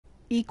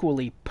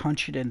equally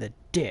punch it in the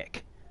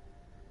dick.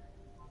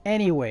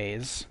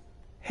 Anyways,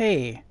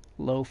 hey,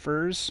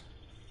 Loafers.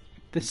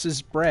 This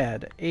is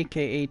Brad,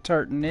 aka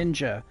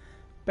tartanninja,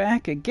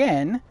 back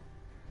again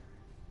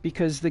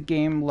because the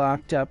game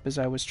locked up as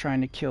I was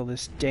trying to kill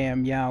this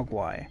damn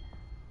Yaogwai.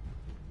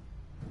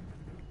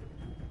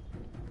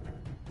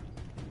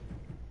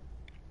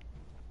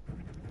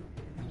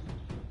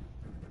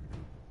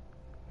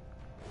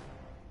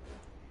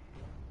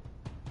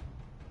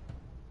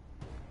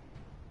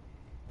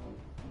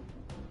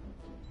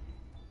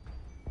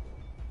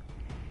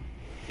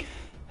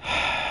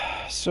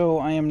 So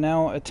I am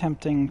now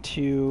attempting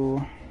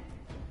to...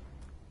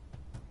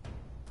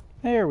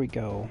 There we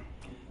go.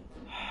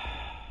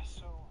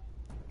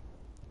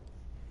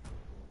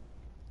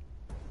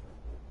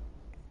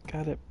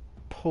 Got it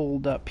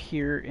pulled up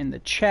here in the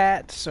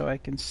chat so I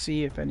can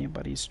see if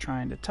anybody's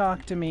trying to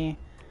talk to me.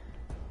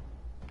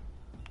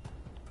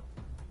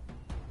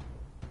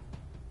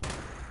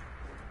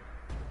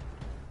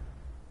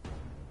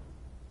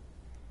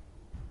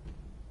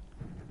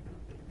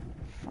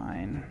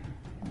 Fine.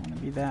 I want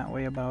to be that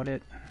way about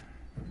it.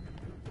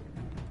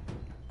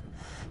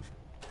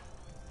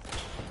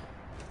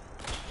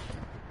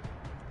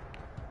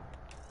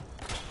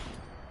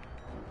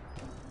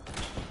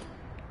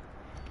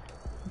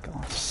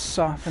 I'll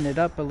soften it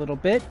up a little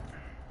bit.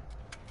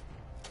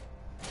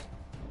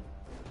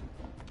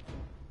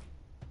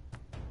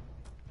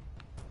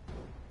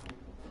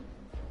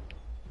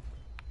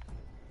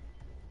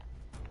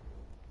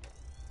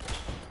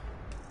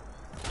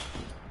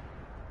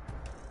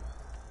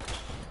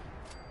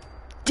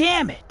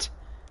 Damn it!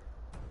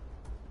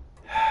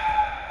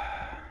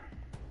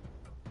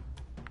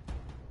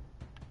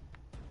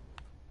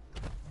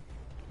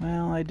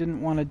 Well, I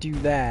didn't want to do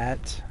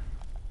that.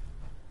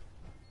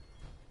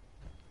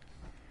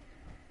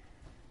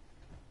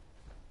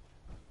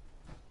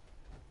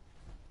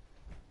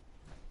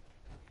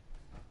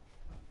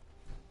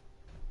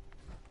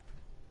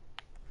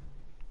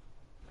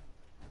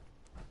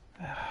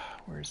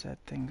 Where's that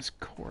thing's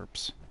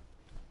corpse?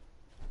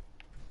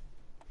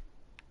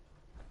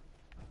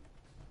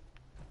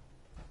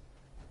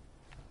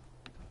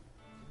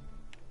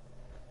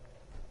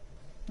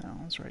 No,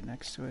 it's right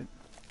next to it.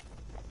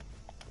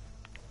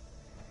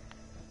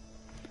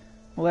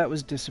 Well, that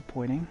was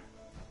disappointing.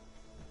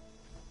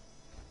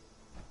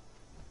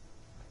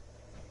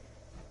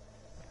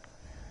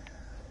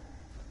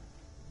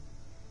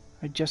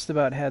 I just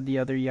about had the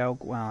other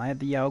Yaogwai. Well, I had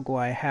the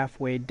Yaogwai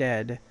halfway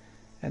dead,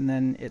 and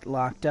then it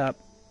locked up,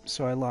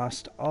 so I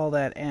lost all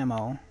that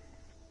ammo.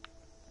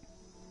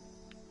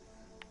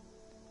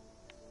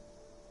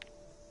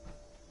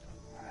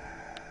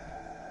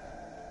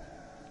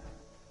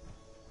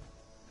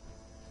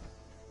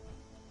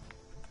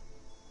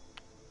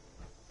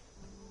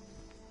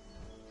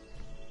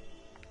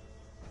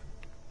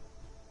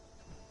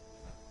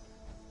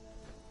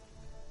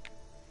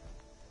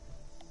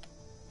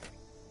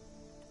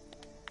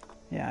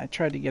 Yeah, I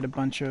tried to get a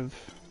bunch of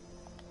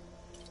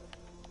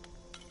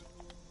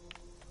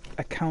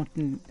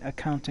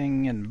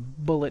accounting and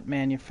bullet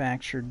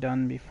manufacture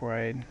done before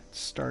I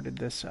started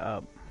this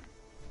up.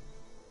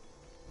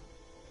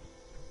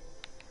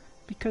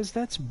 Because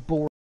that's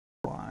boring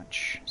to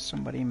watch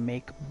somebody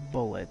make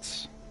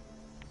bullets.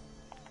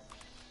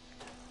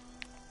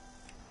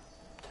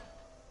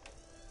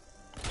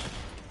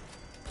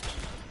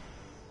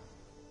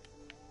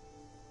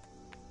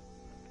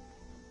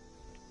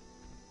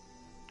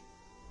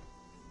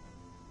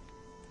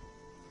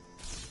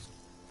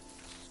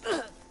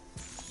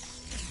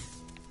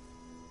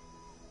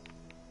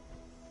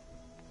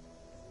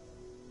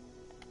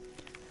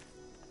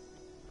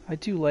 I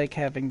do like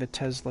having the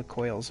Tesla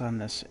coils on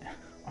this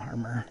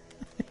armor.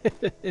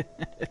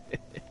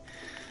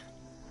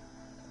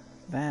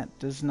 That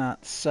does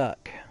not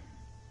suck.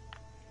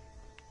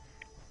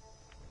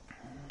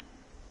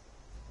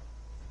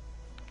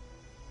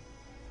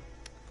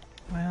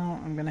 Well,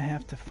 I'm gonna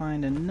have to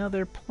find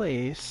another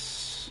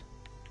place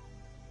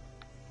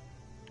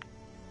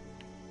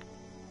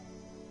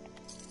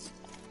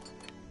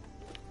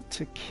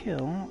to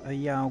kill a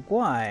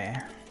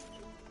Yaogwai.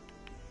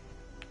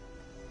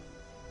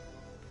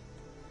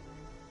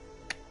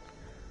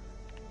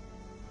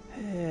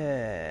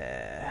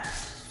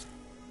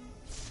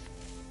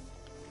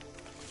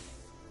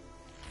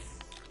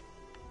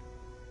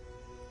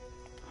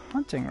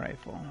 Hunting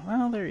rifle.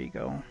 Well, there you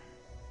go.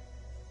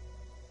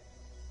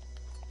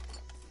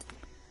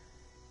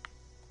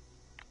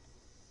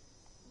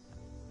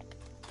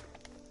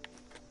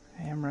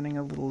 I am running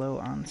a little low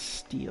on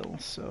steel,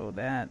 so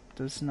that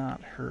does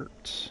not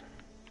hurt.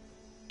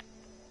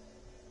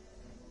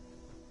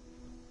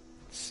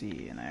 Let's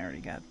see, and I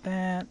already got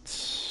that.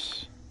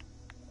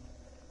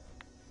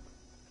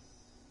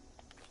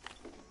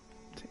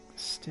 Take the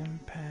stim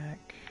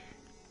pack.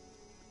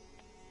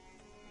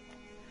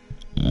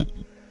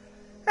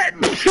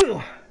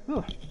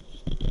 Oh.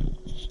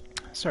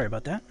 Sorry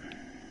about that.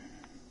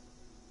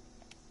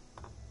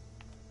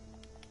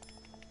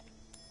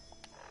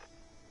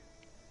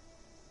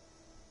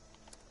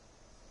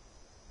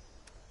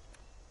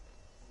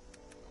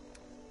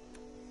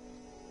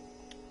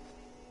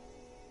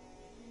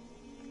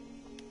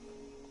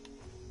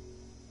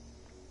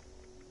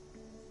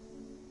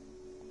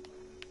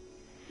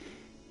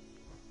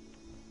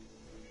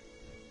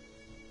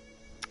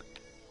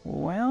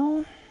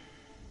 Well,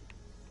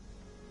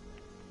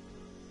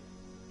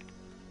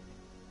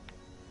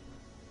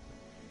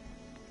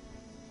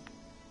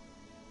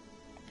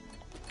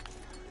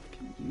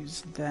 can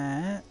use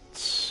that.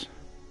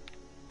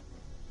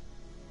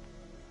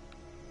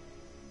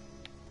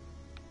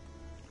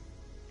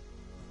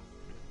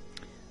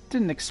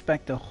 Didn't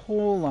expect a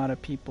whole lot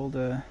of people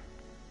to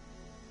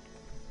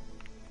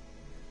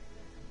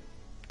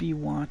be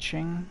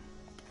watching,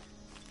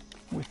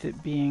 with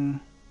it being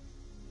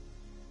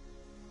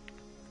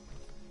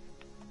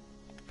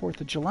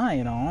 4th of July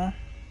and all.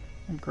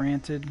 And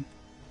granted,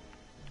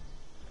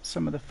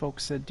 some of the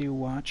folks that do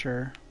watch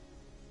are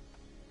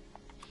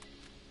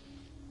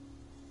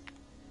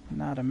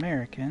not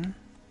American.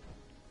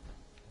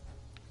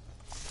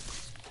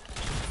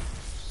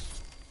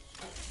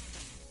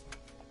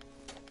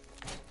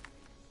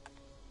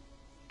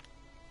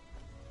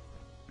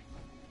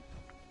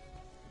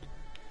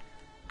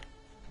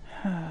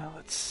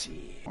 Let's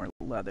see. More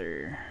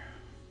leather.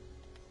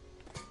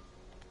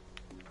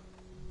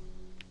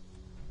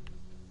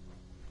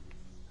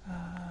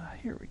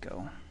 Here we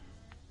go.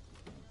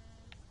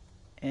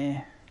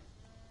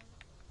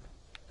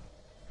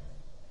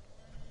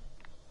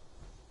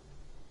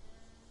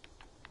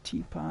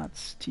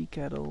 Teapots, tea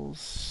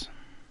kettles.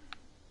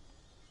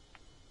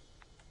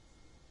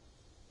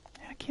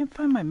 I can't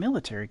find my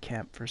military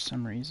cap for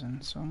some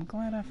reason, so I'm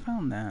glad I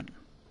found that.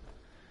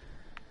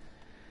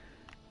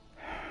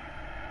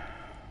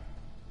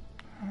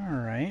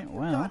 Alright,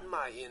 well. Got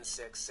my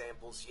insect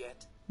samples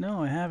yet?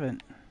 No, I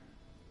haven't.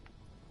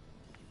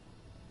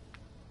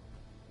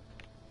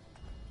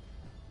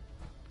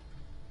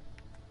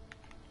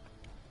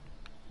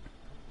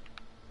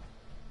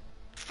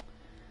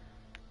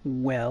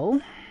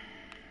 Well,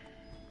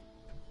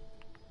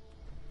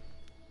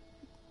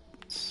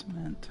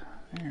 cement,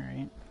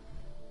 alright.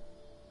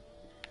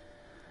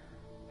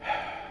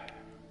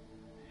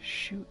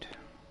 Shoot.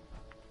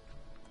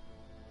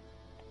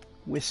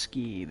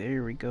 Whiskey,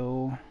 there we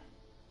go.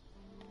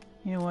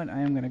 You know what, I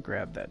am going to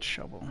grab that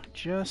shovel,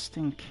 just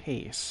in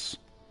case.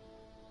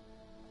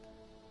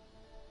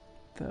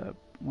 The,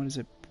 what is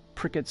it,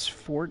 Prickett's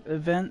Fort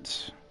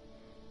event,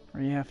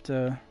 where you have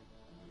to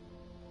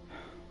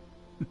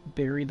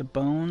bury the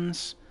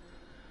bones.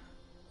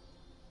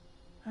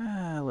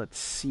 Let's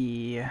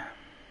see.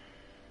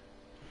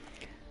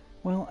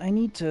 Well, I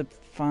need to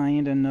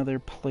find another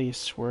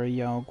place where a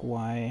Yao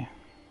Guai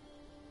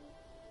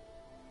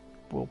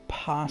will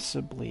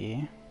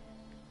possibly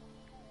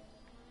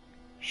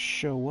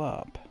show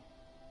up.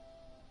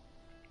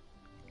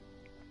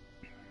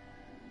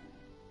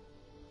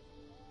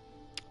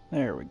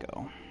 There we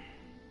go.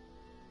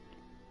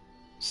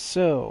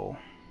 So,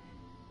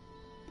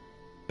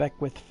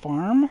 Beckwith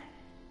Farm.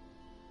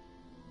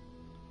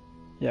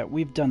 Yeah,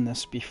 we've done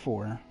this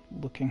before,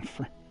 looking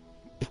for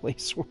a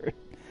place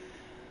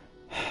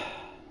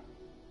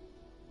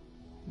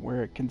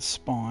where it can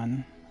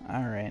spawn.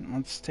 Alright,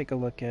 let's take a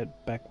look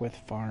at Beckwith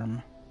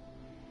Farm,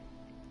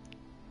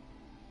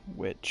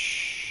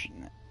 which,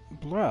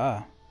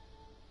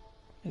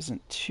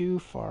 isn't too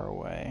far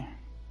away.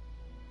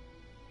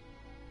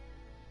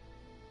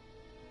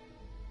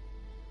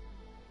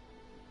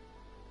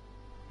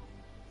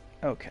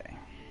 Okay.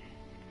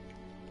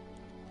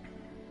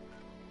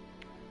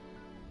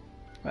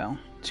 Well,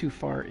 too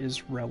far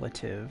is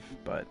relative,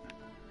 but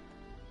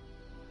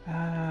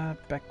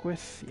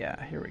Beckwith,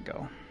 yeah, here we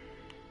go.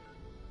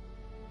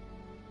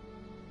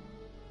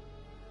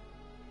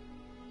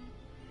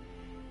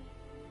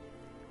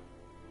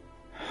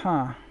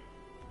 Huh.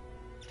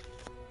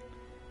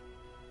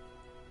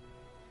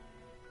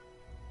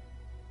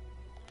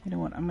 You know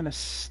what, I'm gonna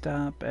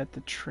stop at the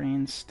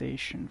train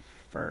station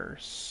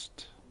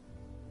first.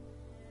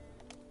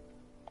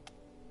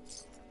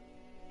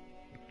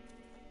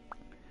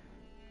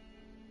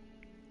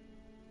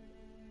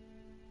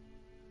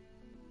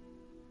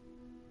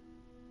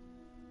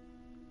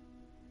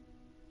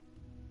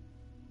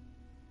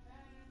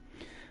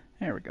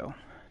 There we go.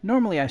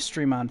 Normally I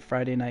stream on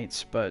Friday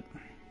nights, but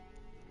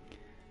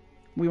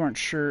we weren't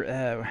sure.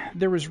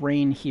 There was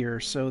rain here,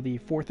 so the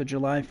 4th of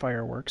July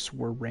fireworks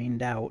were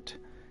rained out.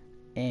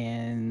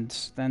 And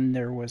then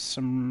there was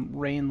some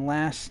rain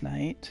last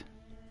night,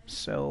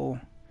 so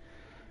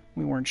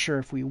we weren't sure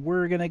if we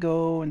were going to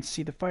go and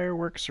see the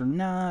fireworks or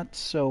not.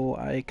 So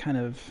I kind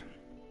of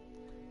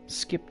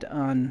skipped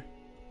on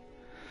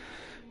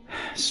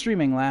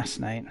streaming last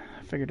night.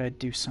 I figured I'd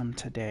do some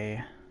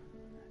today.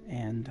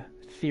 And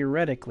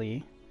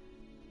theoretically,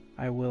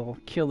 I will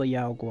kill a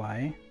Yao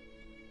Guai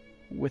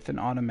with an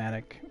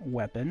automatic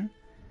weapon,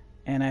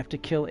 and I have to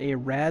kill a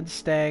rad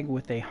stag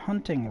with a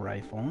hunting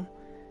rifle,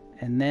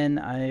 and then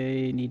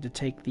I need to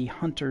take the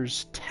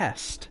hunter's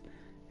test,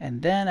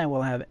 and then I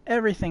will have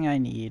everything I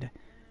need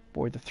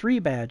for the 3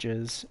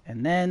 badges,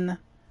 and then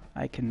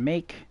I can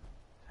make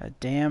a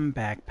damn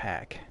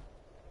backpack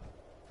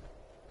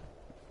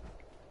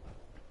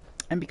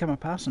and become a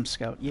possum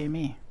scout. Yay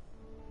me.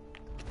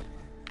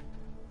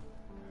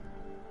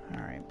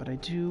 Alright, but I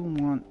do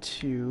want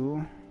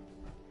to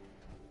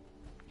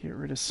Get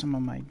rid of some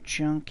of my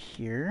junk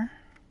here.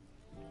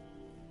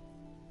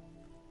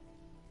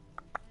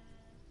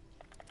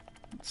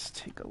 Let's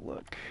take a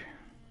look.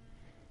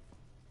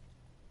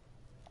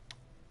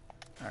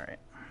 Alright.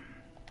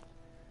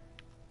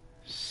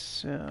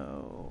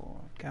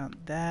 So, got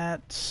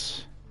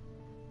that.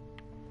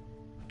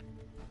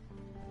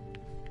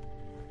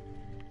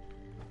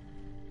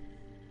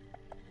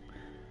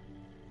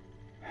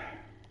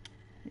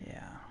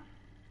 Yeah.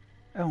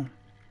 Oh.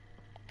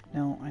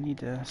 No, I need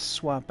to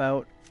swap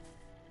out.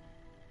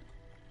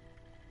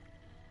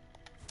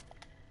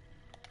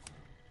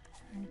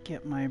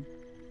 Get my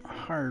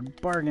hard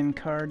bargain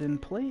card in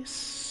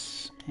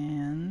place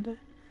and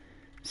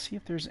see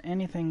if there's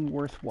anything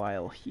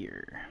worthwhile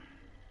here.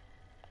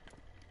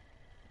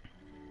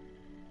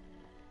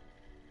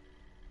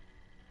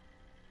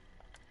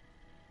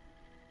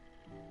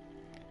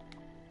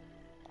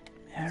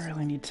 I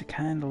really need to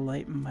kind of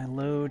lighten my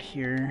load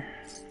here.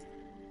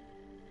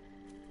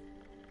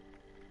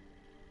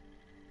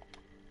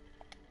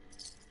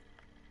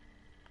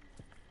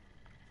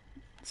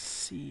 Let's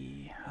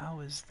see,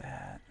 how is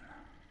that?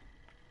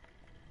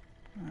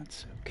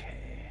 That's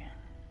okay.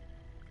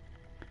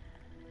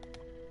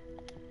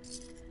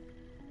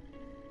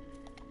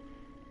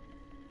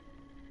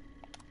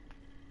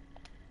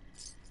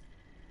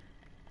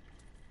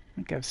 I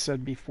think I've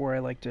said before I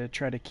like to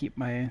try to keep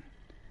my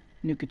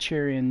Nuka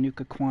Cherry and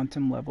Nuka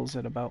Quantum levels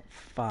at about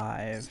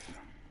 5.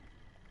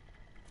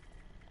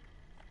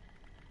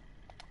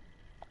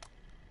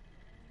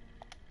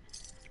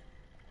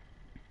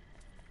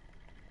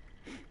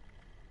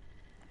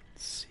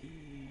 Let's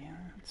see,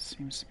 that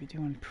seems to be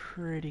doing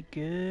pretty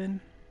good.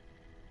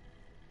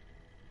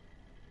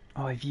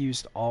 Oh, I've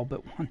used all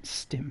but one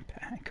stim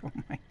pack. Oh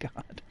my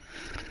god.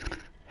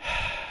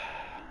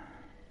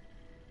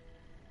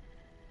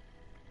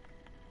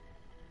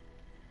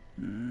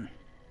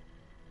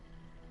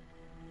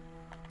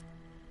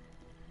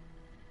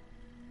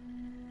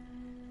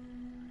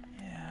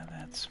 Yeah,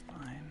 that's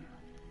fine.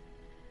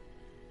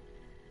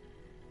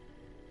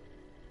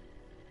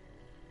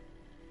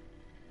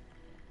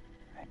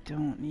 I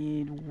don't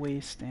need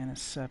waste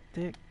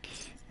antiseptic,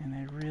 and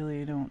I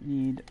really don't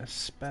need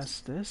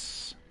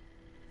asbestos.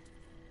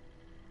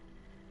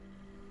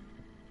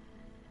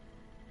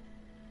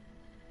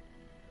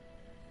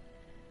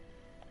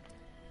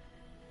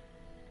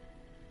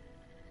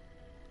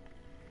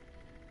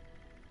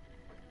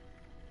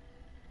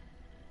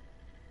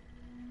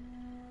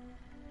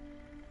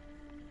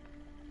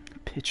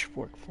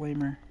 Pitchfork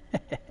flamer.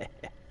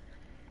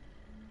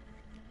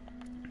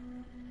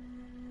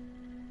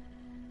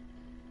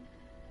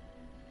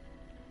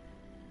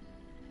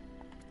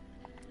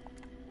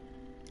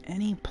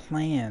 Any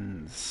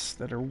plans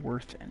that are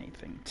worth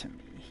anything to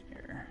me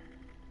here?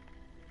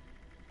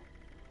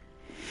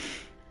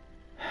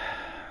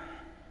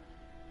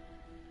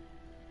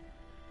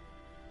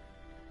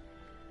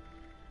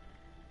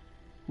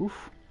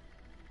 Oof.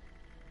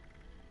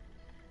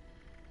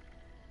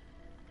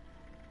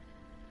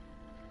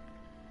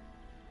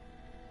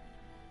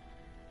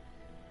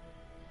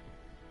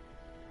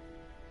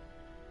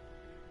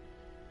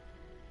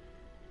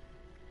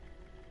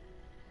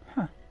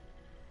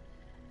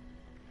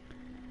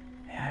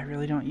 I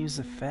really don't use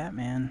the fat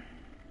man.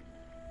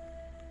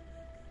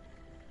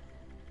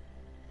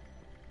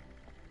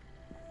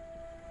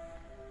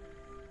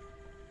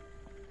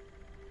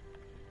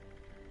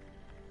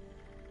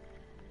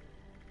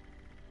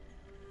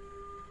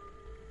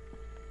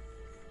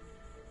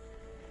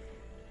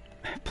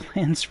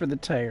 Plans for the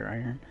tire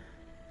iron.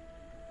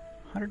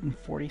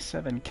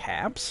 147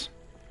 caps?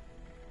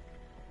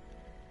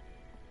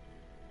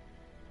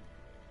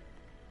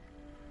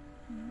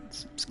 That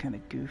seems kind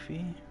of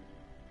goofy.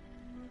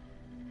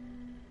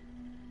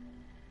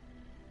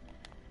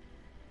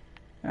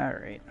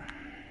 Alright.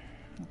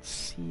 Let's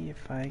see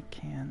if I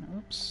can...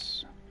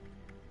 Oops.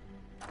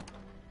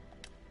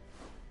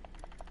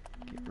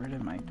 Get rid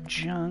of my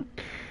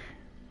junk.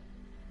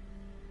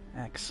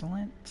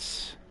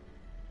 Excellent.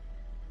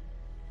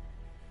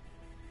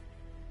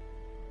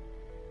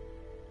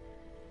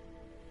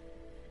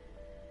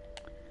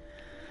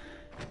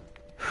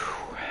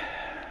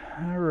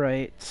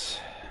 Alright.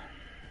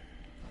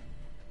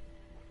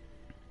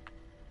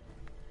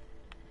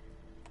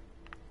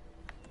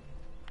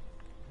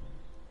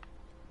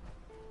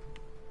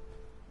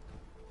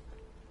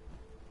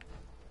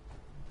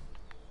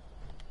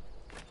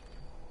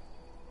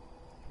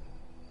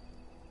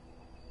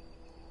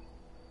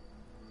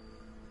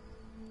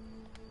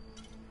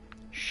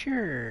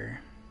 Sure.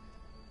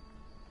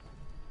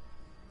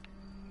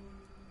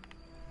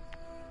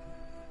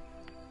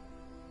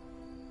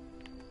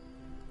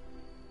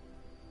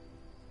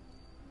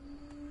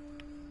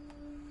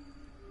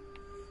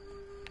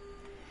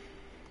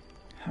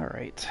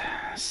 Alright,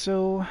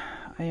 so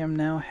I am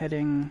now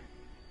heading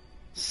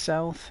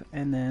south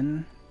and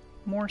then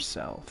more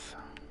south.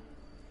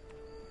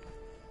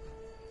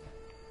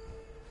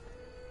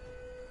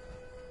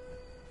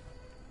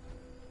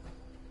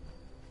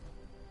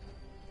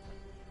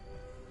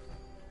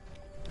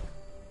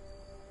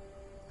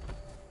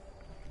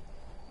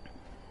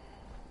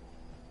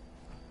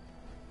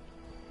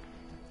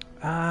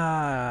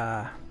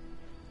 Ah,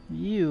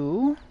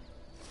 you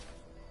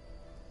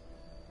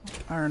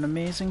are an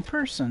amazing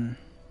person.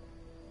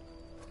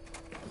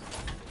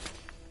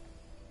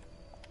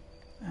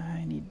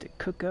 I need to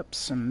cook up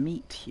some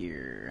meat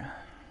here.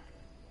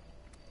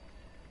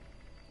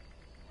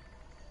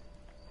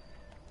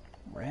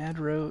 Rad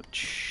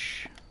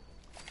roach.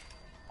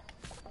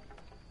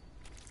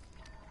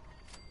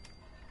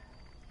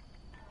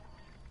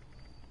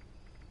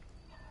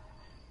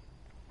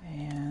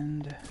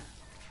 And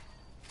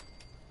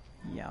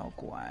Yao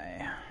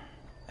Guai.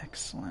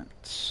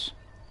 Excellent.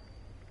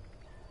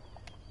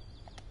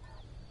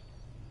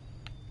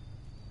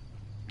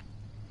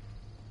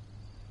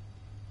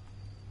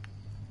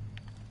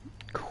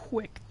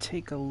 Quick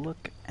take a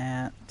look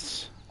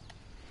at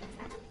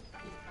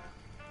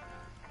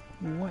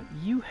what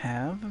you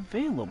have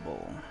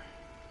available.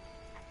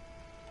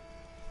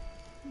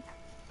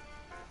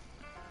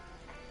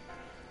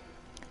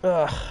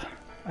 Ugh,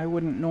 I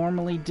wouldn't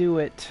normally do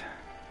it.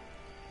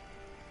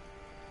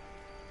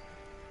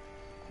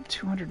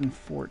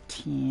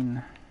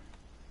 214.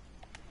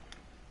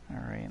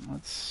 Alright,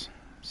 let's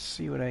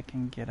see what I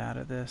can get out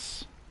of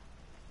this.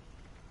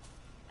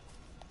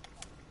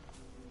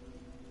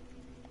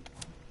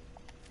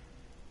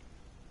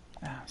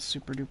 Ah,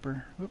 super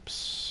duper.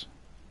 Oops.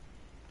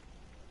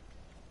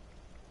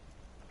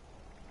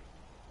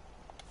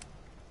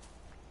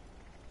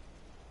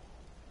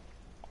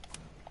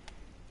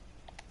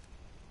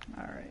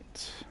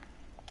 Alright.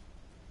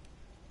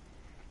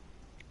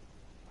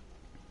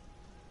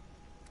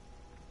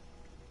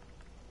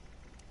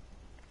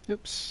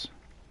 Oops.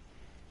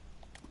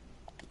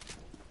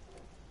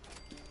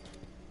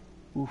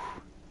 Oof.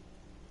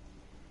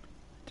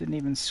 Didn't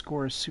even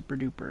score a super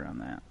duper on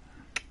that.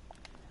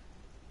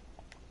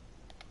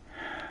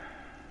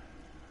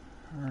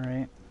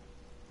 Alright.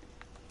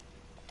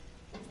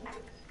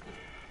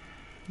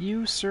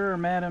 You, sir or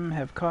madam,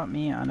 have caught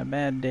me on a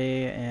bad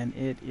day, and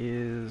it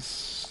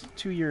is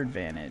to your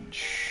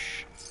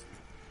advantage.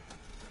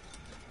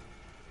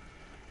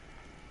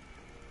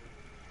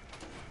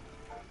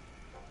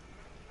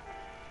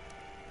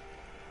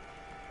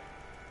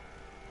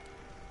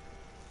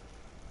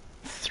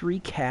 Three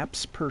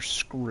caps per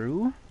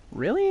screw?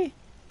 Really?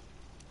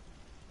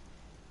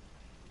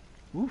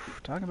 Oof,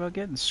 talk about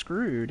getting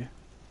screwed.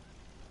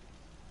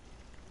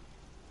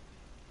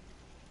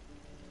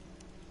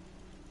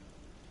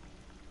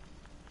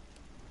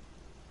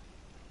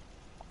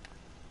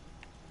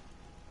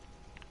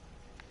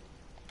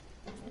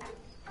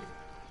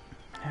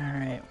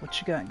 Alright,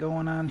 what you got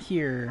going on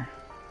here?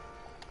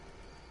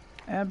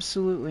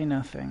 Absolutely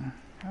nothing.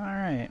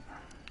 Alright.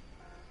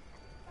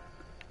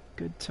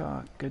 Good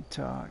talk, good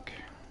talk.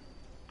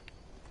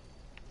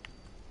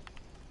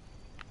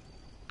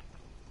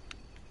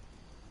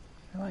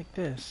 I like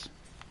this.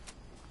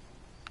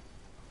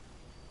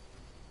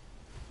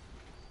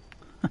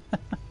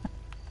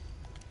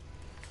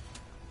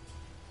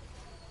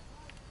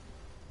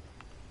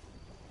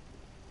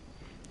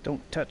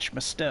 Don't touch my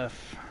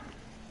stuff.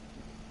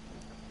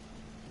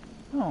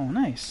 Oh,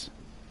 nice.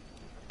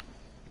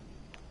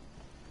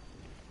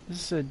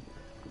 This is a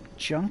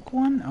junk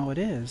one? Oh, it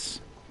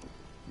is.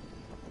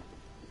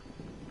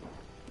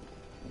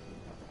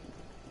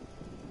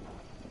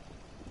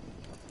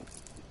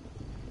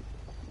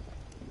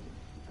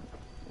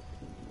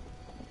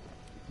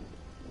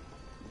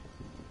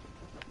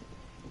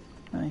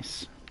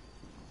 Nice.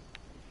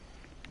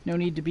 No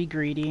need to be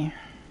greedy.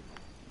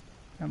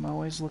 I'm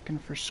always looking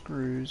for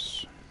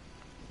screws.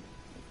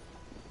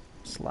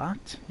 It's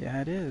locked?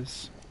 Yeah, it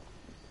is.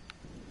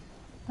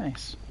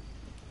 Nice.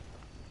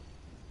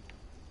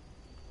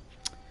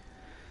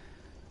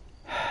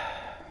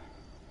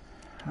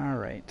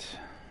 Alright.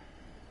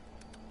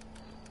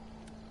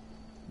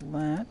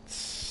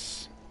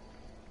 Let's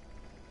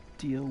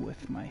deal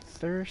with my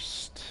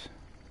thirst.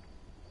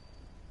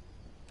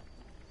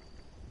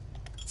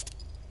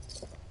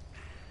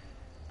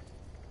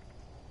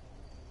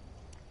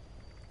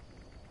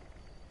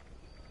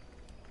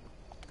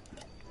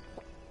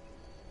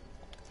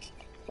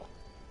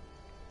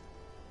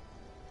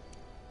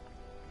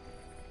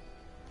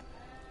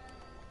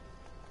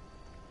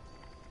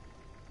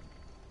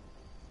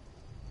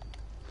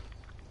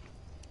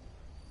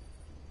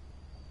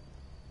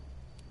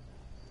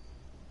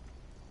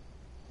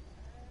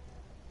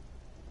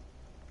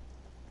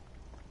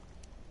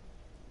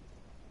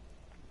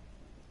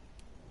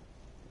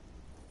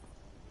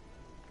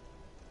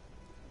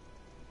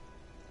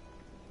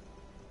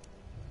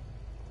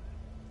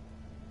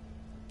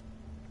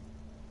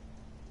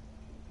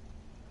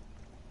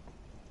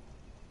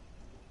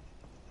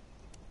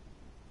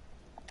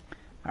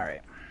 All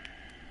right.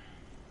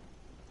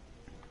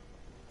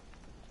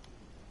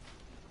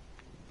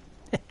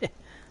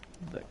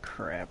 The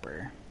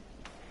crapper.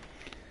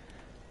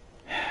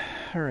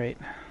 All right.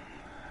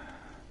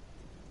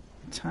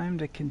 Time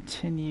to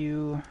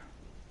continue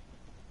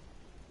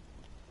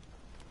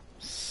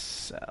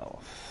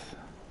south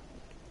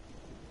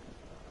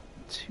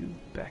to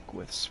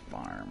Beckwith's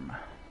farm.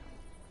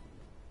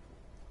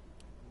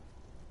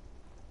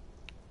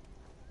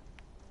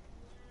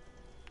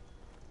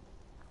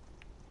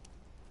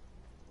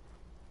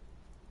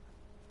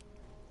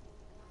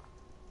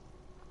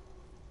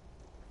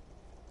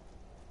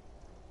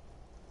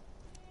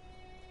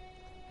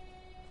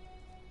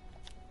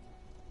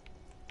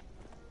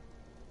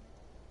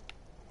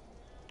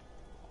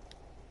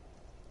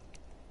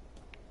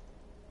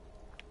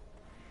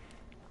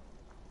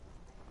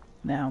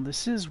 Now,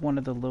 this is one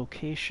of the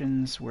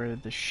locations where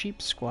the sheep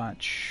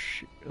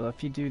squatch,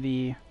 if you do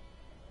the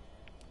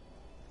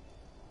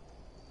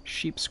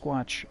sheep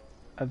squatch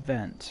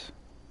event,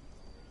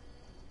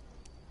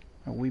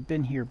 we've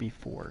been here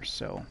before,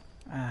 so...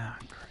 Ah,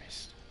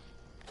 Christ.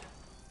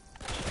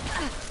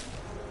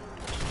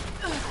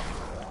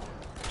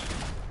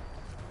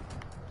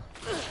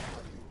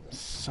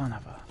 Son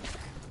of a...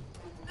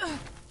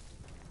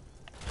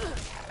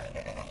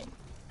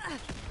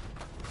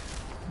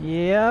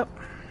 Yep.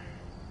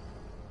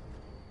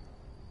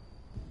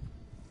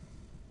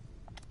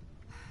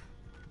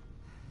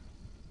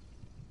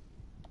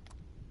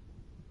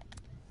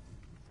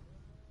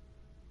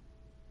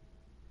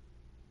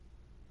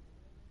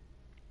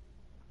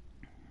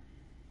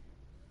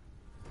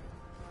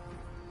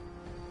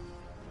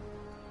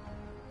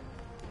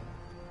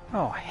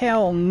 Oh,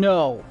 hell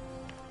no!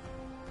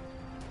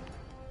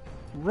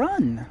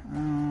 Run!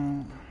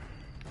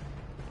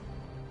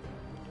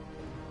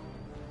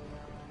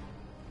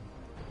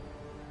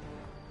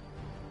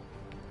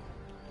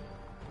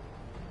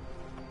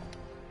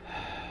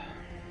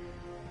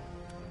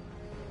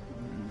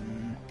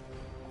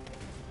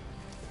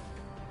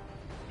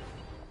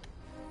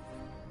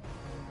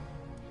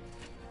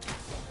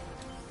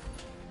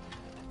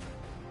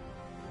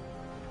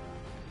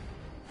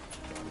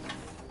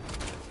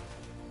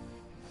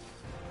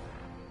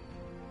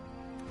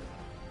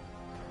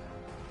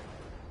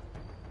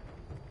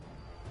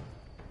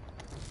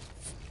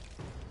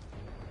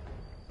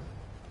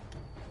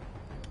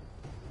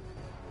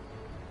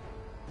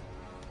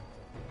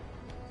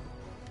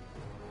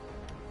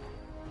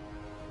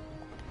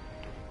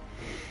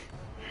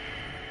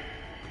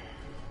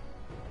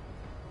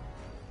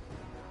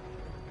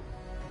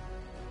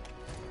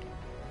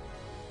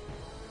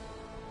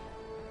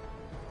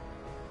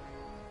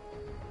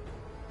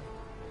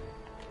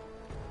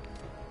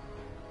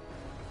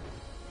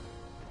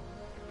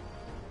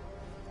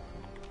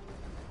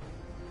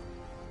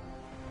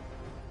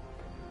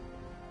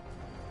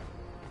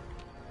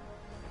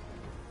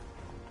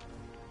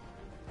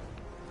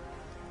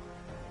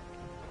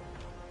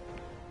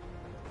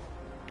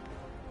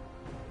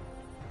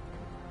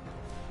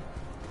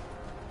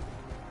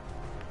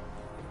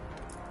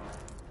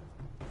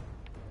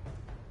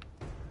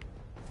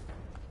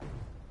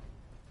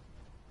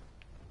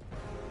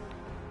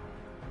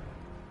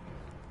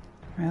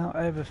 Well,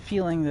 I have a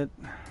feeling that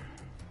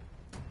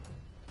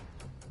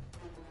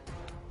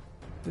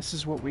this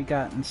is what we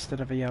got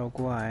instead of a Yao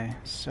Guai,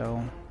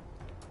 so...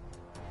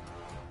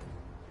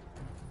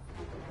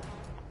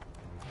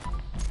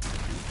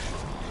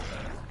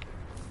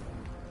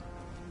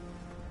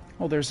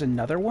 Oh, there's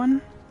another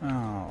one?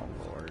 Oh,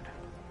 Lord.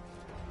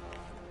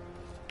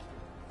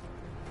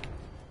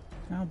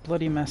 Well,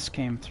 bloody mess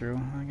came through.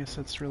 I guess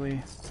that's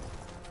really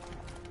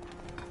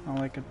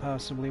all I could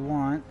possibly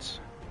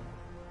want.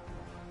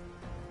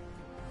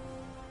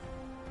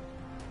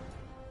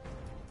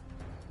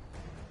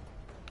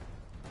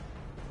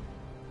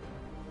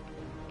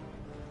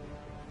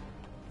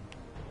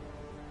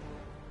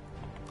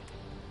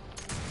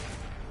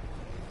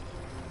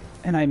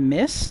 And I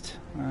missed?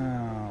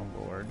 Oh,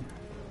 Lord.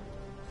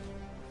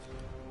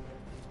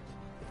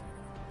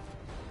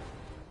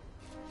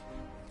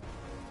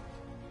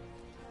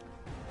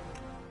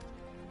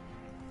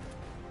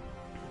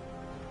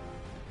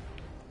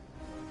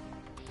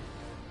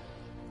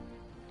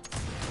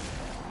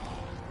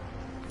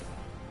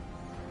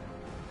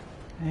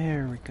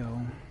 There we go.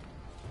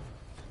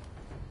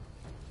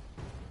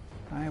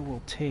 I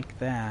will take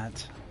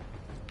that.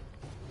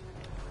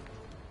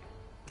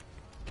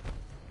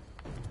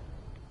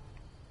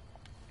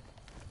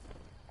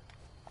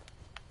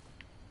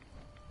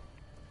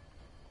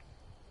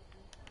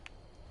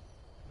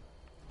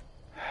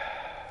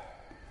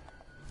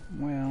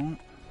 Well,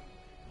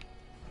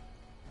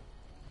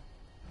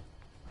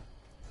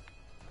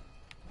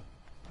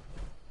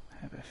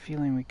 I have a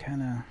feeling we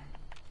kind of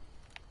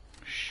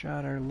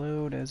shot our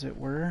load, as it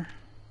were.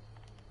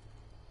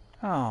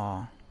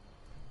 Aw.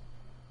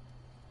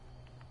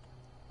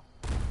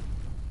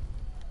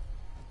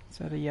 Is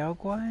that a Yao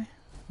Guai?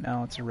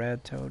 No, it's a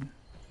red toad.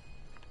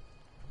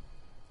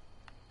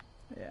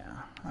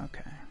 Yeah,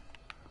 okay.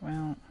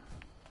 Well...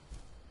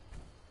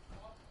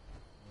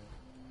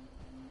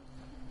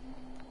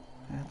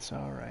 that's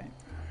all right.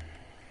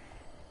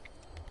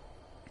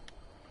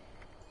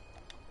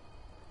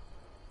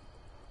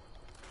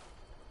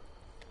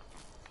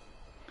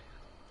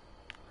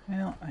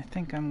 Well, I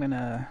think I'm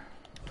gonna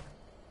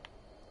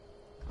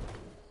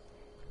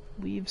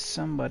leave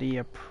somebody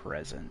a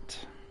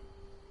present.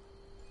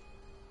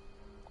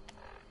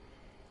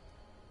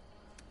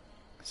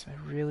 'Cause I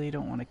really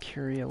don't want to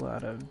carry a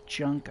lot of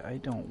junk I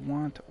don't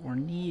want or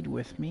need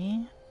with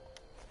me.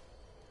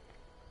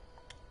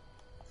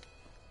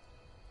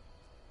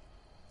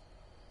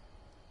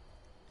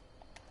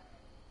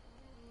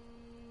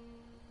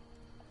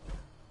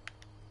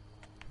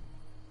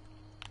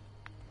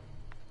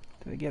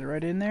 Did I get it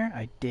right in there?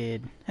 I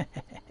did.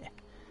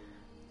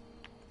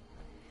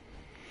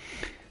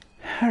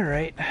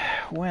 Alright,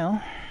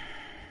 well,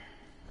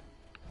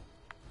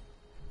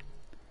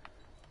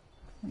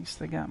 At least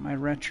they got my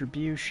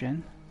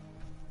retribution.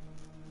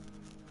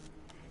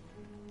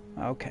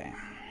 Okay.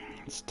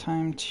 It's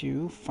time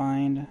to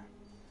find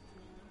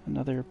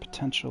another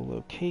potential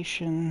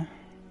location.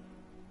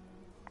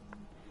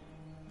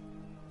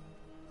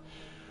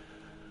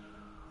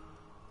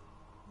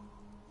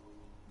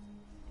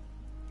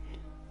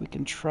 We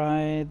can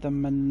try the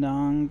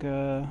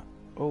Monongah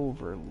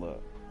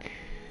Overlook.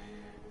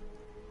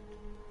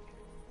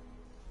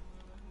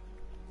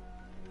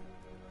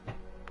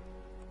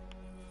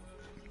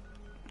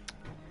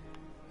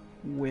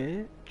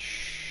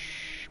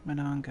 Which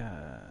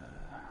Monongah?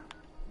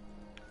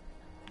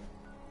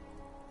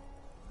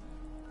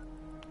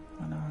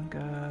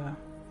 Monongah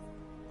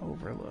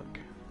Overlook.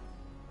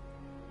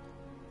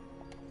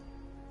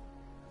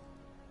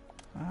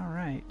 All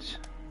right.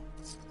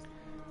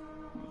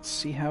 Let's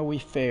see how we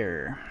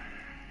fare.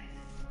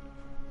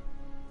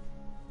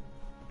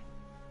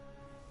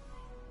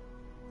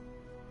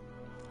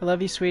 I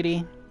love you,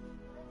 sweetie.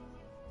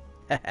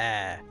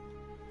 Haha.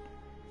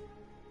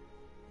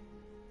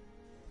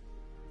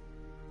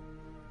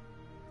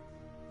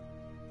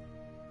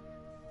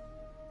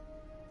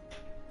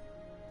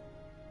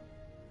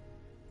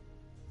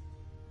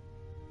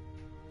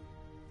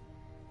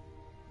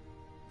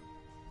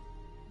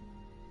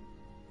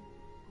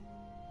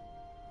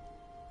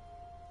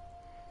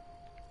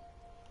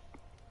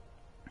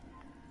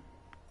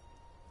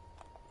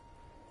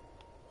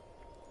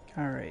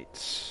 All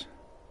right.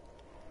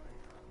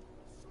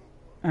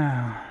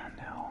 Oh,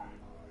 no.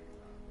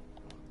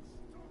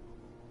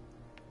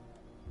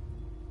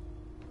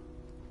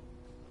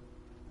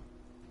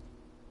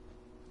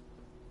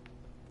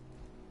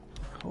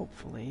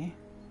 Hopefully.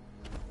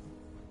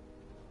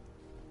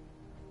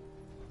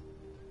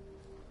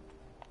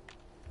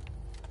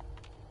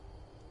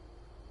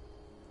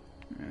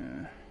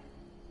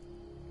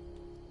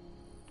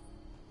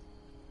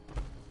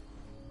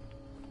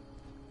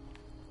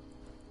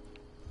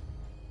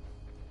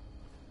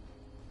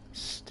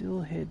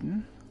 Still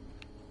hidden.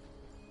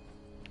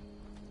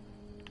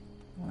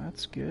 Well,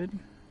 that's good.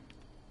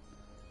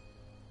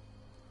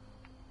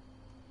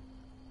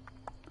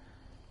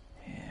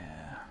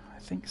 Yeah, I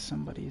think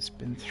somebody's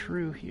been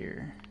through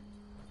here.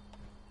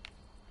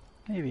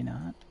 Maybe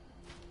not.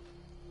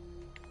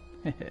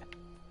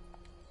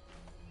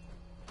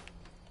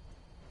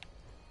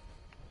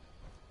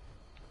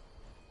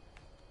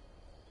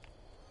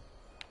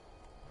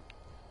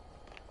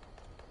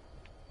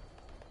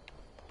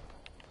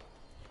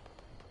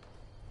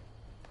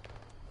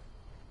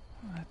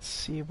 Let's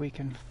see if we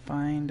can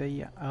find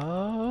a...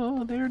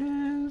 Oh, there it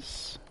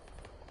is.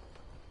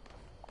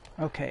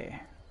 Okay.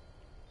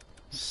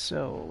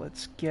 So,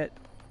 let's get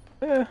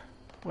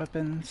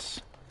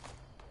weapons.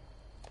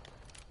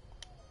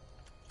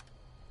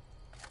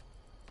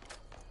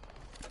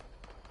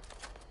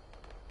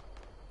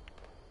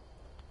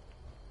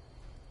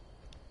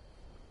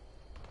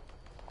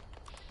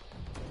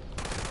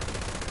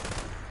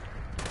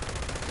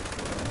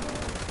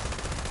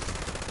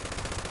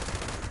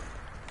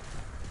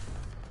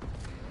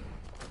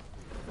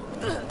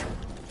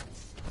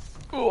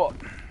 Oh.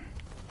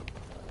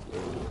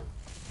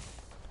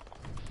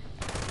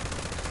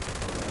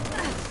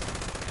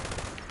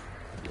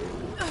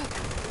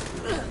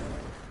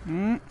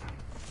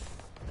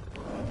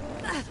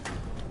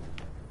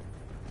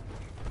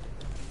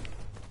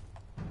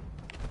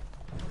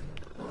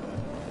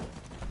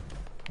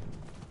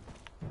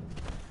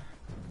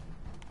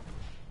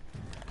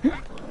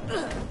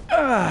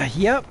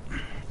 Yep.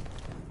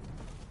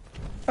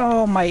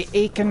 Oh, my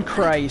aching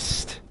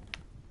Christ.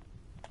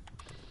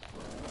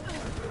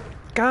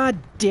 God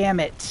damn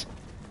it.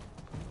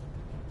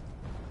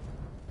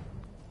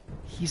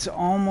 He's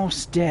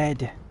almost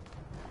dead.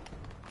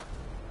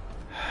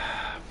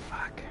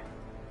 Fuck.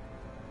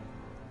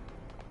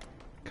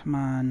 Come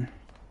on.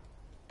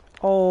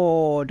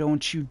 Oh,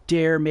 don't you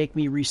dare make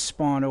me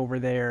respawn over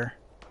there.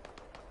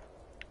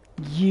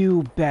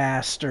 You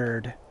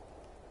bastard.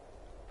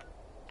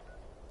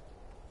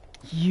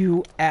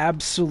 You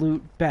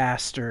absolute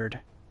bastard.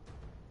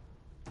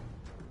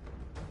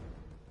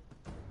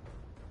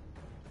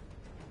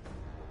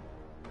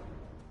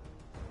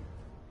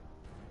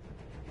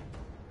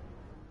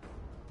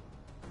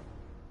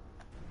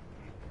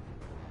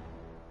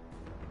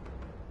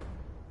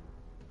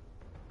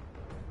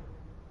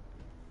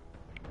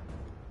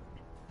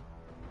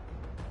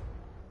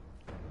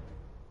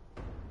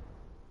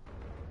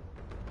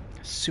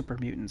 Super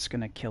mutant's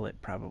gonna kill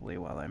it probably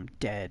while I'm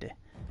dead.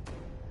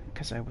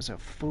 Because I was a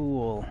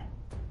fool.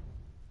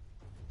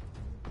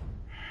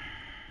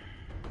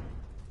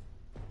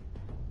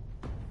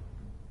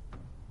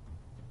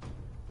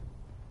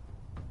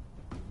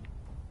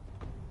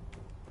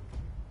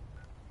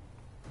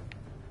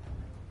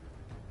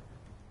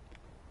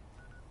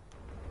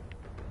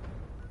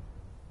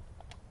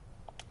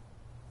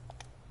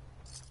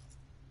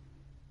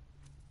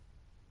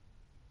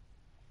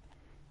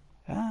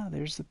 Ah,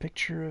 there's the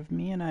picture of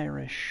me and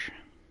Irish.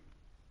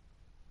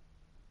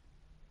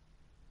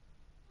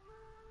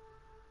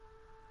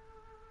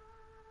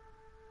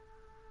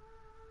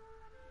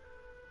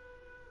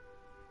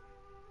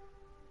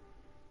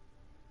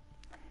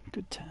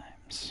 Good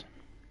times.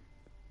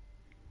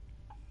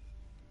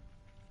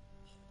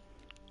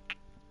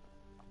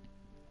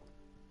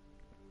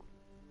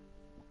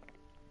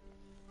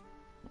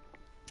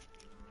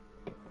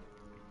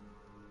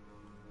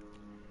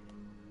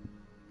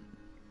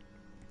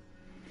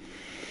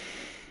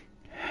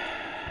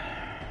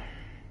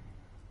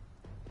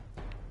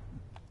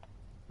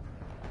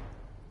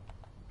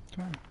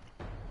 Come on.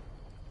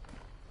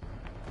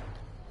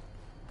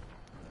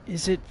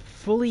 Is it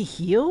fully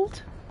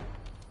healed?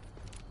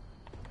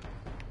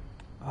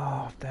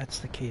 Oh, if that's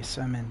the case,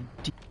 I'm in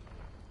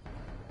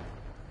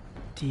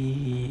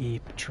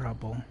deep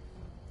trouble.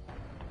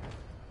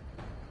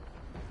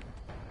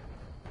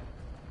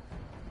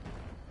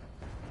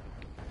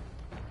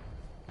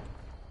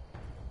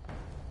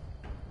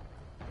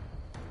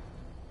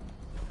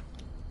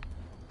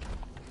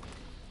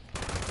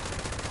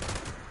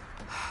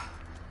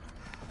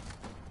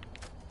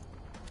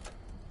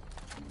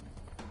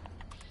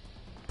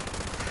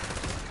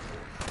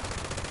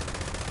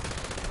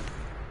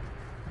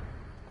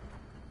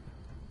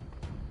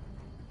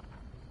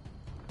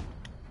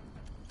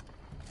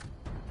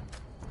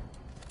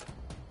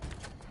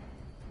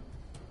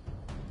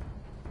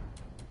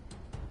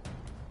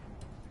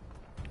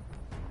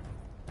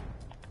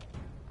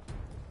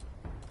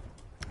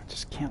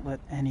 Can't let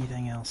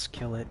anything else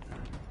kill it.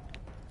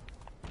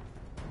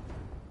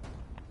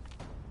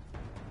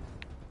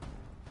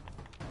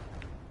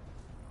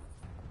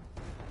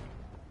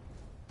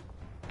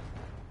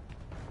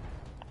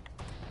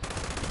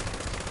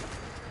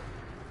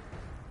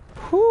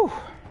 Whew!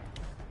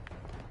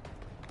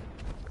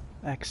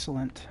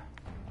 Excellent.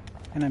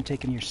 And I'm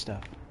taking your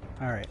stuff.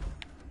 Alright.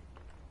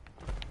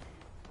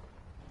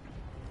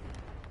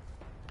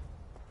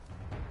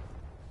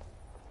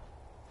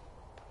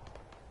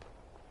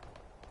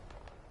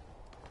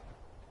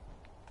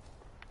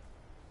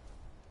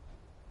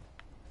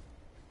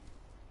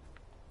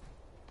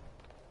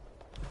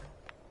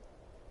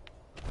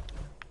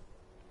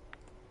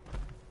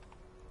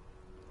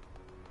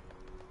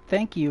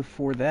 Thank you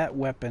for that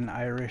weapon,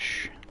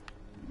 Irish.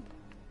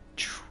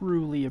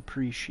 Truly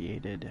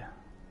appreciated.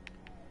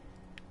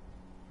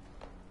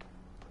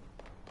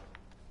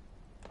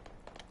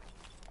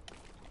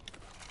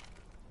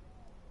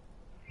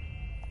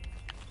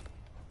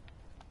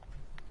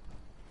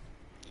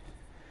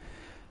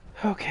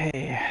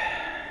 Okay,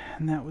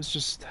 and that was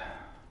just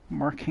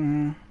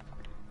marking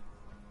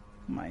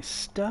my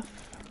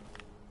stuff.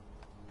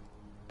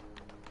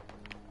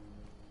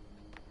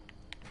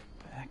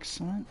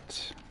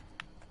 Excellent.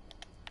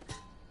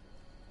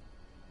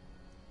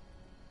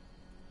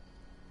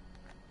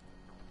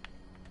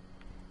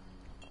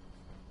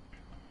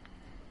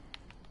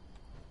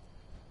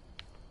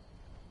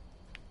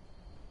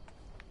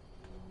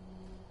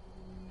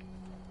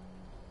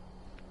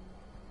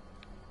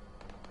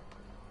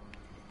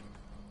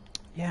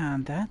 Yeah,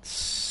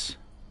 that's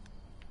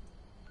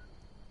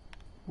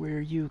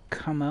where you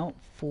come out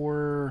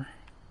for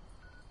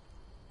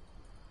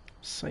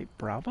Site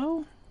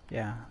Bravo?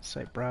 Yeah,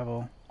 Site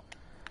Bravo.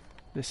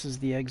 This is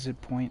the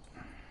exit point.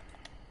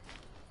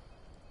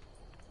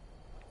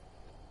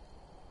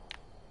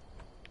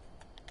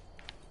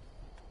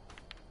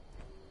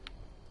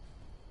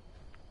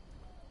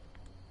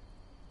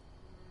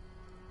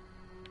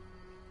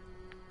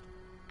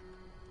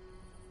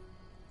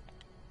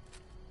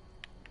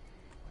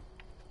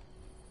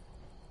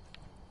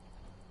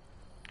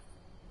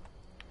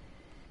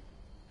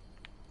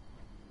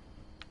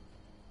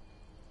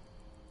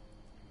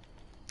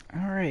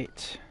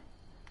 Alright.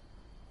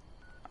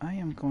 I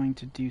am going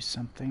to do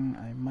something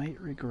I might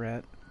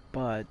regret,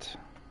 but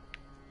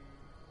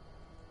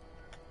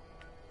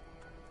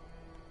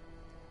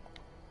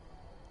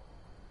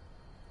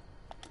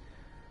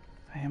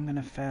I am going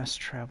to fast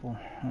travel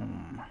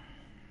home.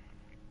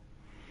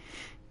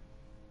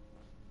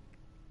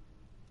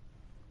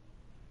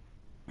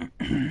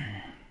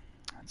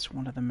 That's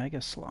one of the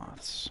mega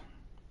sloths.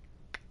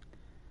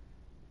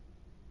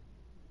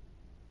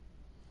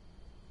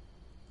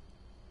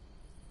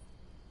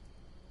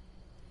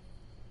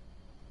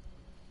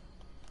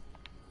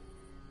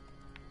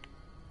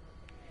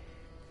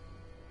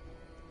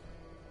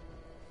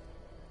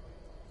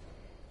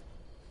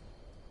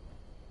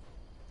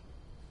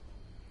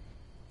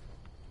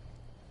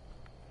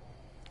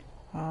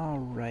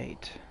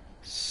 Alright,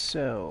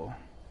 so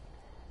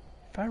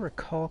if I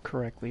recall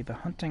correctly, the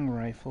hunting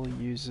rifle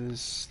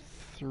uses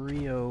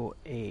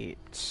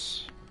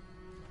 308.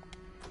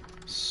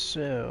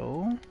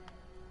 So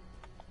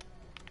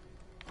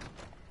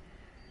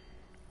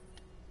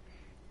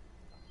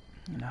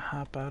I'm gonna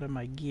hop out of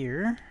my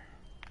gear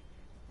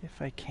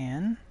if I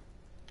can.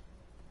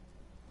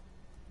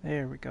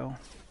 There we go.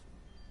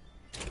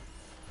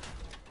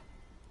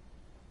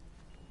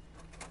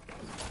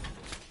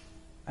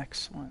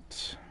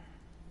 Excellent.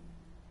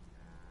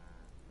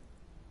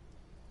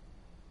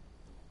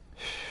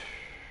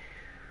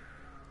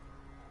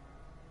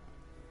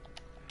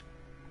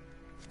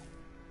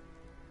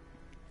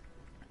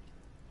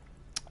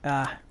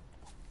 Ah,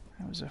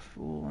 I was a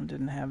fool and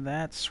didn't have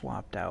that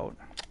swapped out.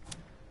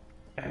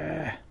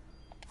 God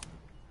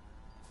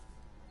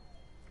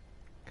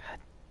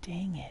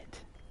dang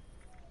it.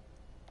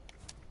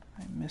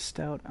 I missed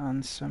out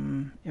on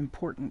some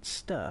important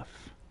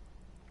stuff.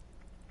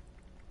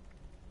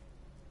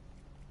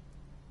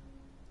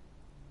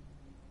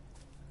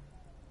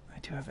 I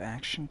do have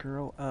Action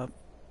Girl up.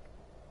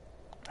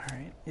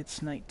 Alright,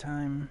 it's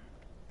nighttime.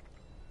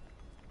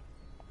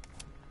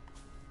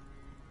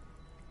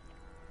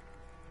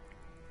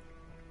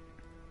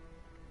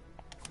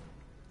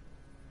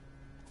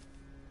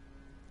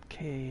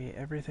 Okay,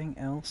 everything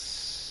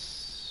else.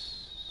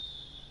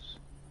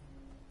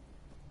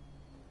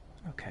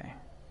 Okay.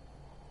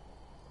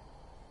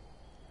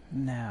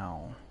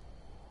 Now,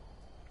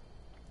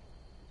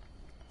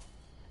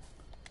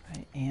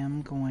 I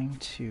am going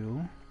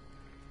to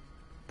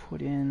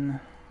put in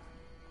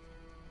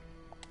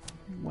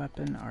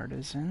Weapon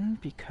Artisan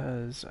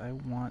because I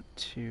want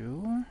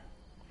to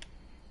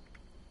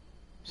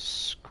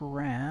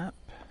scrap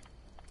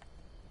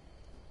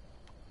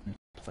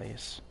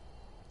place.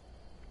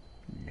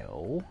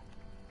 No.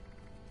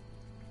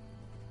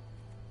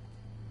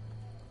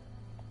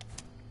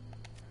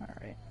 All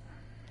right.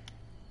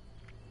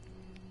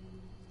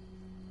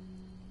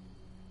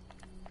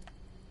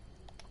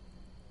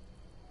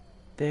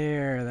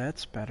 There,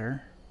 that's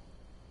better.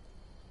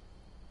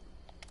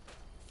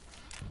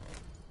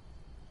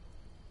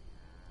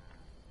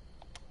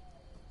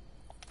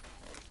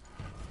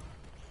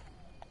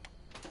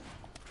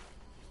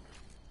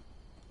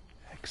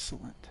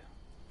 Excellent.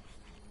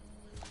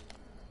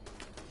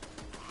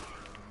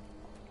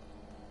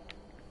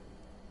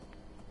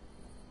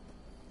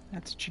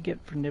 That's what you get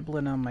for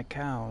nibbling on my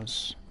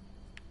cows,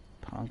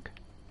 punk.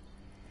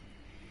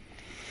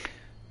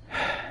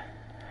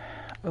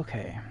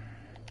 Okay.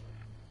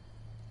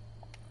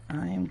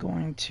 I am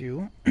going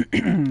to,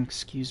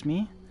 excuse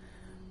me,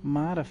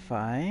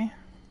 modify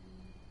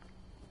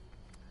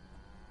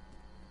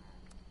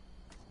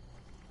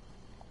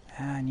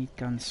I need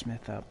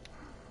gunsmith up.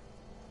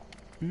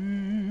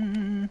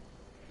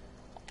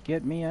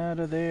 Get me out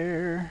of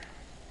there.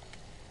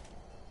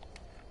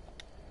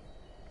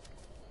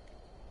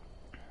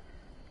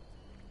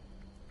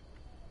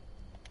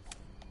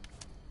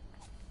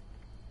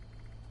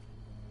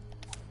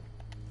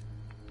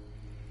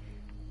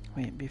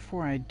 Wait,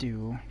 before I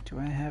do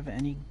I have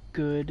any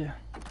good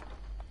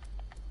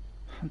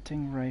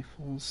hunting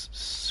rifles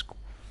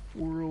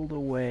squirreled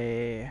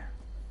away?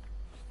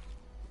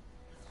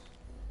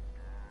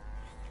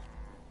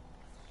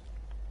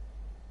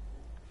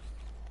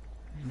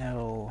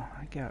 No,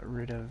 I got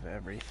rid of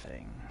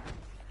everything.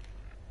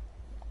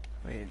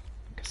 Wait,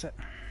 because that...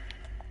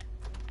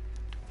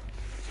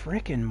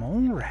 Frickin'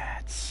 mole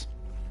rats!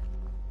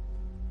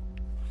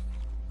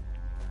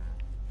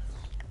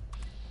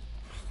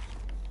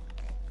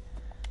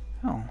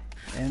 Oh,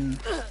 and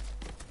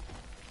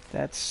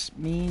that's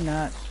me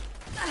not...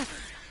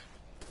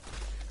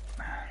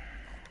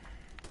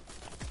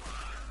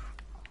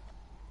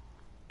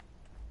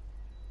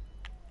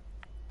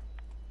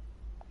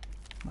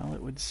 Well,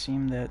 it would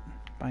seem that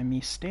by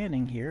me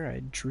standing here, I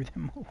drew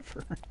them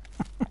over.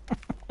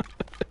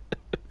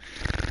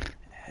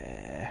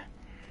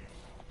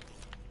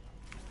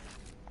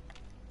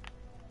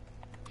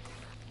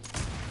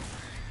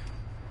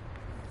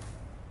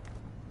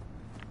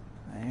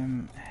 I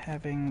am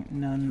having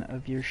none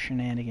of your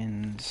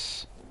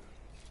shenanigans.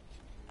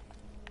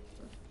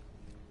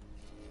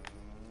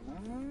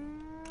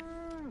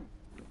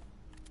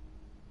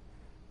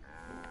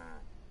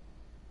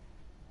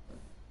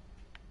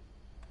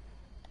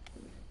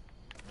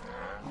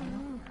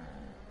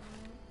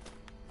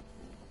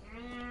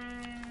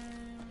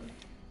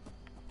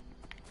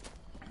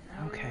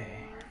 Okay.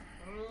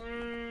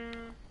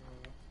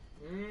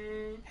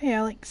 Hey,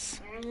 Alex.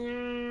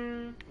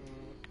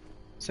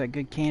 Is that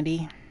good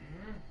candy?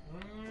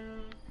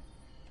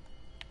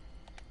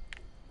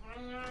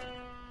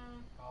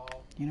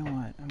 You know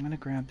what? I'm gonna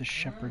grab the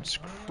shepherd's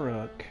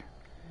crook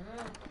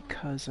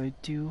because I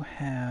do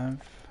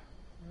have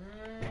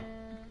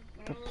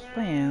the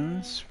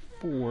plans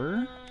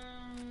for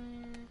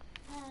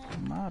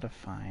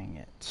modifying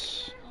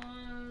it,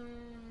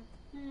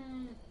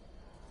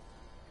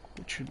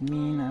 which would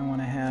mean I want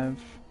to have...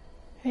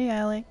 Hey,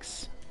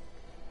 Alex.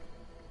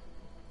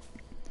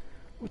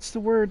 What's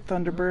the word,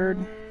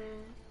 Thunderbird?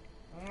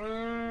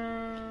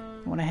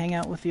 Want to hang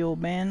out with the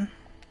old man?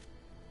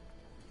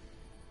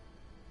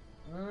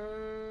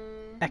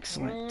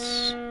 Excellent.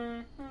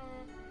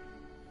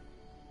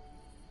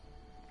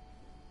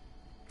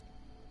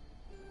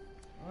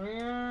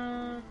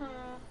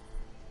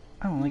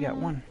 I only got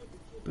one.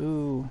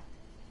 Boo.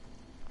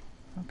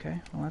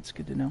 Okay, well that's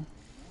good to know.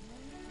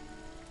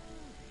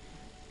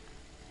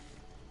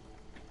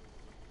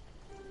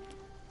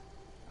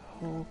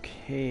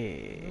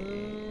 Okay.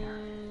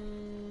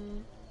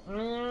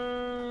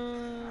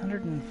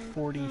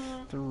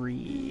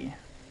 143.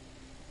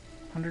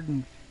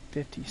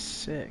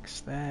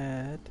 156.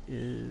 That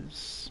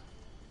is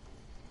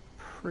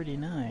pretty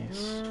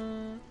nice.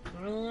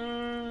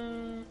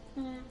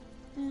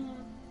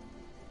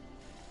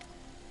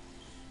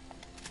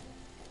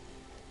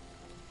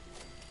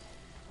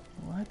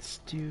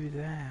 do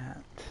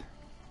that.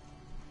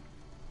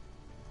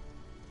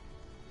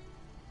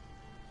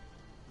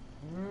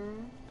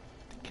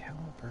 The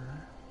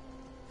caliber.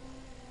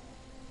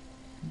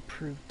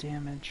 Improve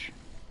damage.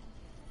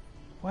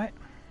 What?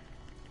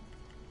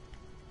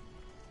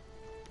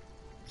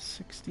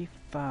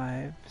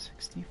 65,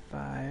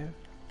 65,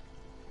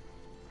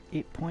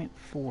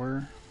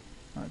 8.4.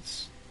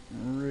 That's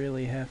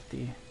really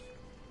hefty.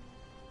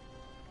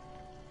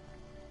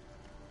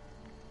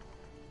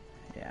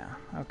 Yeah,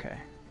 okay.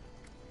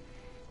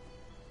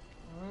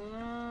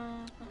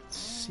 Let's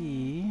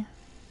see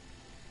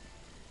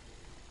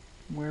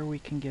where we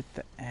can get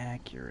the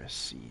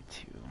accuracy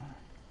to.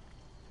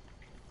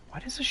 Why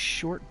does a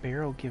short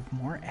barrel give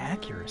more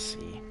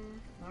accuracy?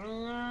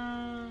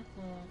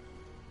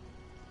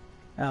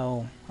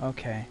 Oh,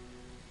 okay.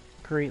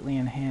 Greatly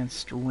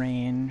enhanced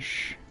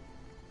range.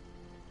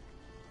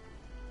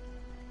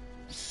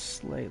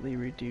 Slightly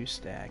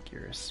reduced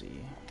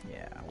accuracy.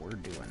 Yeah, we're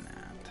doing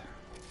that.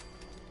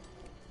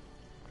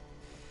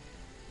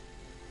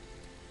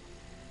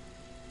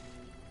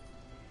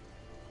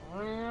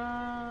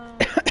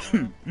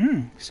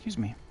 Excuse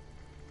me.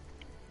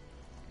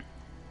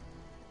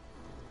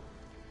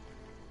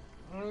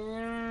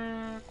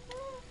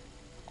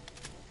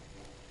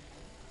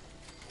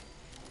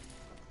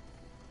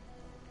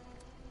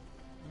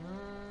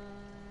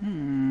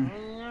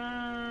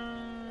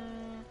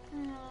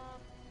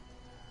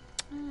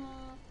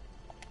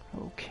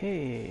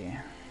 Okay.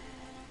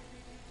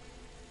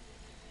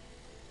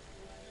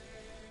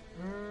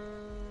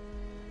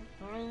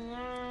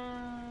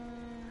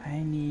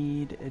 I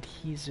need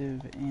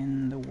adhesive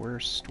in the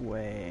worst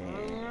way.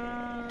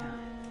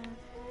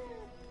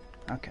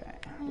 Okay,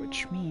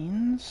 which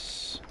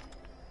means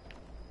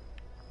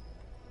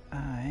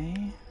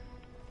I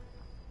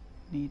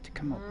need to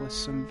come up with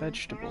some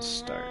vegetable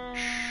starch.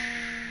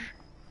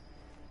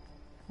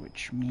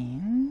 Which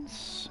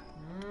means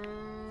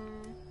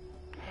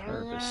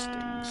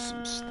harvesting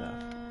some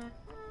stuff.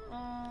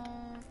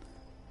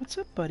 What's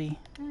up, buddy?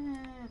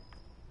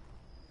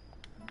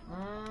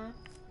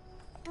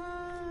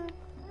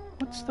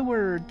 What's the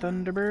word,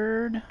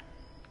 Thunderbird?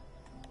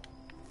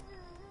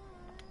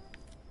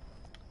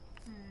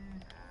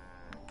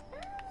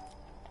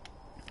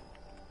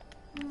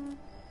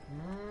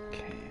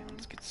 Okay,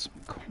 let's get some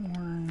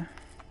corn.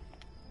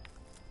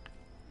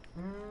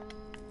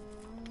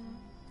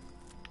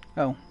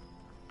 Oh,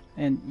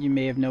 and you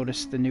may have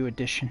noticed the new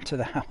addition to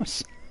the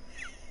house.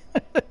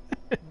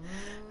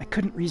 I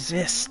couldn't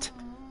resist.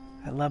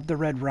 I love the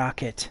red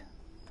rocket.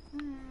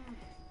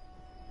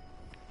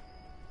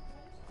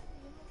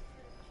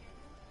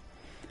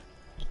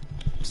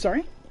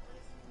 Sorry?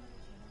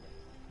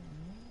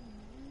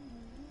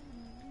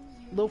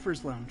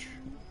 Loafers Lounge.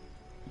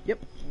 Yep.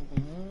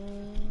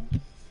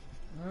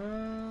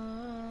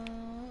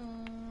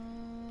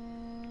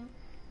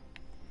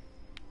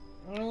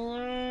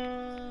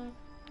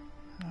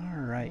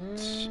 Alright.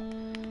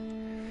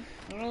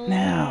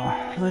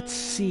 Now, let's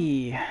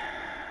see.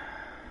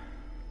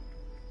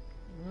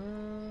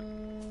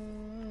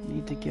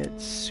 Need to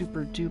get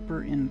super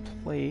duper in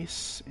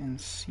place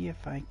and see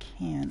if I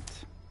can't.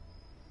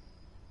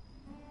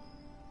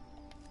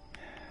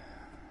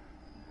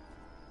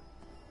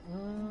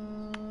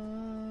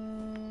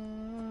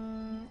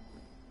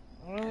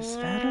 Is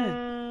that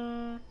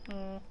a...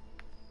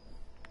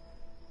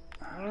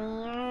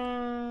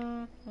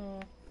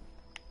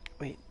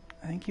 Wait,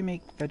 I think you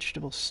make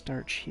vegetable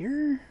starch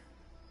here?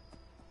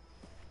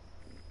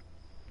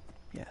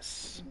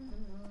 Yes.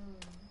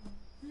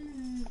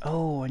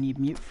 Oh, I need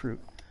mute fruit.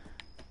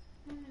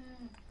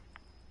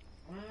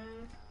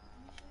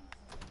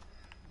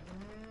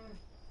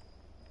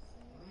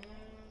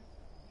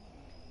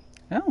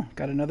 Oh,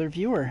 got another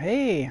viewer.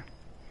 Hey!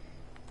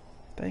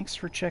 Thanks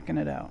for checking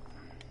it out.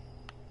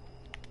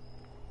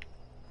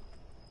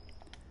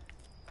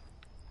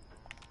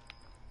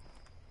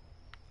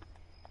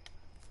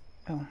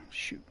 Oh,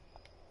 shoot.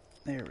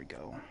 There we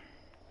go.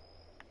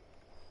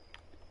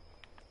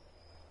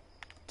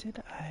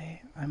 Did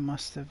I? I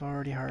must have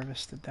already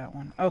harvested that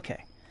one.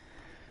 Okay.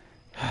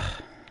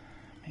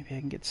 Maybe I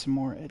can get some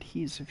more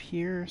adhesive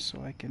here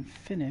so I can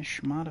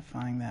finish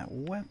modifying that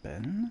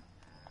weapon.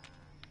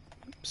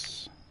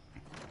 Oops.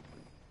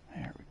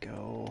 There we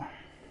go.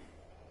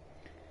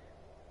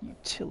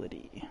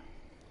 Utility.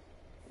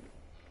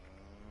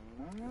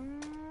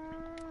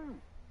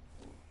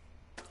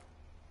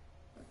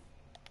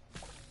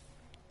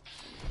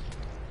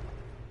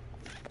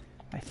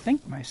 I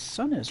think my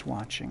son is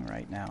watching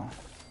right now.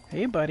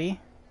 Hey, buddy.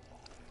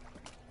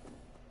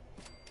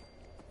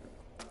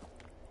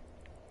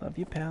 Love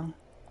you, pal.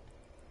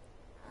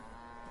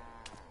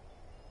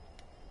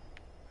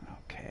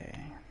 Okay.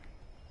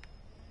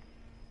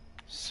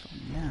 So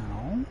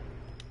now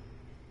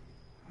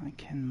I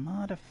can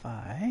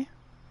modify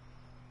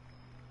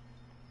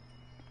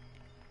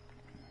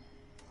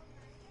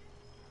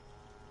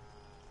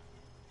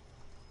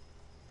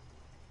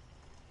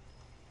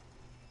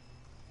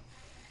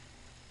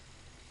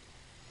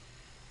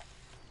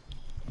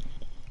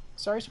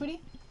Sorry, sweetie?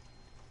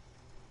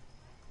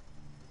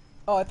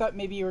 Oh, I thought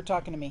maybe you were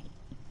talking to me.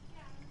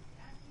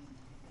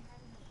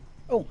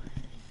 Oh,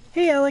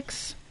 hey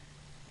Alex.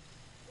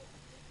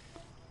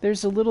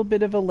 There's a little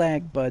bit of a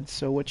lag, bud,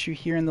 so what you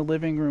hear in the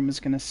living room is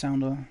going to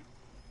sound a...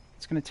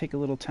 It's going to take a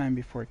little time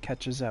before it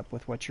catches up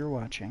with what you're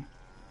watching.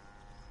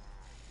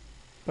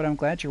 But I'm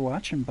glad you're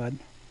watching, bud.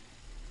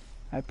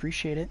 I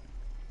appreciate it.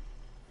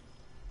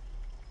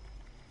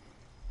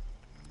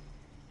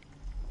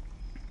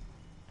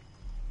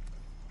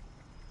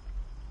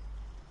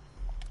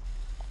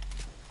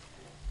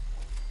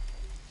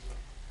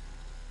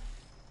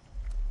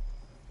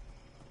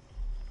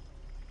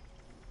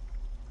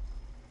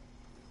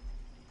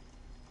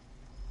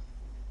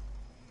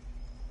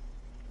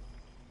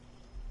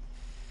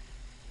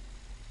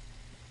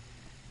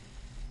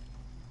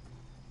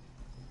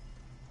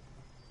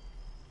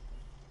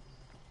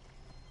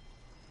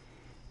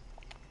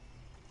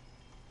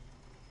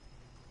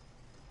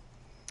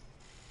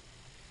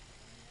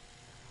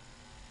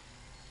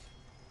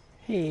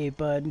 Hey,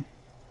 bud.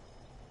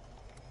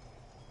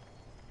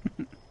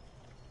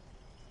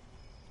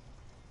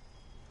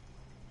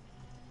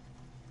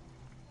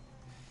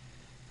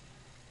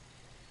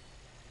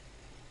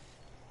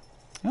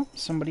 Oh,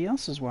 somebody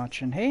else is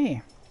watching.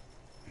 Hey.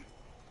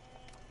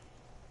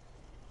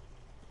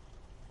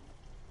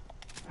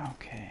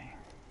 Okay.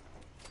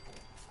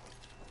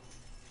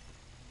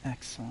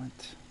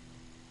 Excellent.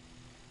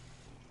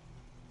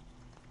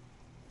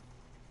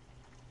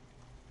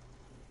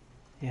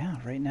 Yeah,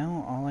 right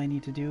now all I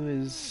need to do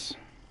is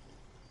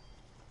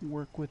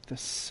work with the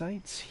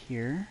sights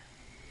here.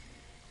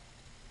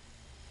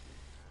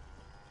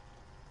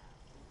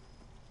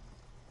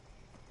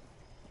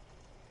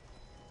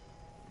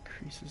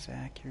 Increases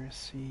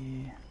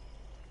accuracy.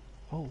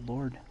 Oh,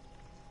 Lord.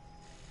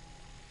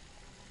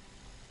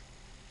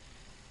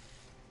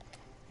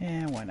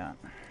 Yeah, why not?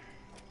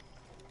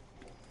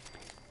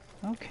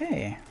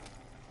 Okay.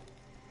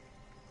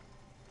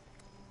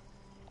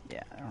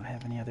 Yeah, I don't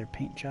have any other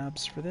paint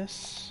jobs for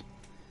this.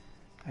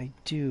 I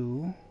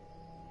do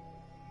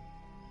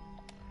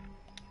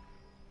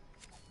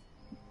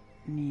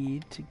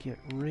need to get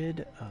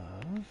rid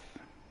of...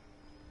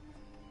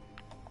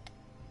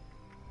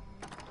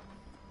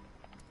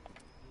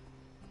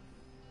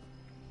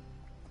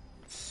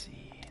 Let's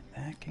see,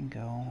 that can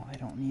go. I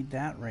don't need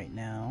that right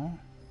now.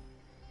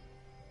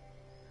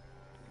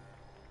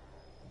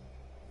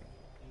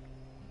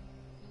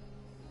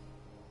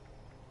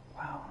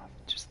 Wow, I'm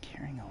just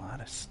carrying a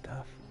lot of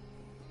stuff.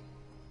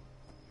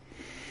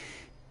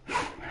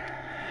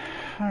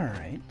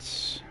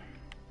 Alright.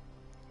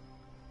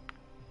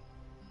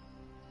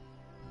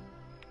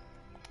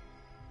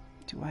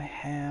 Do I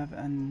have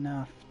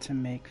enough to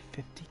make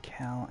 50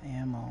 cal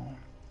ammo?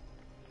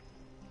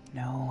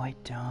 No, I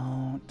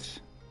don't.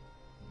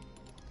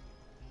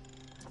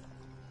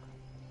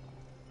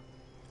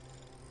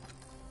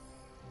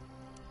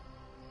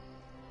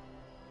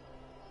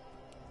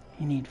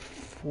 You need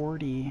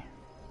 40.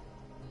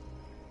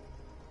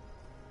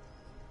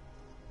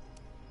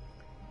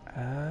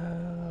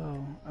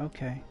 Oh,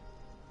 okay.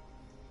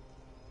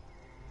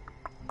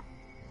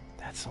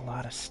 That's a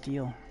lot of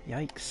steel.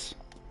 Yikes.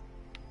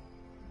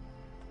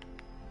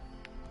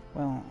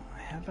 Well,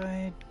 have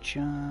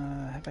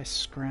I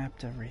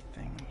scrapped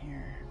everything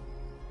here?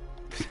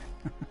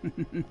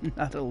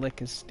 Not a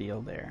lick of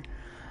steel there.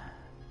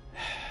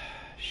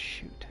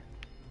 Shoot.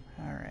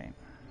 Alright.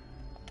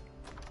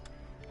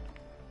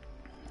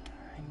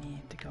 I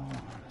need to go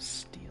on a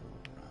steel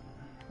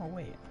run. Oh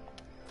wait.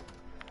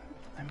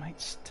 I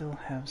might still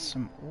have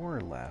some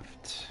ore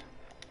left.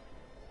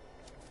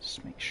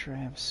 Just make sure I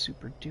have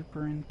super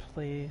duper in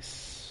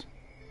place.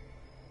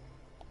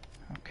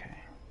 Okay.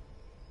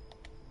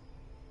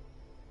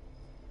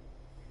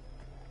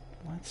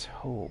 Let's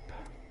hope.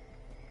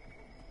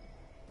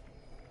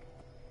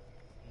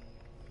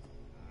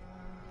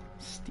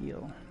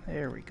 Steel.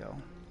 There we go.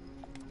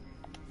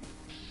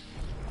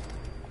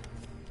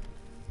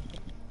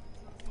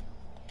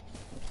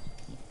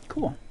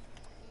 Cool.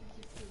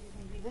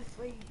 Maybe this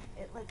way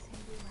it lets him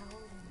be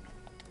loud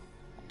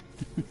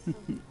and still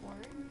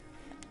record.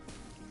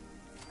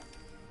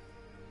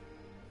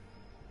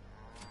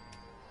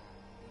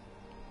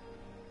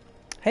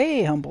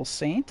 Hey, humble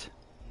saint.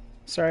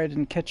 Sorry I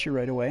didn't catch you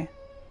right away.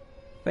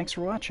 Thanks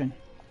for watching.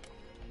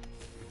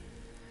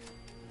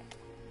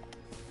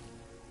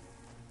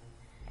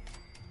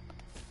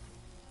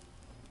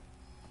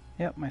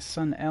 Yep, my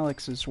son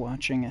Alex is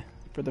watching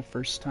for the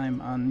first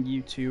time on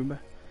YouTube.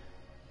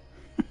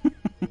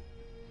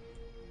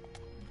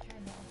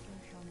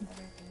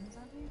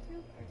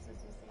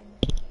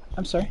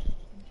 I'm sorry?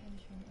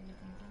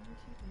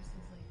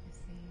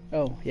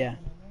 Oh, yeah.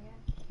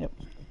 Yep.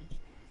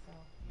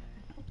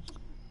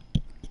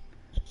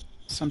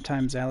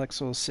 Sometimes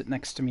Alex will sit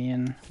next to me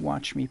and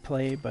watch me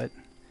play, but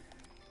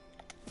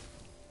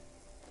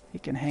he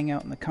can hang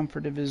out in the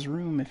comfort of his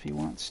room if he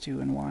wants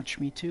to and watch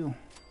me too,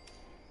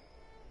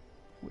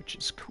 which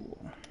is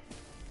cool.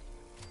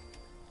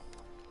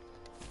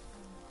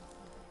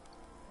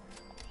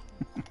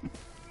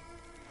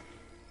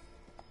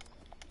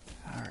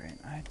 Alright,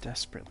 I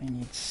desperately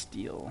need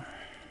steel.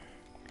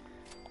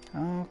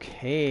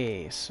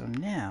 Okay, so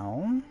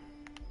now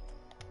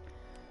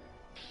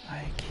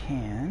I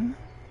can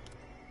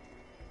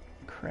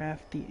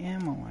craft the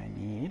ammo I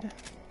need.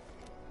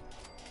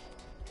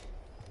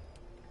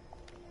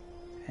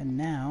 And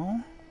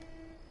now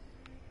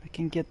I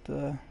can get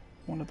the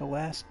one of the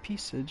last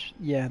pieces.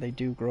 Yeah, they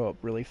do grow up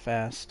really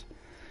fast.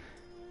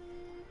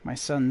 My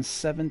son's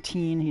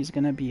 17, he's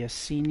gonna be a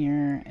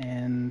senior,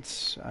 and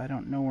I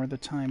don't know where the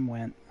time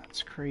went.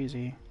 That's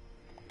crazy.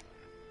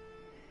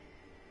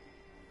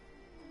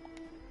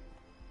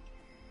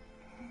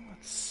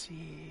 Let's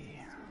see.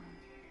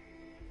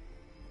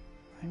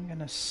 I'm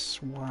gonna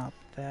swap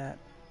that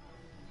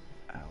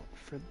out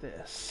for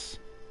this.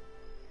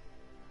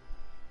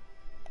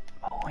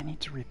 Oh, I need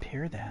to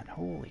repair that.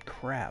 Holy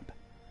crap.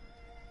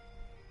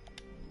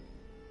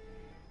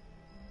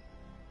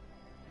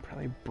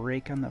 Probably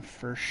break on the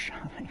first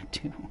shot I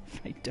do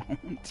if I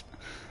don't.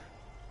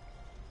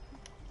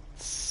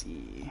 Let's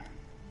see.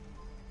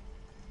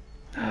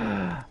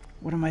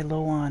 What am I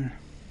low on?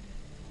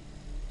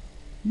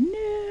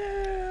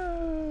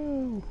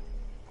 No!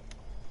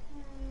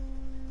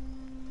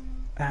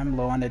 I'm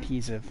low on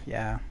adhesive,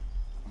 yeah.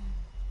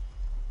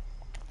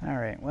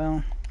 Alright,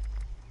 well.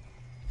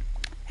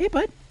 Hey,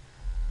 bud.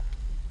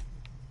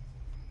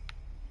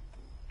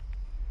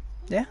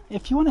 Yeah,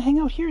 if you want to hang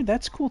out here,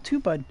 that's cool too,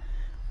 bud.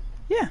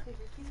 Yeah,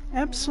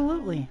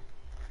 absolutely.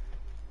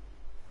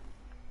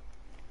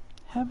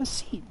 Have a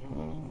seat.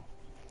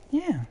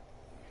 Yeah.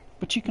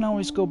 But you can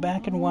always go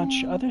back and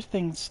watch other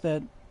things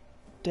that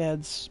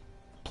Dad's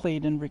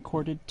played and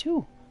recorded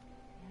too,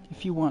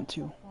 if you want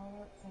to.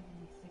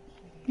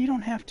 You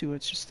don't have to,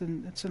 it's just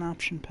it's an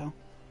option, pal.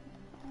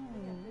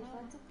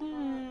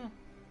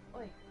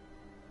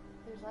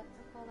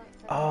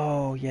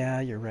 Oh,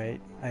 yeah, you're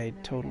right. I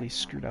totally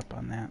screwed up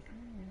on that.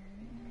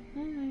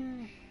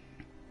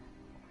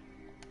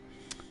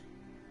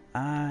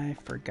 I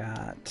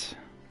forgot.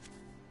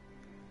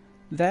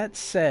 That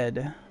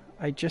said,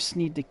 I just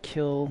need to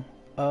kill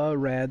a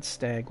rad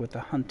stag with a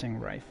hunting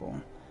rifle.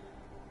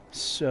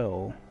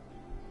 So,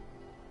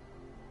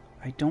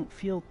 I don't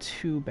feel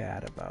too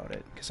bad about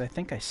it, because I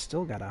think I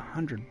still got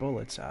 100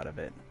 bullets out of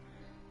it.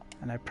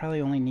 And I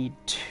probably only need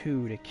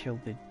 2 to kill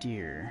the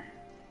deer.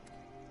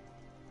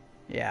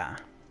 Yeah.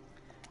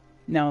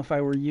 Now if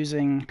I were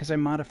using, because I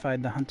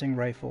modified the hunting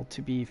rifle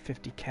to be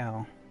 50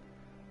 cal,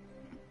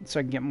 so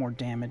I can get more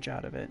damage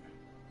out of it.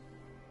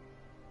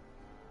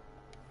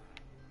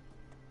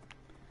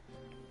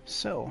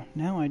 So,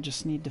 now I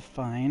just need to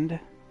find,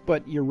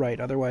 but you're right,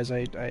 otherwise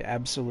I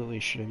absolutely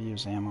should have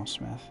used Ammo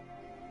Smith.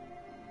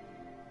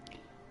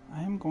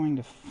 I am going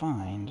to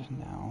find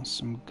now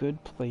some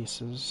good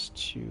places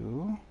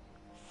to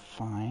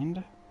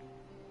find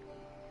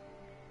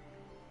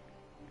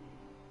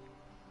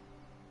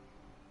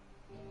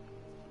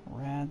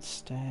rad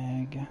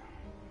stag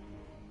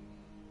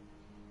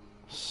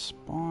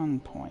spawn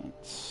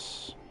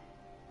points.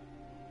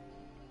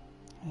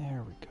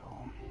 There we go.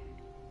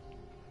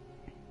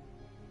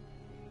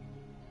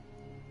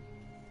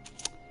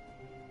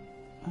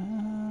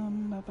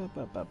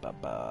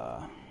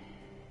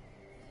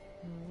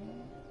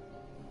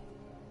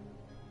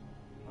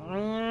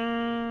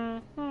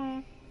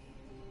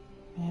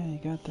 Yeah, you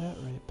got that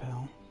right,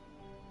 pal.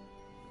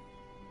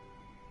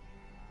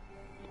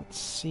 Let's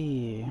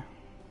see.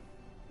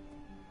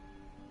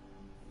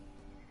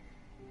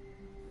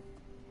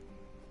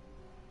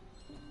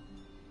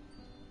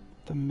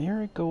 The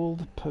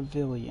Marigold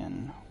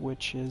Pavilion,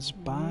 which is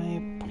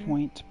by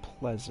Point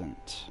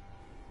Pleasant.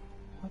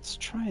 Let's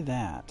try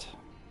that.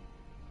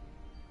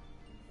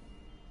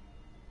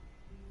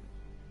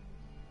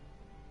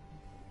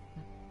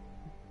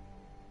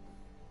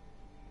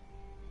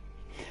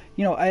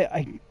 You know,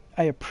 I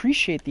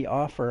appreciate the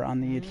offer on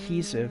the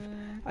adhesive.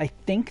 I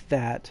think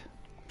that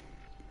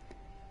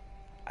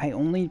I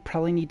only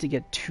probably need to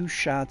get 2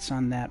 shots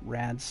on that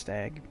rad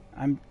stag.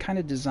 I'm kind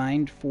of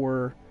designed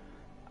for...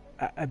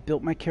 I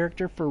built my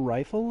character for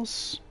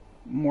rifles.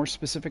 More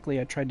specifically,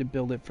 I tried to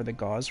build it for the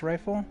Gauss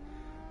rifle.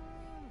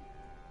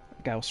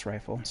 Gauss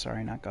rifle,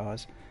 sorry, not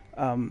Gauss.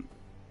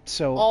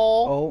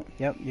 Oh,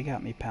 yep, you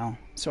got me, pal.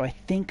 So I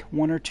think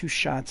 1 or 2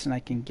 shots and I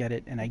can get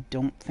it, and I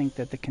don't think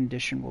that the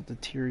condition will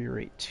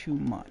deteriorate too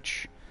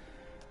much.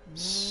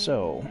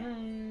 So,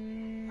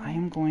 I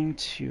am going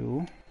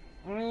to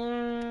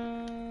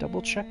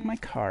double check my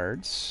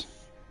cards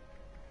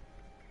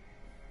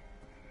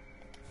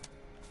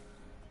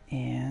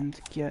and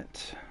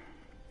get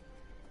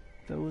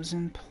those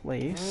in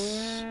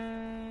place.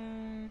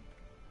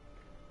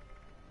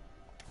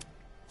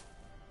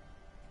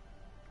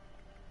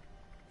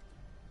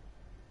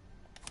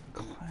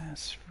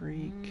 Class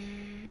freak.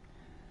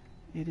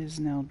 It is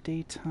now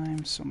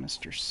daytime, so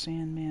Mr.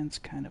 Sandman's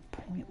kind of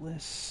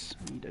pointless.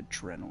 I need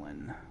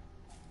adrenaline.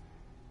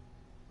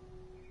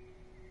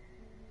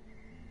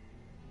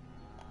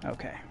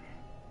 Okay.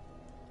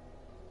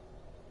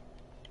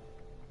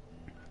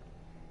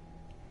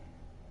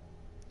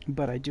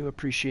 But I do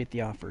appreciate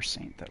the offer,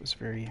 Saint. That was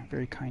very,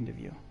 very kind of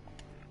you.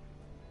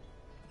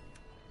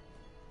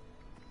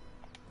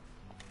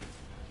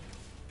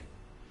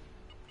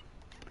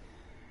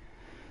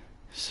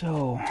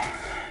 So,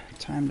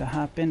 time to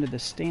hop into the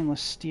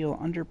stainless steel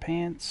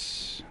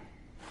underpants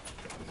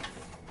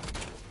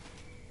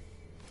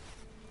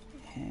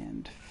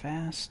and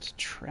fast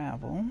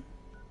travel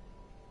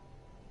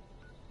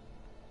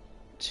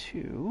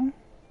to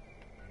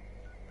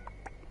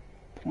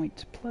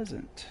Point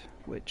Pleasant,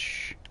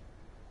 which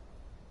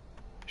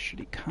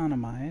should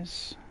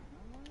economize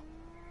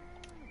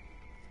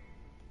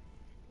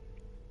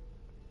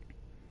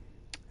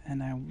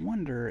and I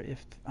wonder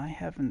if I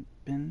haven't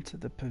been to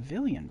the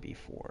pavilion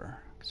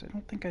before, because I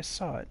don't think I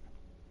saw it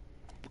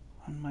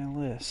on my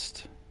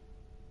list.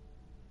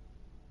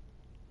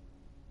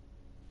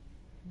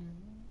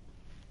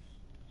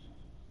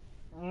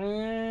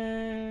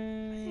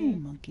 Hey,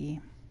 monkey.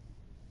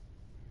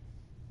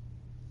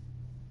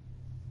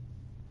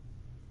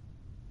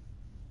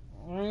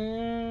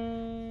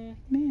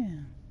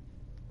 Man.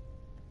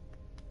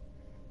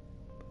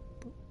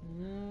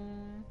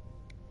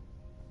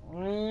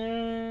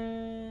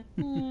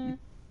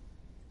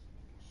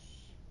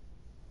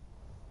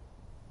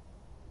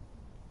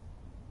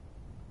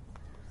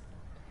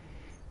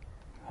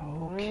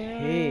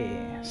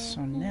 Okay,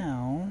 so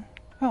now...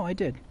 Oh, I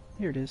did.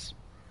 Here it is.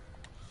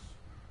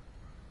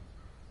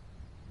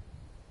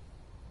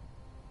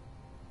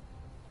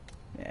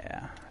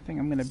 Yeah, I think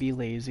I'm gonna be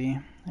lazy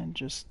and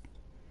just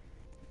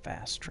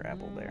fast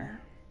travel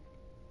there.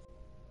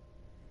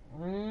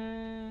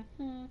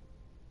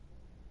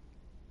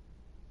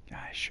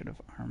 I should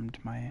have armed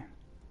my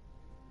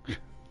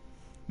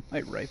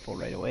my rifle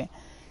right away.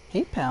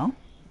 Hey, pal.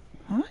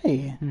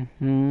 Hi.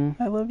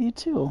 I love you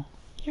too.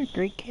 You're a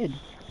great kid.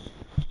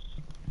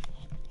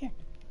 Here.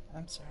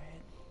 I'm sorry.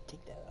 I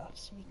take that off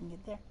so you can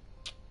get there.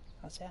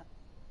 How's that?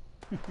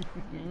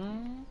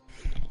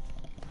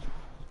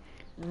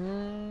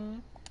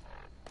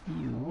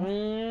 You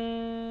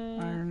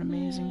are an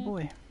amazing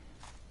boy.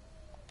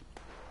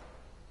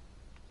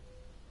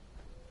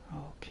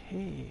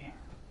 Okay.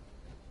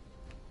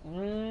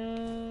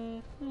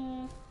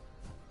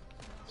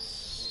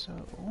 So...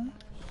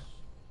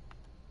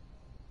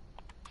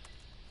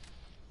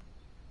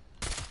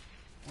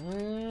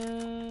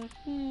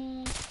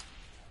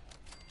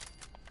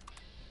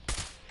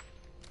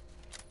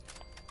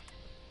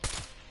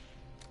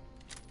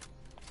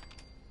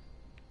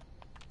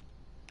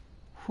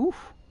 Whew.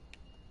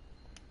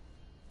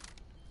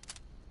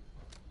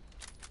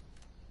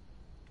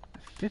 The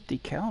 50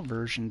 cal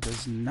version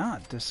does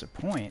not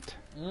disappoint.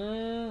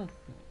 Damn.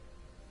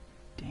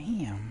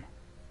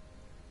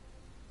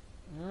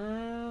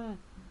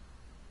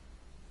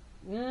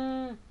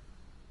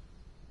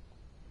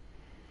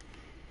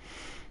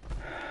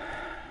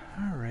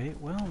 Alright,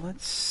 well,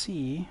 let's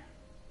see.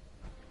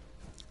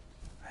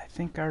 I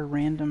think our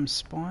random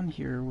spawn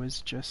here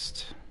was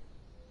just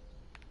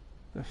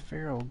the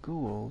feral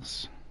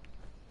ghouls.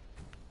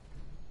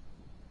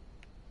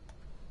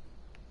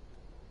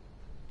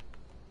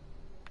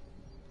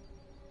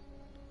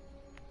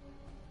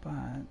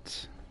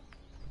 But...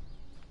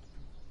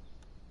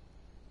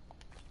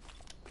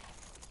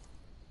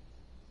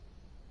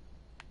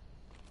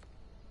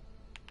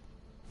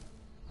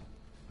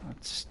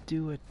 let's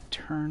do a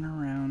turn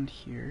around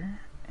here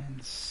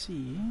and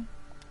see.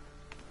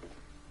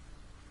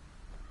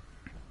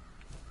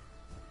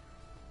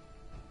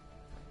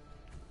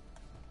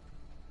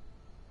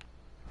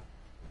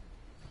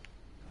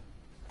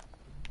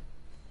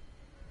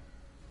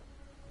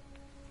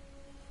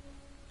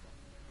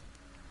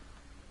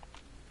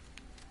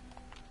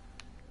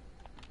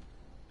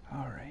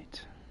 All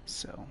right,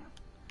 so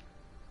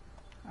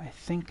I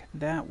think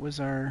that was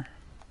our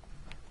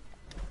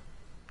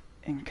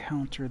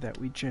encounter that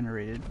we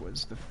generated,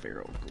 was the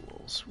feral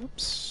ghouls.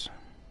 Whoops.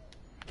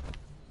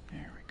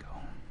 There we go.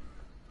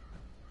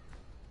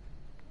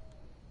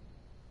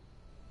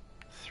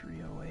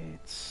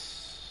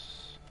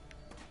 308s.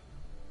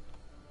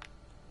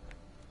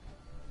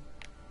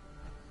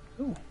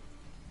 Ooh.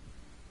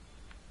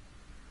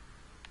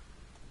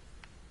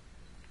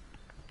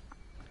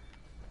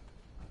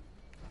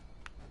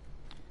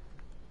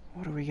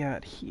 What do we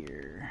got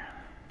here?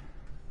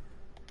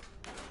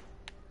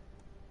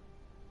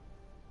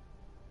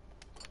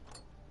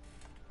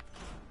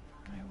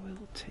 I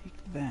will take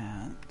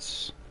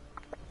that.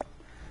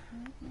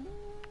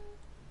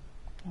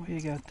 Well,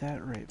 you got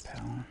that right,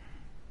 pal.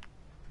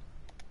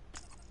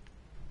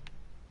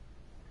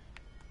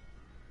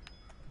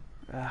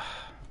 Ugh.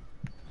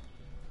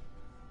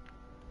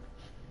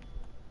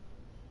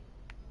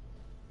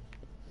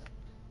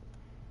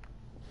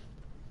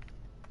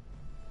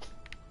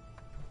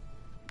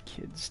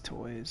 Kids'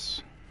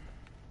 toys.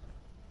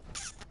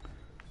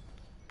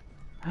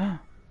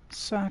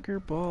 Soccer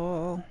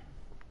ball.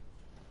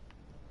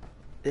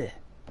 Eh.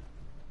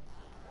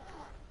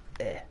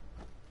 Eh.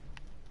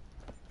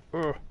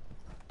 Ugh.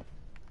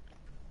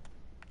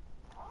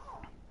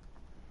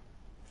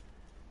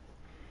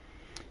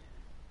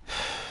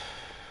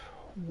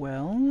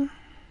 Well,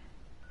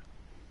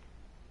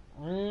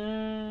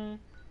 now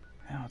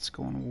it's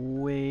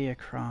going way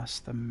across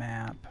the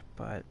map,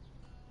 but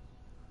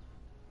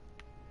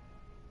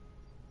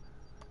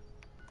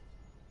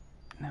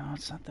No,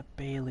 it's not the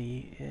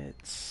Bailey.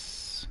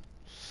 It's...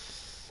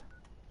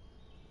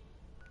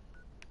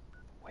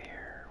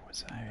 Where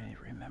was I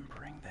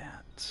remembering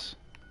that?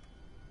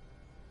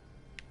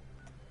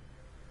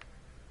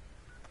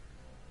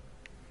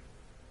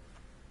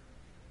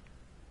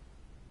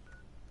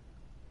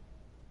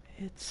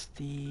 It's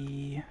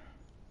the...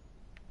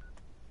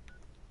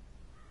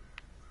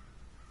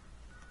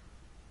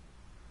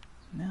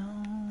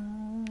 No...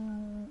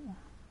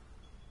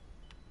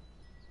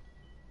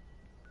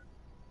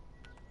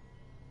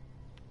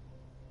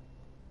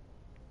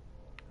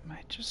 Am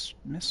I just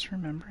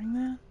misremembering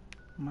that?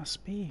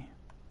 Must be.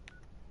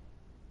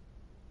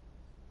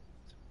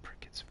 It's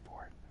Prickett's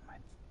Fort. Am I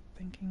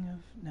thinking of...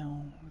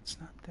 No, it's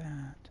not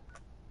that.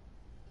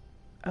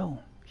 Oh,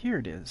 here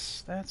it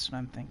is. That's what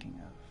I'm thinking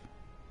of.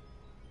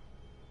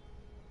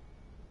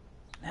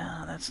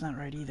 No, that's not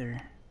right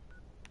either.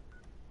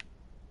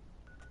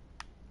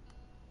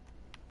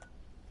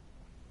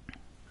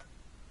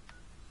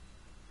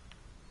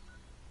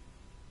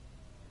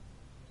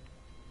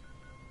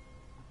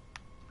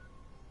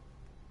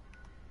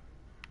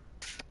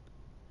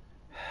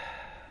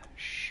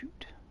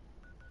 Shoot.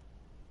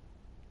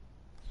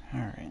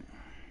 Alright.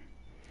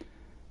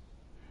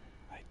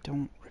 I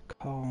don't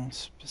recall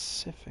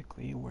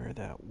specifically where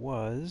that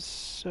was,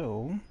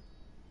 so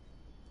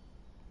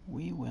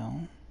we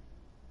will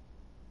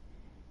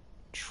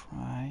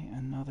try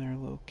another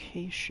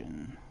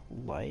location,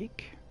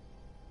 like...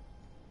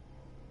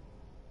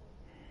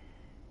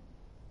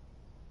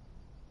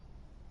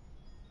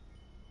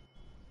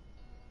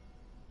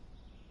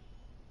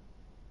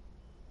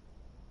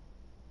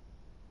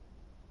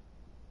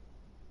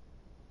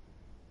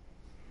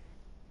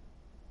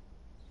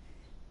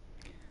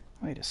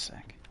 Wait a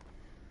sec.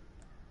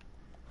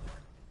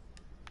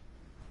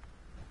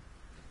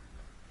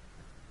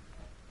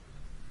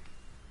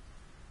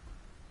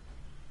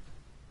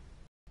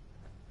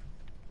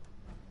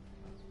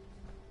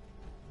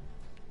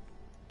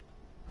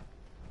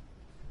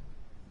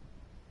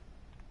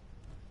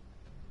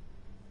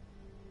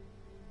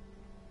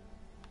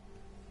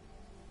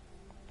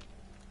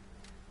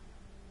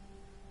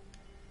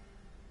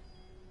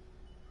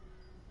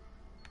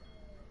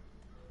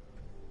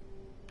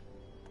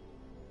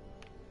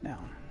 No,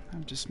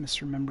 I'm just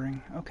misremembering.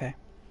 Okay.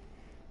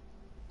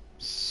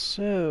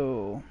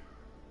 So...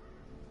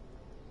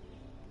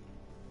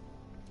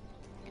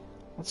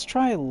 let's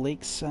try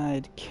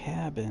Lakeside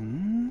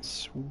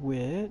Cabins,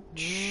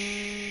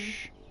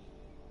 which...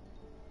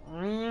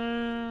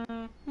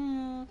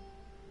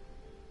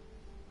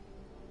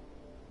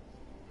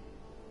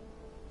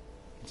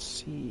 Let's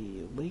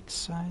see,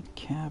 Lakeside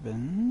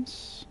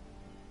Cabins...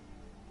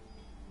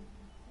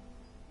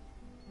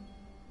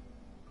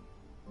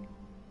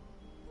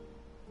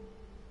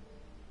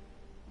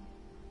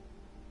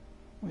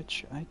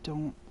 which I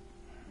don't...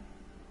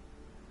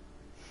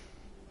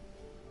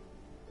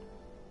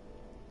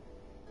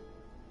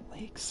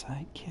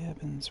 Lakeside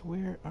Cabins,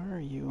 where are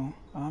you?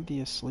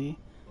 Obviously,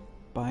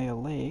 by a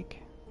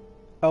lake.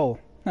 Oh,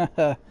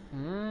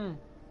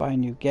 by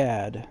New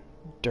Gad.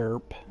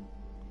 Derp.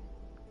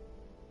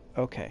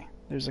 Okay,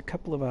 there's a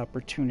couple of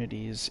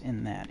opportunities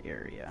in that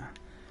area.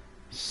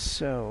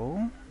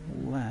 So,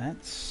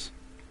 let's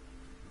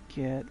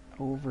get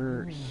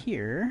over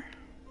here.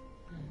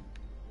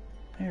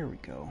 There we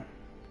go.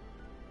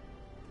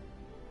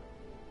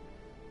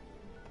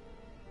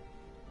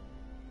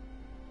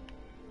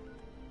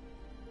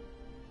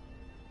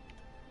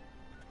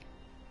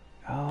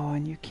 Oh,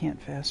 and you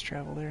can't fast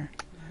travel there.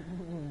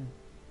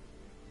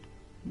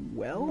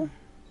 Well,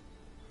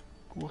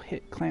 we'll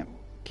hit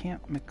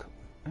Camp Mc...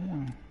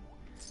 Oh.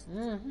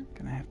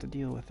 Gonna have to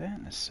deal with that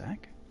in a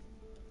sec.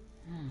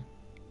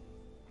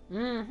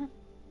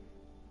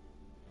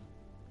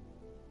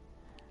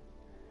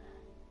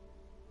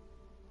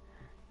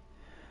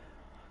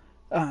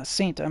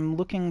 Saint, I'm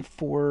looking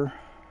for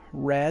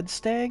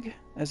Radstag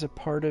as a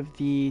part of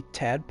the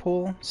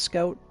Tadpole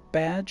Scout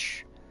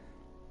badge.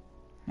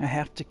 I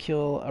have to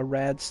kill a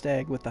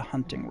Radstag with a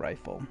hunting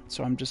rifle,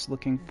 so I'm just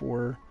looking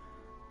for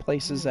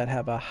places that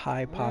have a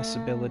high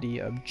possibility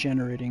of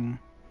generating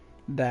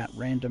that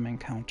random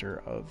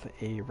encounter of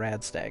a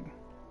Radstag.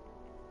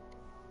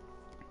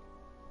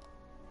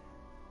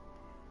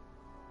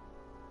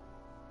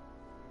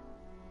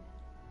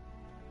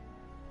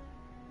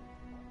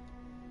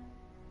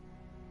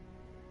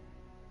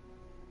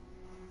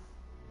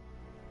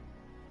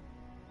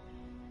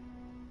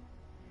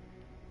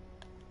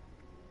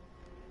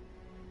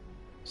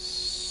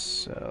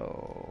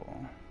 So,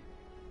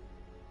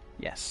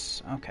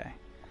 yes, okay.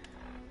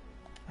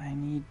 I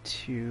need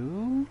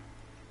to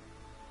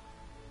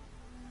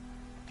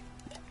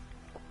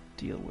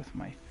deal with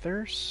my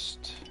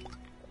thirst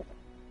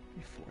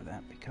before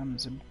that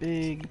becomes a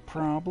big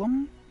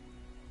problem.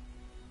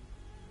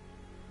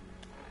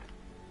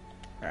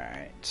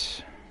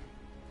 Alright.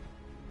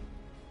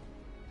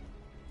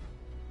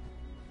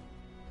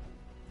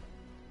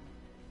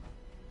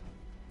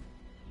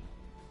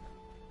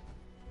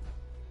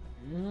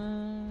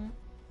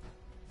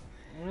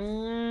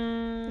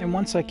 And then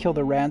once I kill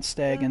the rat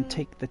stag and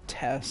take the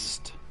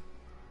test...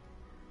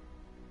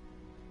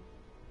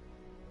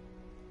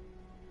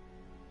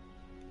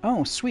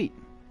 Oh, sweet.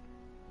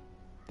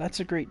 That's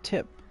a great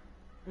tip.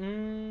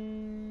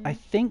 I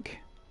think...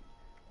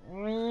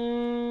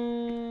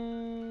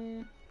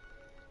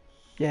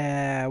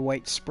 Yeah,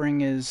 White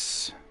Spring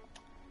is...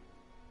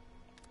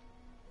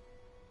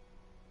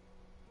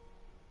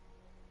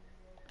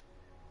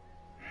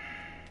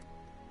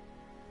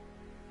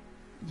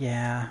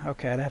 Yeah,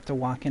 okay, I'd have to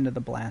walk into the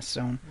blast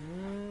zone.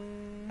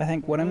 I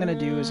think what I'm gonna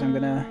do is I'm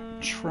gonna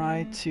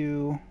try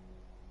to...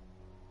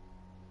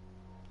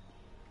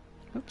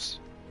 Oops.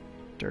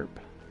 Derp.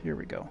 Here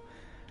we go.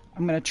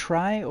 I'm gonna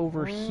try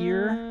over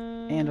here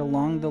and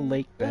along the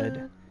lake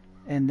bed,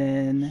 and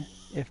then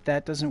if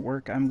that doesn't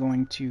work, I'm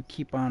going to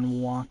keep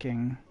on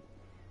walking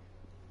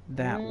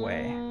that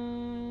way.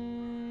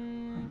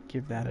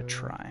 Give that a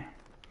try.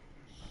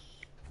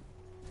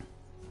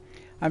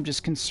 I'm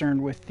just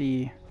concerned with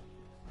the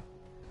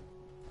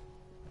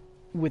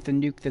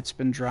nuke that's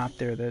been dropped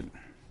there that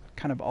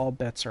kind of all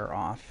bets are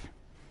off.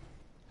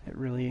 It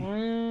really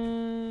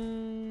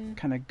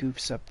kind of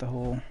goofs up the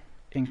whole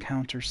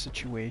encounter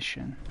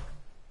situation.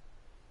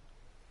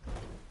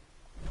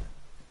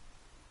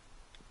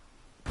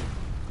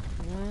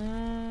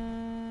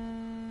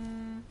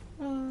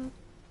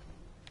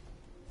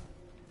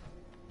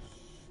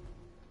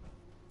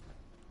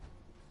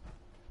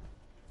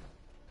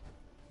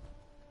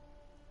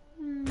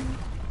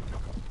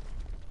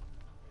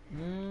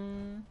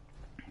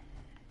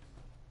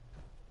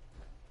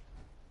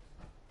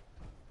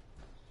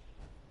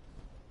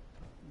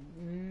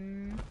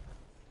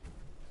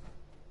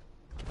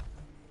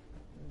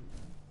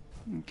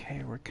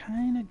 Okay, we're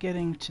kind of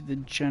getting to the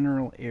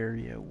general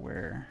area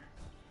where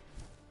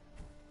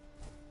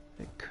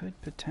it could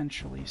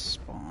potentially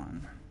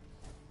spawn.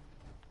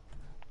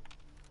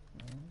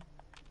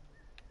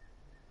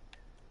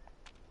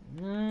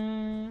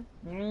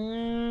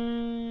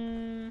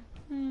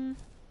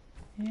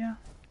 Yeah.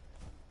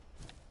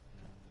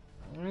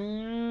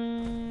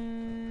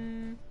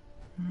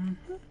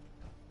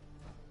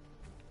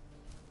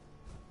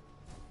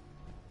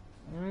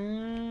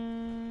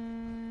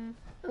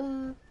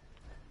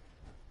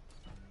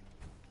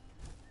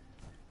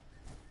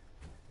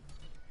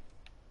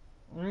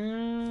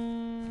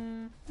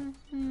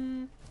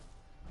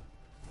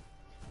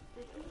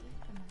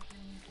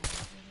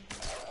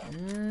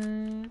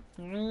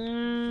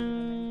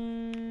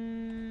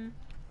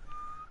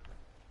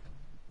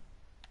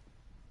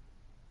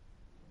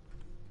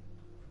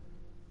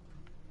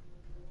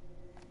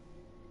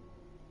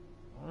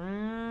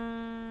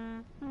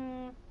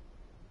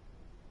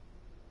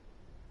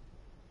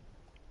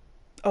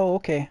 Oh,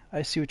 okay.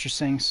 I see what you're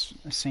saying,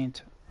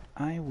 Saint.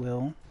 I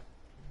will.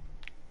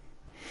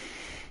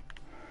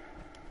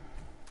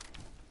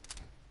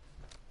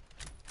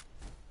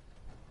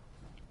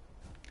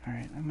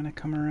 Alright, I'm gonna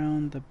come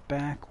around the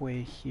back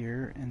way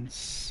here and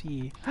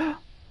see.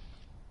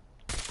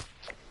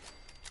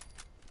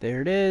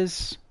 There it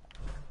is.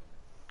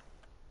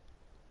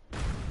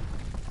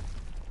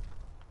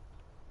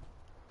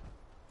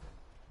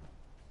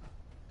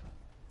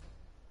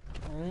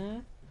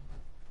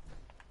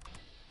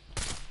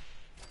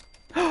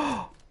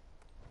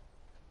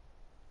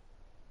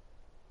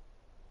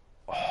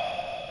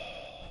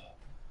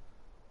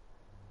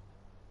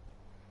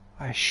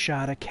 I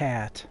shot a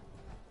cat.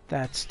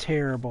 That's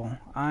terrible.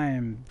 I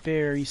am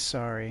very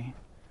sorry.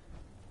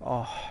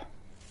 Oh.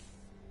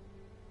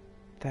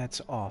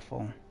 That's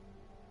awful.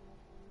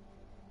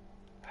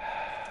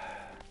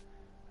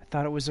 I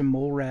thought it was a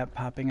mole rat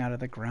popping out of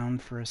the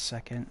ground for a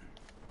second.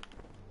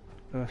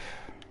 Ugh.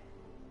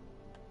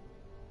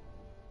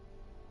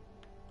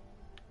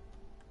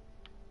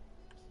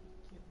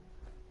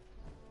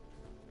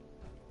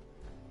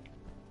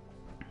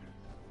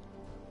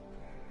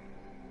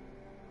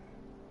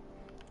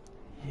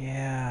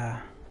 Yeah.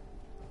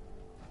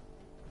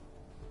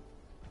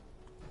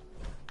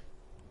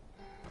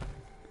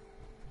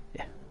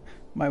 Yeah.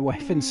 My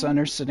wife and son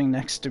are sitting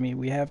next to me.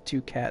 We have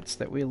two cats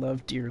that we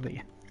love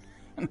dearly.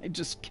 And I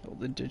just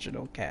killed a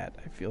digital cat.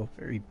 I feel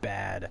very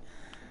bad.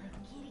 Like a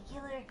kitty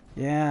killer.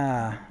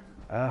 Yeah.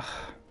 Ugh.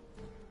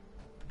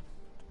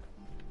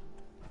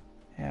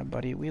 Yeah,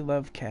 buddy, we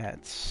love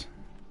cats.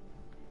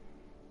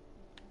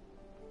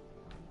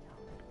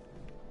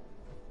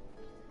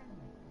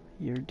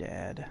 Your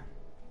dad.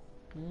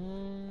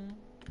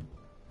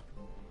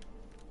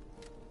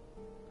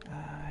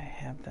 I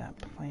have that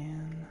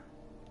plan.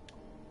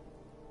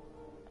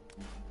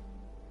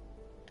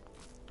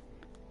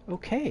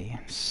 Okay,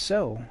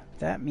 so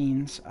that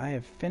means I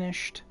have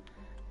finished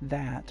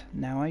that.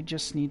 Now I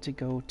just need to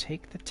go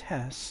take the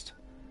test,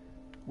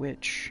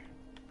 which...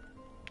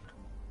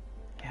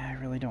 yeah,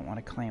 I really don't want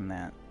to claim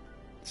that.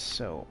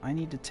 So I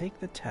need to take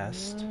the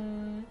test.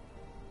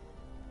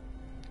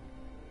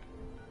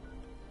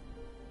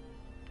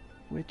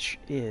 Which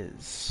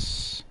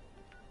is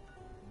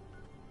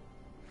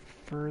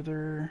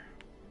further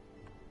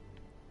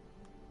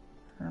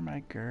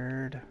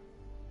Hermigerd.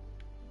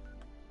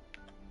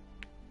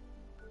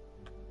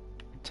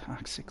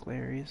 Toxic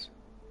Larrys.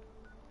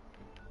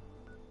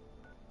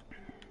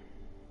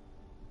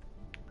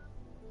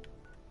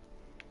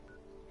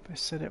 If I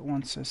said it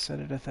once, I said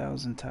it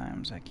 1,000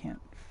 times. I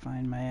can't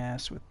find my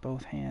ass with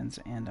both hands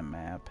and a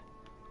map.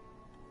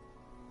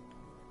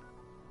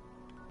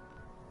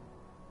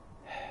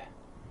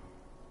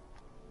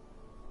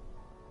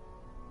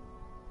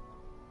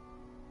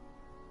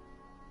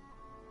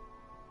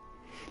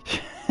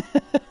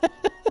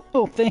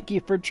 Oh, thank you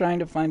for trying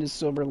to find a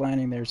silver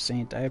lining there,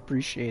 Saint. I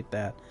appreciate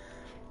that.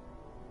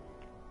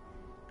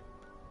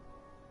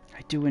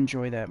 I do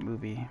enjoy that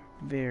movie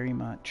very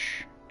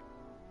much.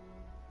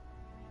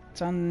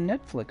 It's on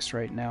Netflix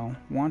right now.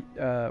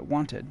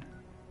 Wanted.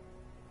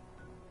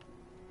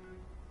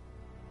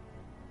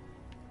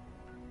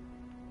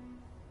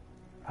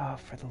 Oh,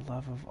 for the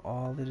love of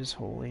all that is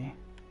holy.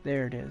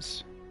 There it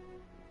is.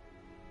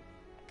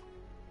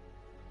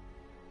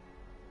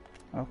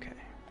 Okay.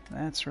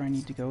 That's where I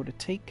need to go to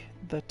take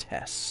the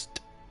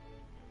test.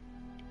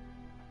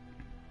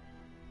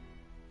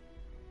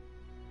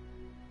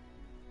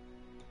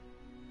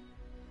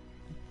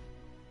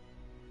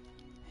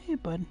 Hey,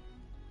 bud.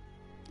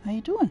 How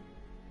you doing?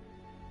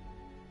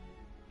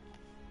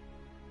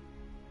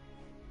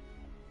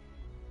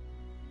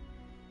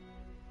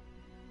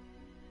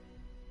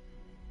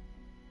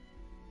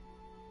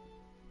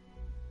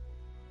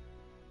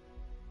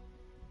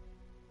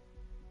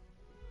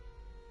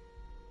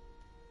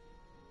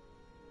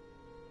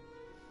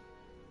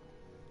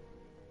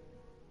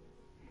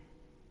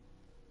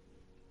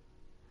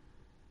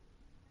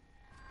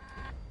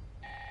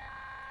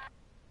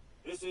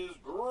 This is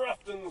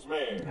Grafton's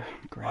Mare.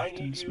 I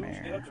need you to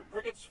get up to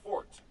Prickett's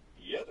Fort.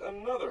 Yet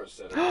another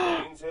set of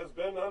remains has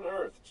been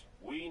unearthed.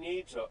 We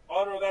need to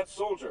honor that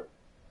soldier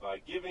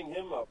by giving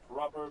him a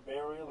proper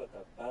burial at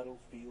the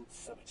battlefield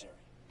cemetery.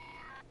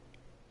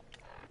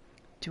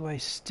 Do I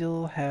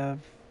still have...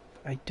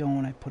 I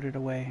don't. I put it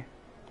away.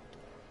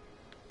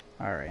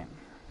 Alright.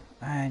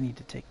 I need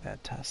to take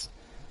that test.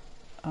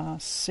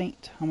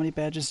 Saint, how many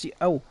badges do you...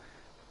 Oh!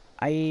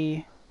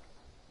 I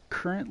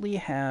currently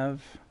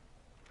have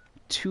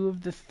 2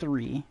 of the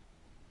 3.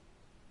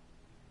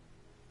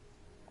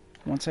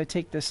 Once I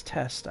take this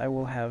test, I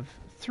will have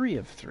 3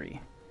 of 3.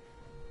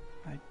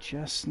 I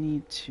just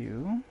need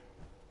to...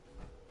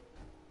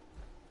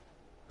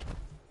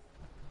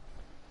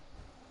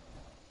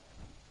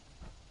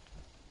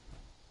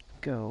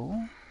 go...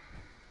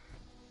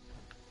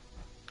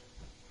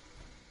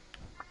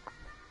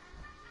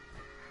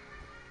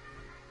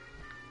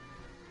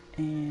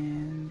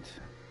 and...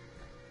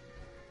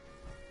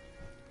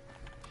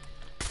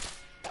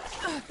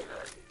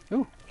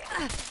 Ooh.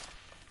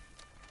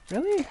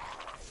 Really?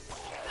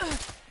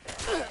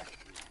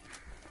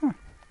 Huh.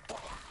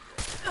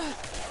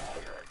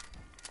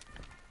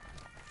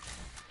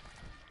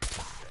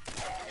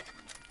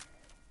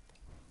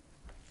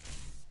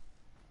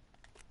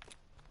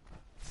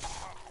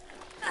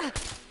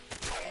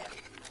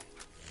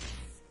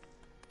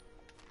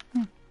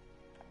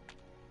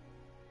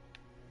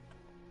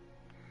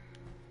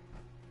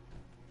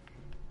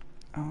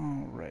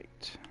 All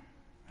right.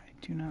 I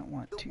do not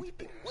want to. The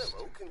weeping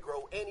willow can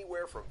grow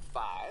anywhere from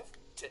 5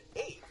 to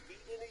 8 feet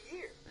in a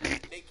year,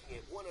 making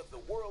it one of the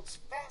world's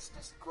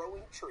fastest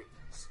growing trees.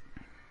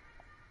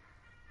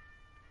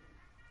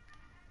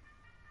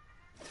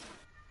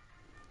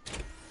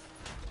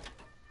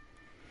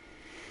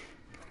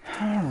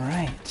 All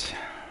right.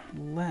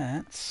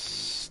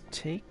 Let's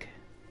take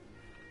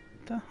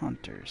the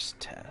hunter's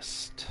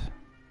test.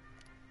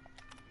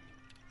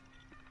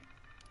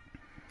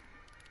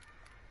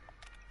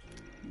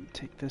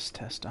 Take this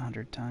test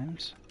 100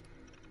 times.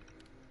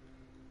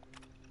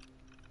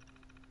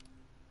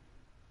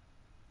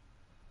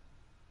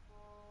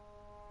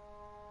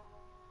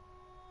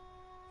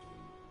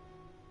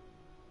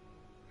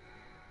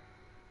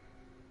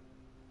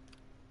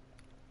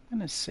 I'm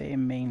going to say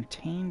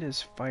maintained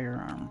his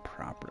firearm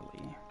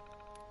properly.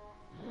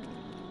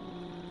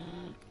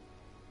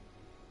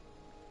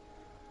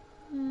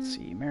 Let's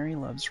see, Mary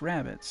loves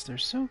rabbits. They're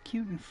so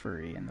cute and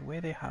furry, and the way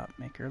they hop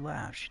make her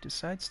laugh. She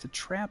decides to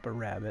trap a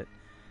rabbit,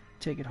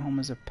 take it home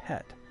as a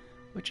pet.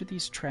 Which of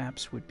these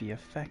traps would be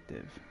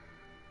effective?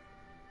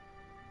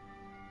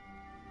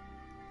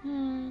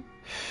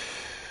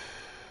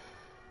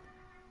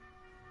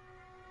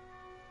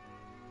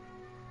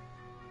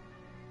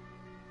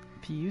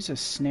 If you use a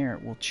snare,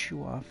 it will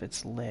chew off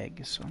its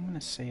leg, so I'm going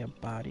to say a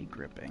body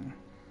gripping.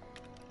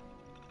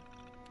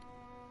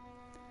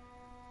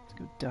 Let's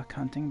go duck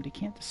hunting, but he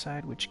can't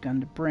decide which gun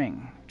to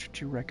bring. Which would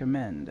you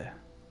recommend?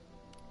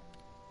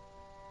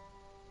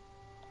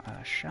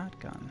 A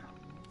shotgun.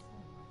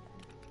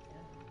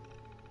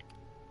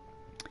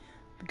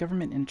 The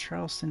government in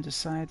Charleston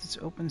decides it's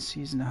open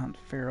season to hunt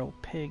feral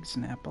pigs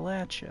in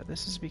Appalachia.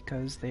 This is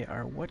because they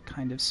are what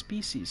kind of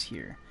species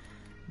here?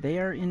 They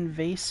are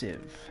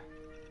invasive.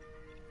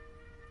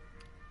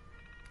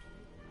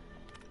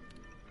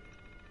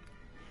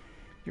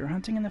 You're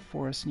hunting in the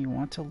forest and you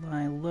want to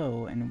lie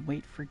low and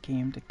wait for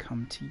game to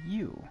come to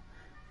you.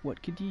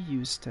 What could you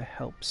use to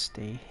help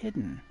stay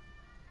hidden?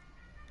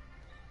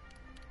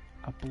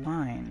 a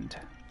blind.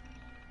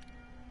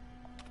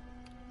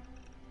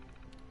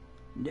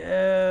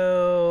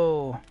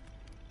 No!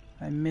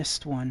 I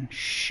missed one.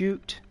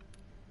 Shoot.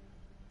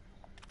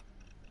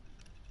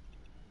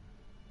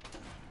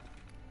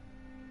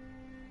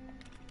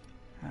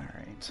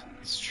 Alright,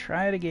 let's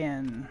try it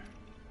again.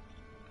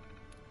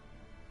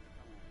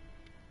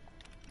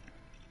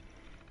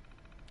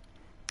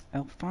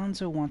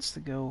 Alfonso wants to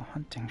go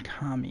hunting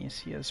commies.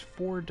 He has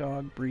 4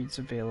 dog breeds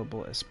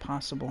available as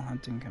possible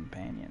hunting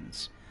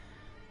companions.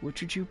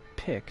 Which would you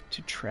pick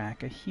to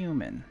track a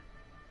human?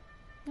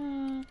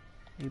 A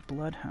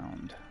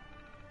bloodhound.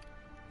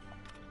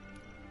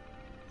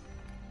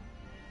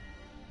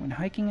 When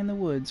hiking in the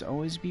woods,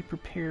 always be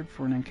prepared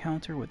for an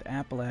encounter with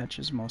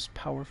Appalachia's most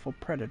powerful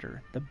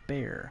predator, the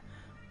bear.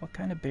 What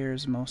kind of bear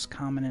is most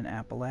common in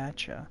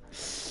Appalachia?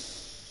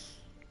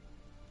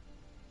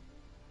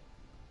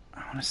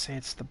 I want to say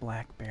it's the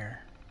black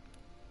bear.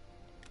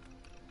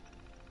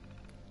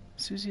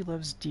 Susie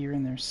loves deer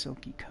and their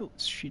silky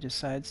coats. She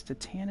decides to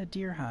tan a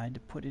deer hide to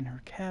put in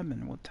her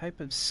cabin. What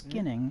type of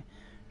skinning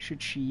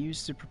should she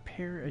use to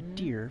prepare a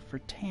deer for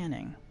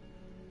tanning?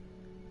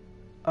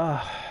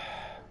 Oh,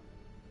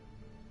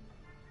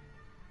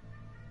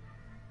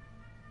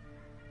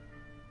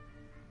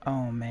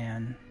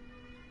 man.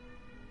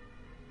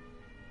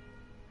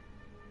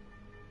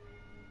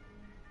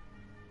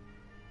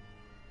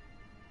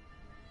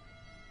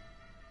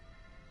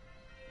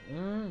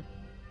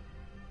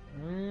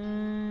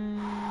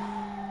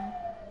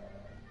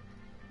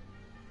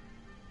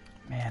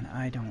 Man,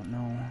 I don't know.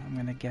 I'm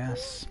gonna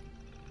guess.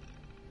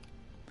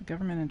 The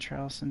government in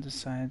Charleston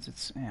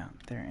decides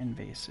they're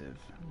invasive.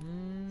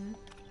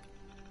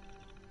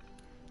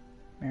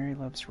 Mary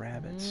loves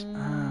rabbits.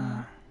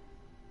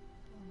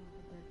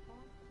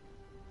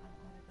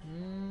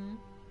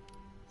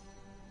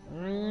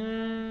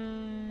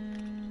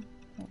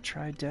 We'll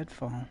try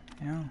deadfall.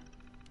 Yeah.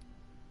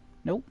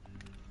 Nope.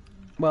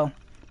 Well,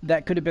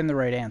 that could have been the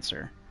right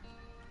answer.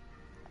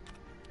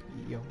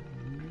 Yo.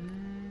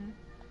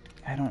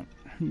 I don't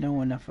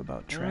know enough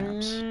about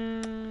traps.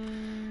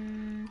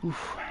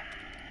 Oof.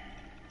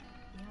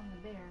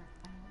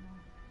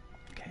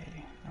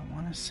 Okay, I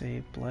want to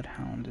say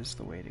bloodhound is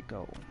the way to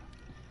go.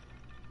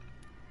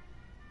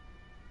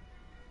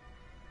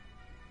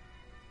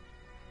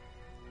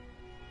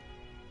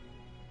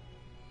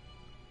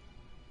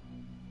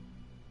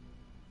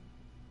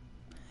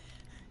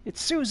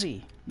 It's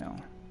Susie! No.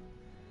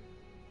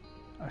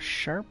 A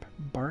sharp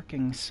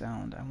barking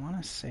sound. I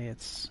want to say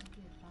it's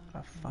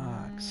a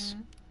fox.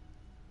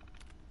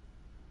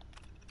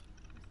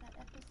 That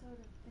episode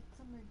of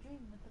Midsummer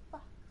Dream with the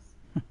fox.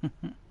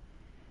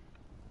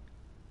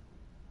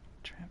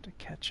 Trying to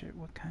catch it.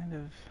 What kind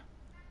of...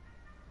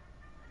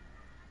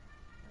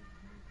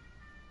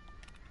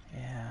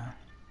 Yeah.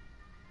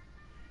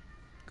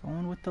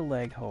 Going with the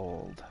leg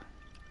hold.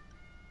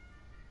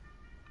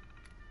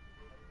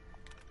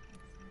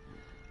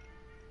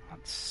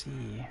 Let's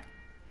see.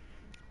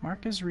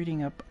 Mark is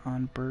reading up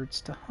on birds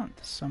to hunt.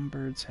 Some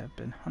birds have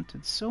been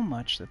hunted so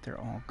much that they're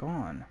all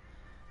gone.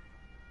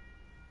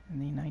 In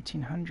the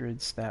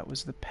 1900s, that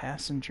was the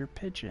passenger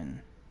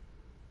pigeon.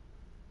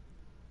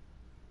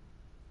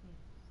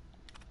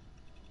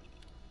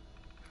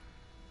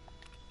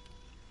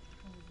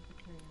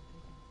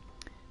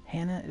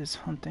 Hannah is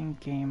hunting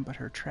game, but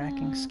her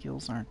tracking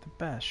skills aren't the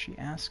best. She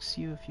asks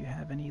you if you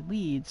have any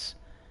leads.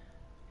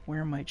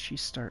 Where might she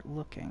start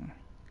looking?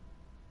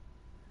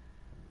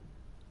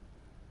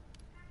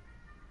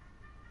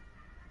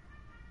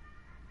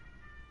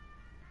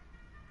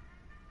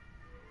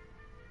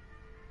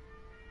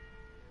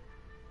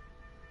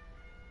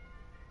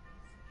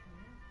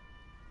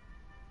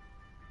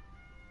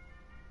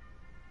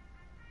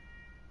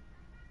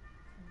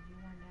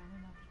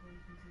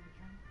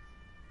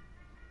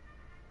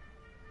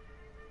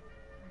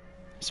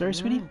 Sorry,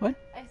 sweetie, what?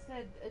 I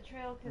said a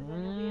trail because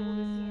then you'll be able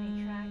to see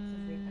any tracks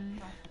as they cut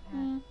across the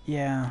path.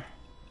 Yeah.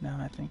 No,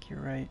 I think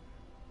you're right.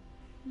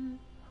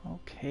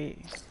 Okay.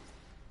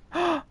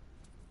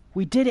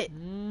 We did it!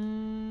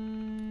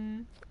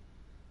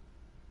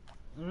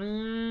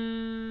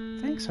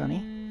 Thanks,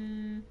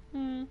 honey.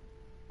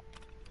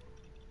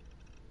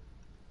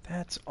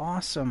 That's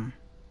awesome.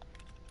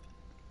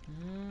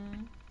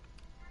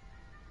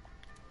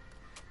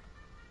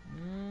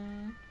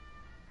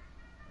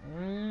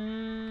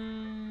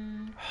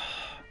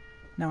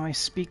 Now I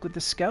speak with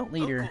the scout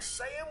leader. Uncle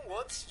Sam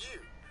wants you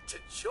to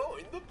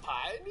join the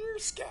Pioneer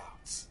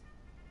Scouts.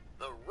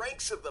 The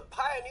ranks of the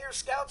Pioneer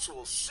Scouts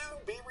will soon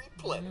be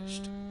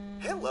replenished.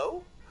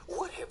 Hello,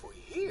 what have we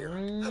here?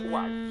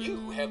 Why,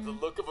 you have the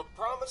look of a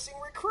promising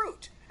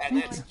recruit, and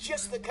that's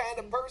just the kind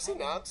of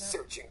person I'm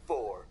searching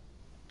for.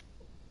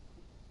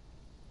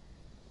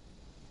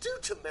 Due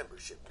to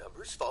membership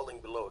numbers falling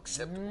below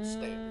acceptable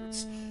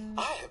standards,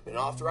 I have been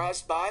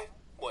authorized by,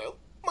 well,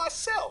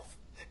 myself,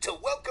 to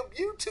welcome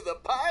you to the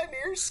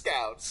Pioneer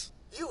Scouts.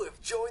 You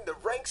have joined the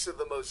ranks of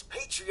the most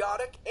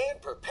patriotic and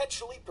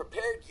perpetually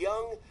prepared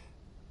young,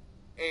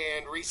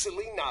 and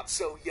recently not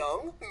so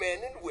young, men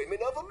and women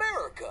of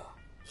America.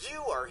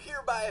 You are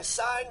hereby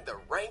assigned the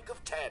rank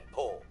of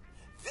Tadpole.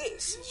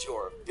 This is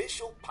your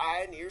official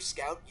Pioneer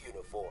Scout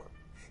uniform.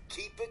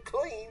 Keep it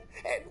clean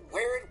and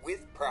wear it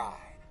with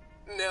pride.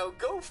 Now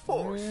go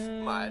forth,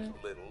 my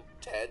little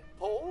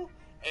Tadpole,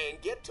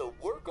 and get to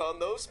work on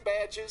those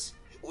badges.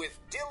 With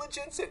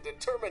diligence and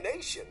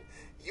determination,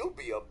 you'll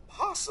be a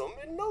possum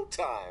in no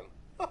time.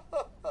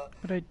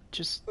 But I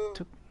just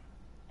took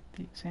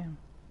the exam.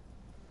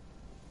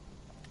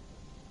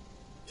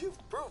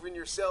 You've proven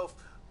yourself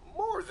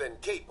more than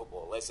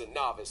capable as a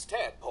novice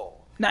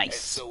tadpole. Nice. And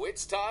so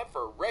it's time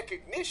for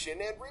recognition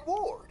and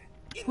reward.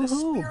 In the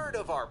Woohoo. spirit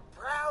of our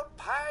proud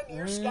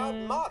Pioneer Scout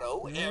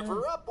motto,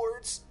 ever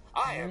upwards,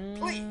 I am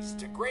pleased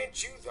to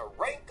grant you the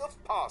rank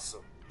of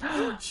possum.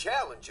 Your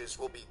challenges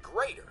will be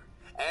greater,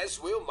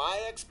 as will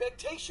my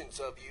expectations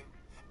of you.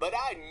 But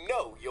I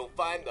know you'll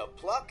find the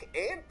pluck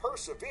and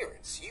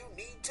perseverance you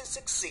need to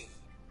succeed.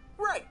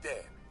 Right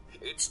then,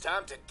 it's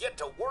time to get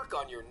to work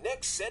on your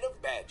next set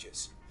of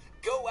badges.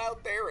 Go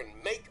out there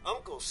and make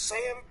Uncle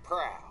Sam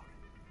proud.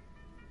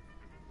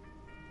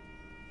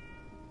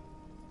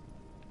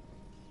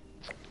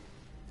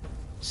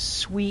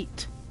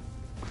 Sweet.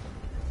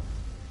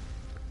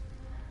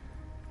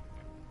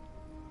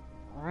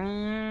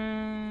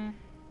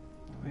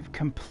 We've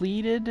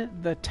completed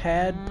the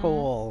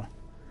tadpole.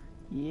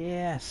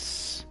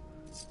 Yes.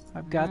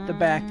 I've got the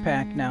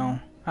backpack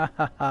now. Ha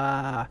ha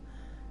ha.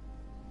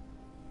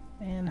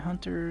 And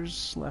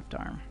Hunter's left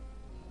arm.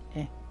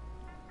 Eh.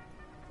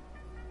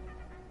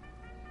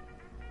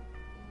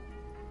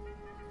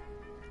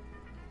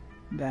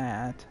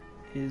 That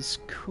is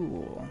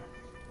cool.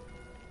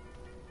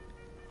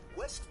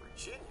 West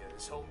Virginia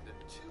is home to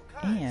two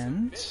kinds of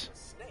And venomous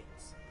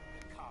snakes.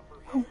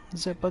 oh,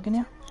 is that bugging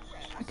you?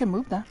 I can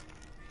move that.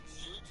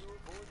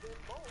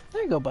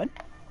 There you go, bud.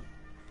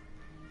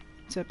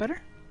 Is that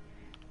better?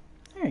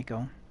 There you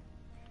go.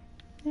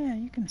 Yeah,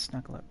 you can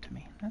snuggle up to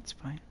me. That's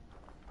fine.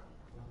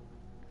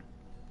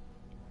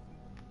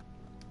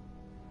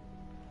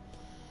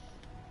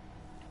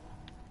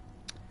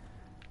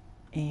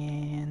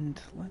 And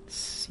let's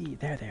see.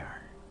 There they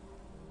are.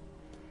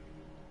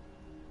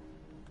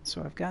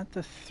 So I've got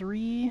the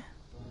 3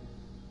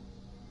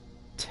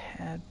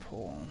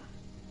 tadpole.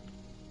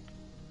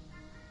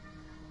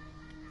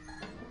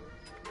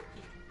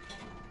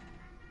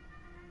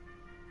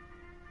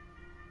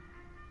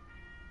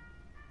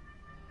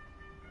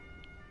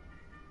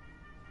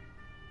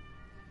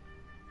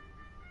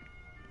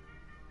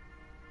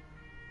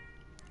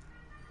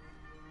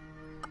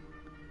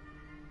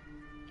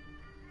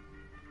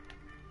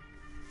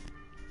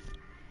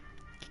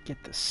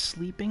 Get the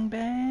sleeping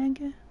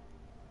bag.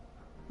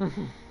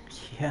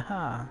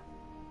 Yeah.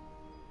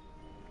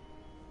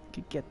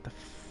 Could get the.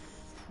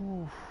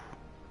 Ooh.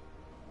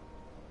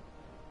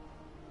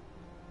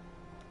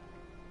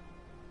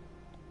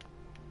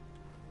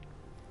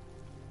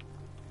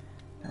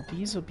 Now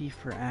these will be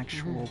for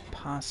actual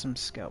Possum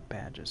Scout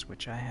badges,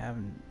 which I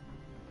haven't.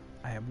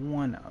 I have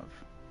one of,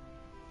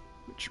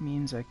 which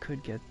means I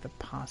could get the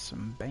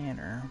Possum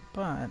banner,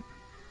 but.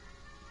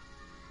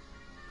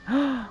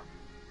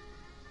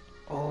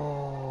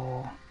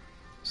 Oh,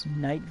 there's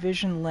night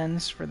vision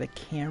lens for the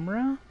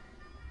camera.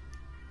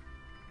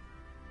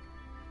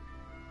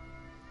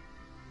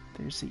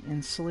 There's the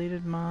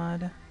insulated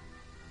mod.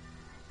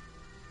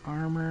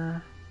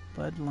 Armor,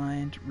 lead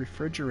lined,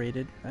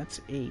 refrigerated. That's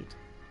 8.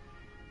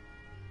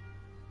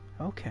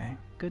 Okay,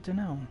 good to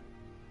know.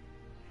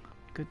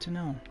 Good to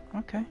know.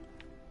 Okay.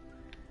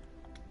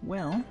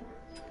 Well.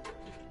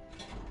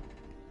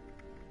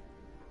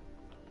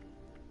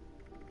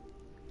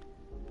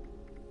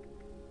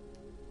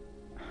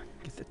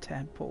 Get the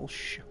tadpole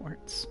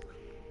shorts.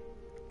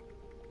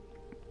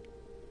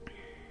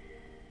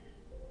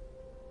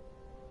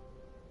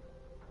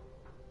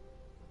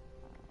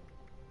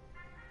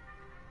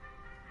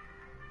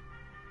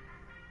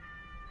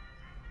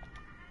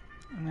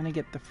 I'm gonna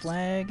get the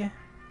flag,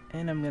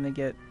 and I'm gonna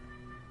get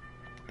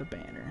the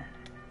banner.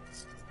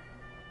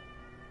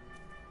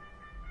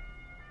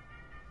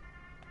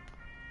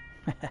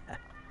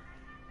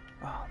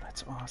 Oh,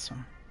 that's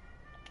awesome.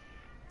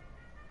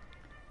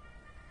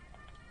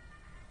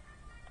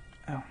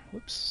 Oh,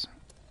 whoops.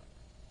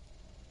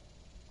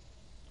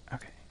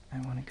 Okay,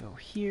 I want to go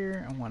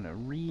here. I want to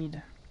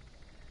read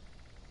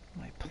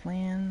my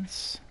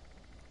plans.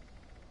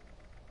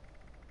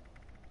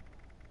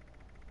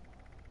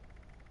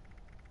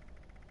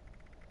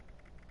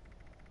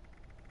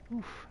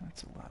 Oof,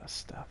 that's a lot of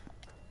stuff.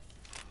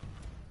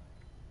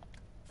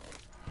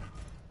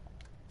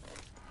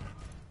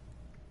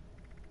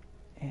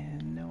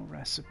 And no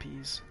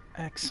recipes.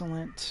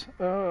 Excellent.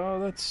 Oh,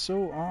 that's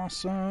so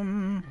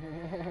awesome.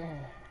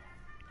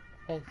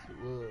 That's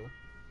cool.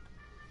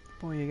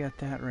 Boy, you got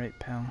that right,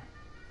 pal.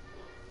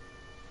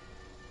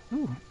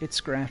 Ooh,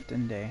 it's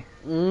Grafton Day.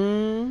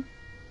 Yeah,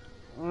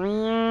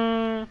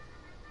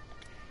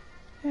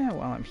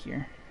 while I'm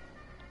here.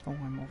 Oh,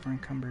 I'm over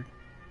encumbered.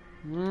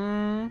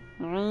 Oh,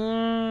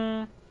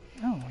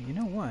 you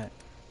know what?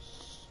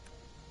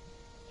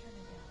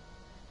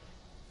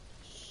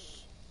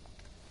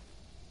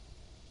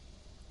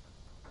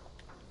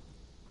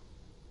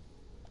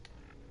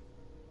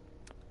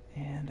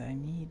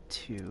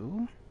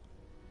 to...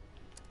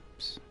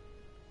 Oops.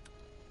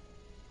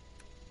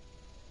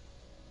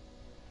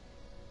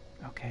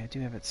 Okay, I do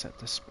have it set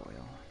to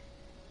spoil.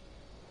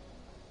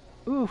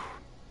 Ooh!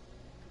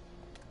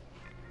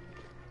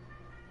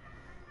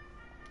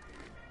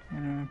 I'm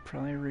gonna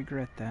probably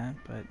regret that,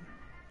 but...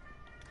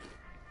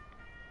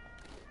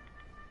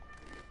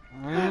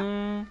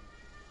 Ah,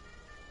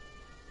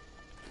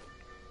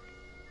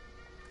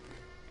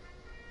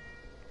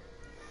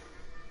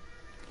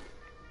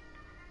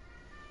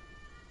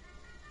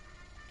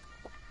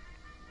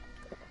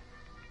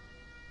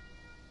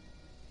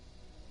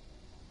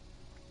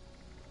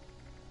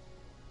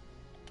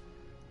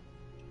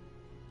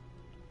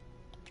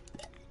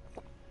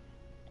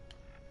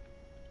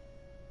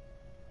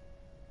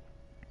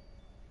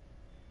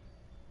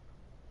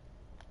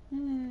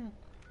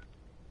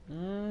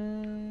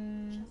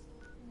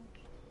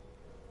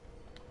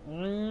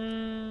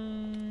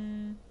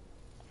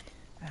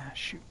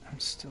 shoot, I'm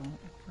still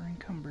over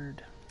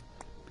encumbered.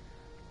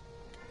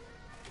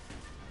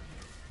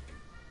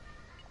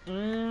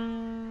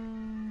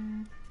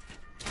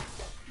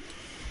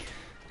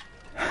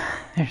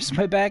 There's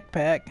my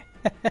backpack.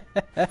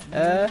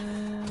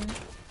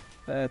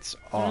 That's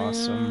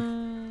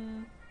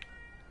awesome.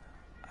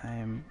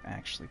 I'm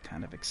actually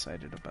kind of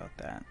excited about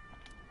that.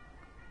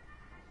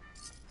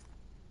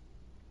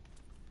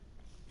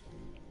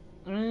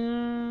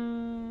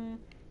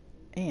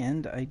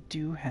 And I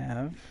do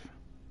have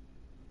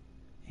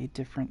a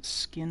different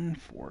skin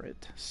for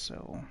it,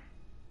 so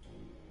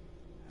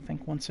I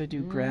think once I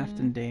do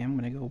Grafton Day, I'm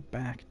going to go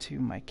back to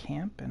my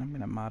camp and I'm going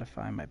to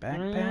modify my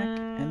backpack,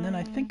 and then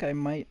I think I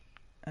might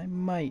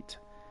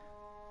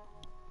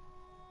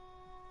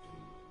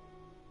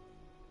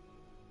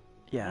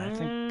yeah, I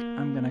think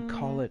I'm going to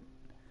call it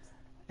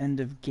end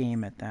of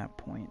game at that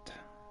point,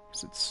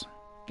 because it's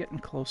getting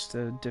close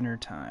to dinner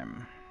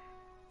time.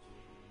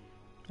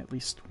 At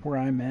least where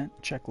I'm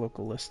at. Check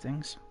local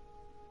listings.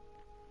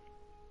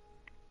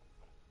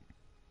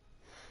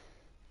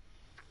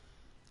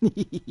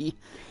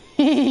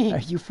 Are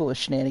you full of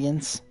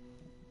shenanigans?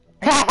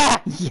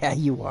 Yeah,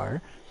 you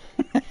are.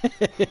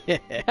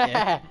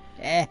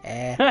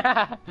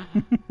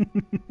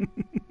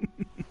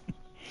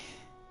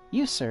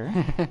 You,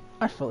 sir,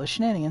 are full of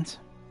shenanigans.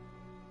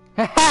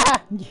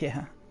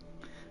 Yeah,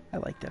 I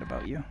like that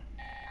about you.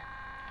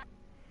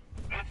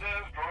 This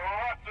is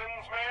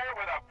Grafton's Mayor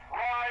with a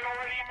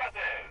priority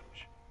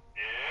message.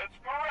 It's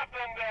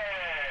Grafton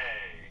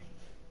Day!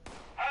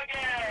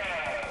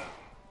 Again!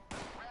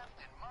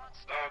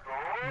 The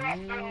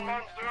Grafton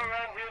Monster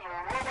and his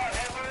robot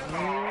handlers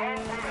are on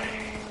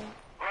parade.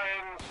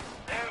 Friends,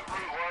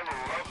 everyone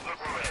loves the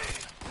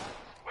parade.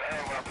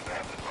 Well, not the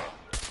Grafton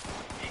Monster.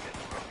 He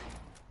gets grumpy.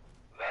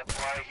 That's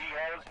why he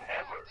has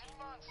handlers.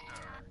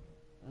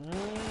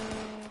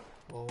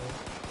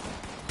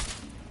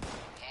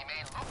 He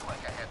may look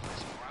like a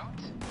headless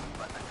brute,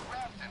 but the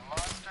Grafton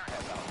Monster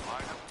has a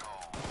heart of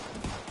gold.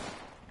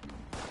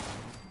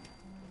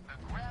 The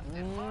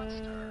Grafton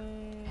Monster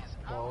is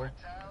our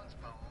town's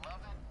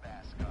beloved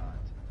mascot.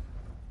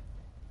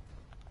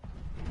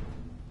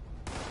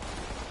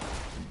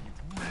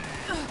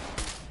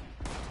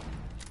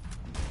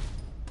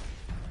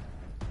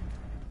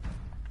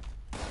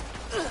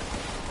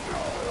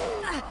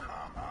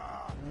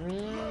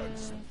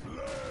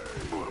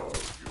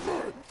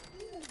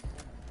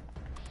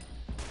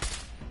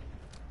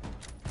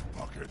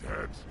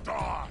 Bucketheads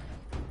die!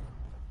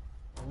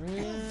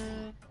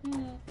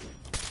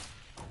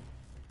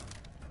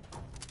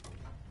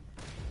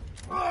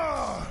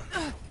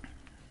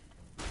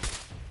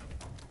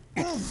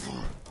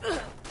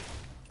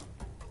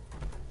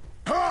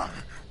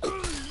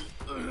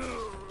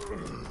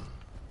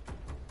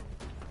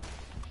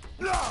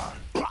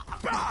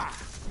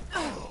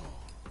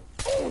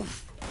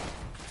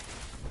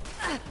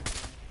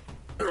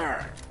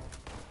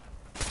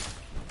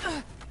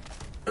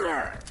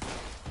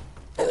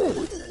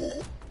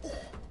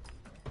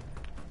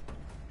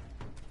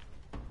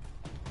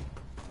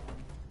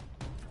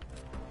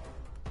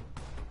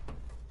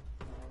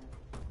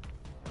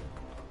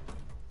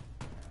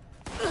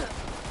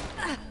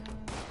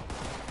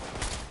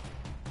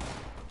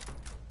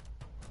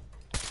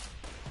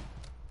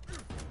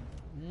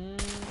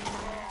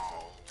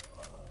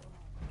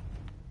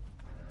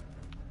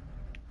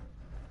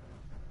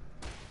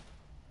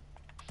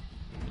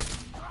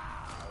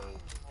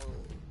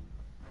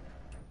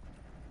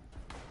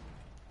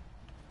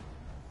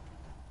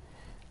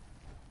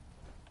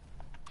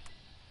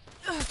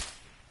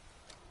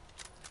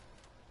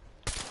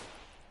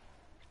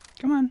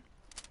 Come on.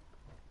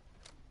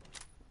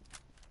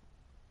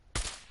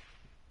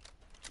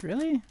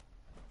 Really?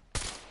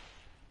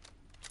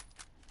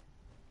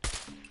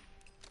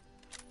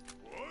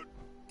 What?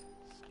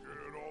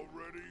 Scared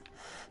already?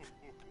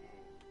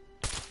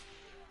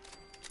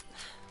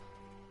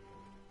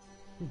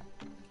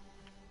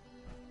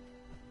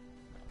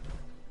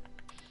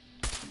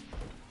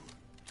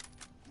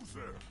 Who's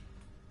there?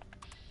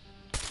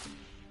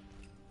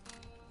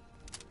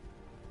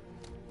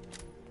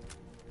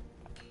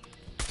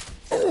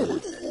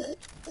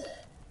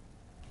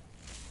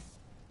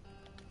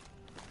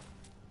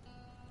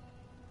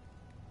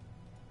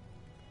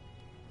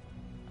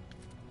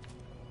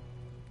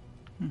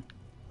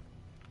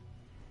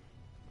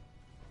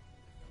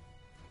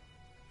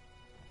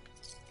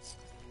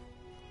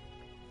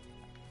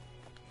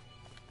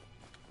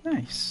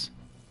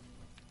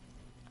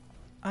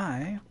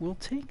 will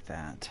take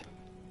that.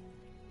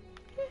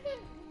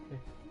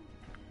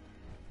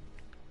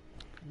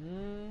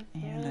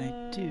 And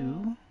I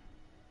do.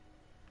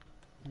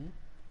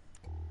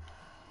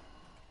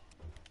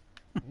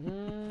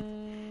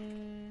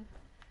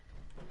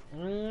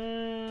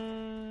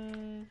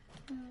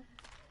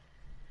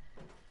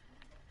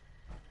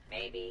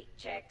 Maybe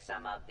check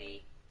some of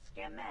the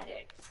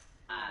schematics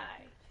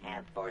I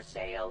have for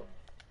sale.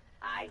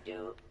 I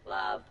do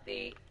love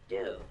the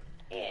do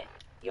it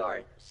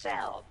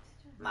yourself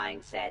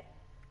mindset.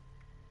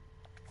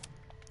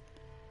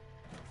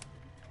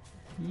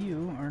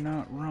 You are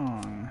not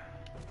wrong.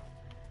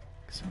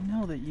 Because I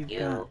know that you've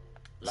got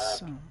look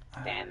some.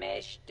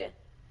 famished.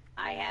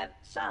 I have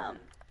some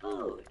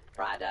food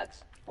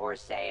products for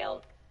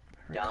sale. If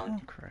I recall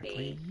Don't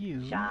correctly, be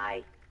you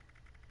shy.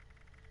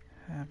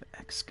 have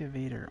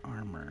excavator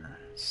armor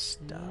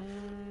stuff.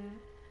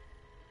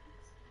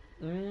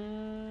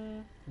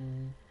 There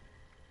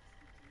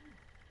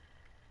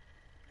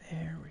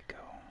we go.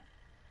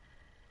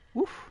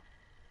 Woof.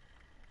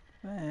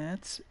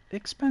 That's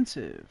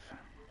expensive.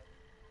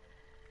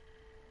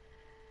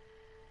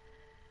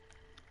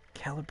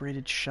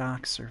 Calibrated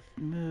shocks are...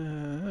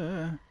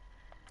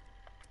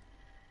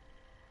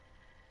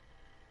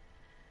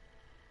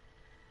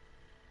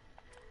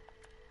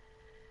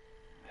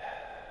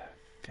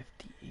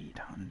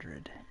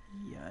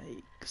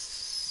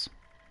 Yikes.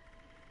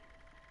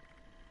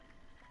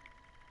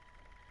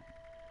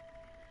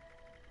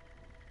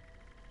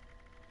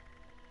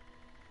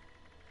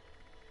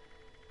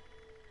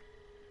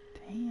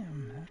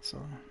 Damn,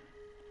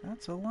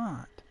 that's a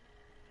lot.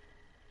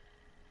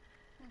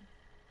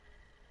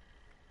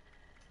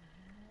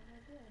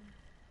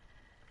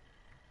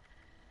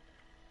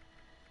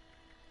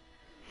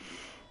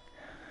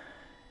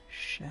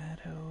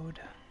 Shadowed.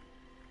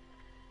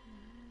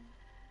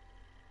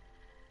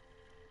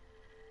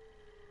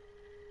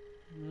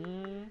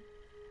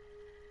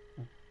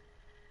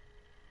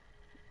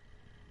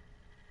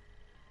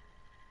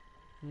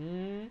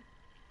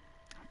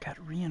 I've got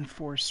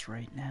reinforced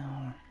right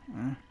now.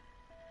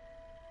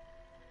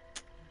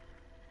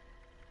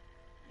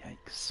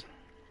 Yikes.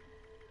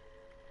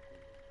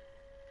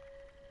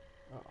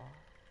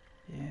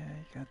 Yeah,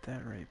 you got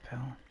that right,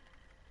 pal.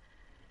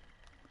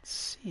 Let's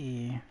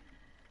see.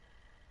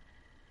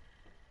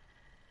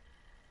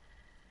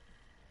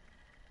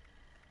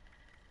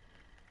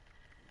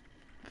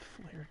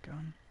 Flare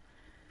gun.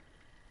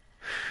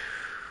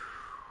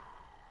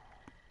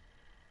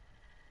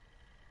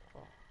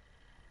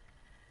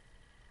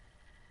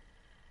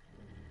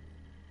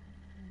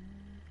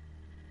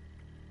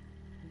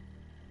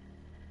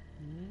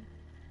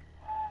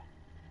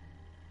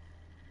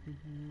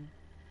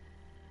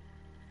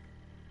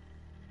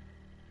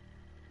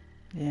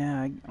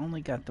 Yeah, I only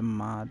got the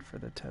mod for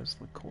the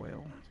Tesla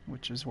coil,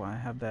 which is why I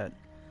have that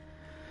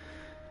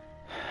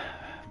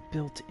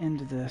built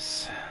into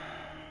this.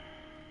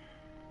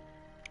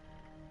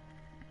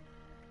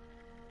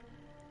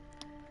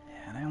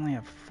 Yeah, and I only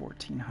have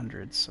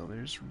 1,400, so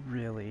there's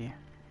really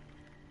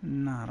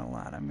not a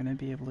lot I'm going to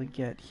be able to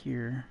get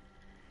here.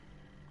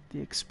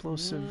 The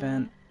explosive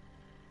vent...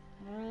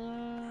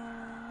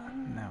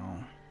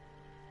 no.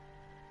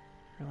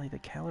 Really, the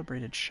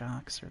calibrated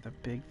shocks are the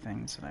big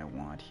things that I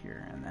want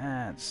here, and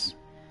that's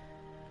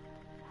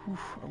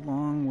a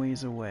long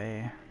ways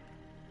away.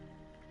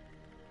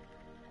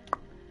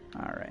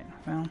 Alright,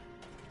 well,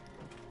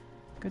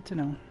 good to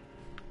know.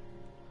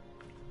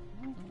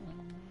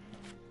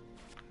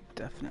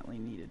 Definitely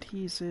need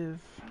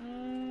adhesive.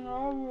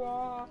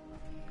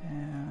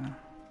 Yeah.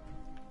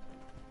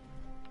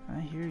 I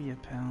hear you,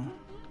 pal.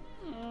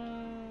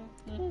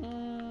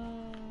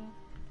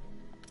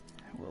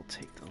 We'll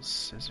take those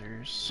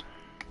scissors.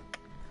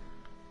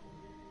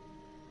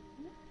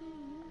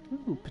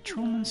 Ooh,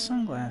 patrolman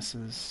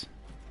sunglasses.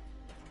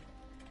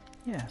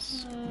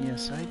 Yes,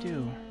 yes I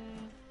do.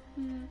 I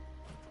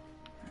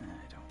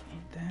don't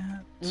need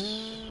that.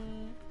 Is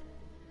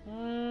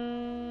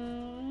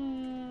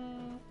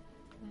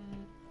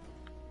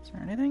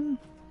there anything?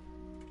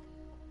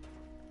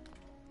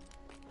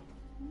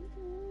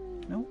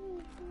 Nope.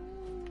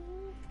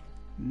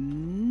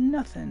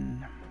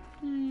 Nothing.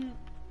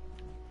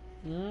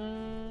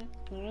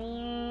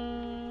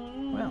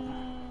 Well.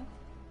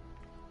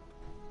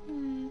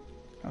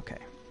 Okay.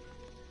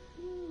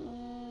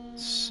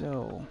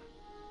 So,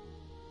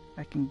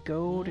 I can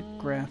go to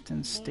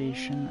Grafton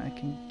Station. I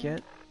can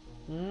get...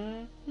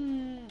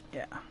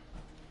 yeah.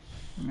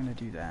 I'm gonna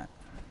do that.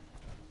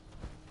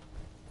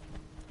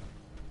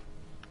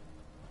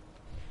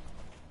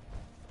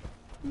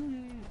 If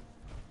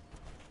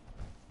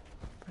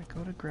I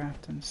go to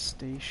Grafton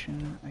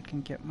Station, I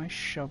can get my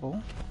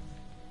shovel.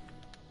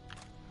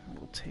 I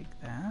will take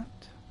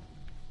that.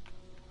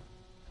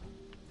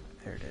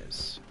 There it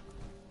is.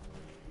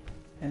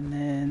 And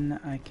then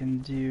I can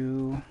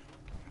do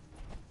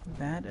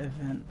that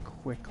event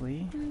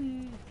quickly,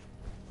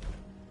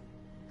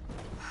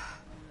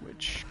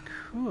 which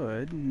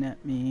could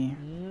net me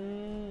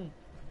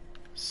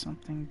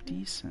something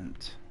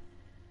decent.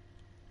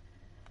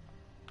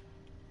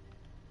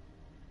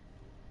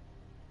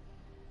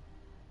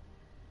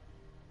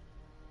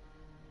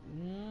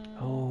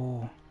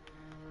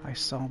 I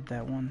solved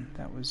that one.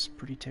 That was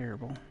pretty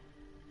terrible.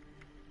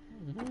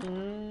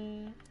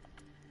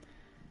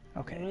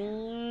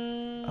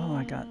 Okay. Oh,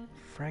 I got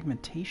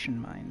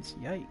fragmentation mines.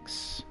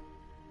 Yikes.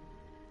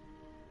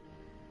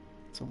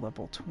 It's a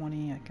level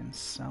 20. I can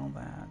sell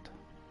that.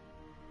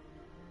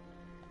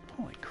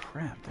 Holy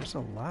crap, there's a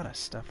lot of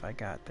stuff I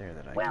got there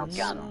that I can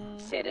sell. Welcome,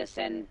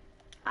 citizen.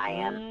 I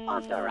am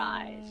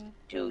authorized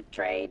to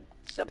trade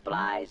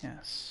supplies.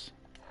 Yes.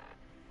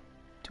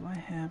 Do I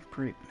have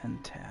great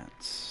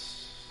mentats?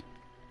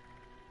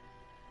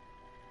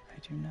 I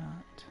do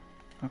not.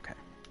 Okay.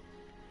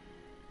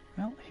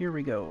 Well, here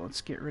we go.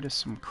 Let's get rid of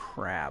some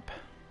crap.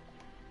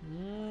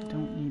 I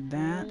don't need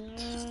that.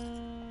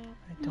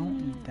 I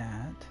don't need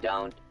that.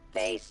 Don't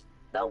face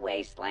the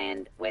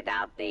wasteland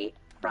without the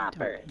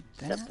proper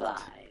supplies.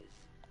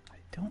 I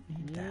don't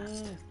need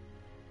that.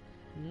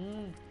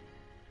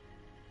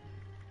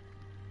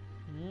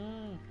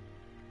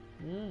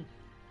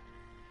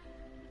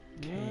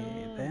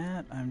 Okay,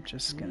 that I'm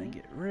just gonna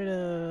get rid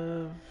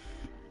of.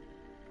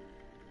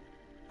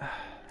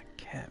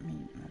 Cat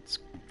meat, that's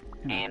gonna break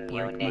my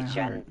heart.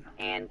 Ammunition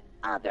and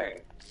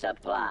other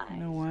supplies. You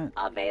know what?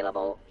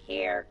 Available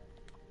here.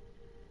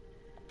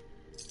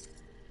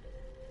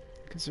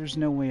 Because there's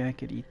no way I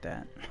could eat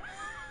that.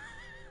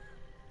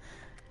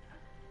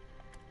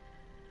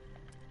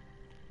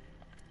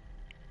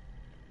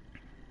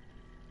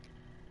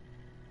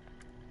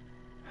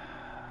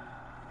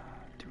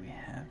 Do we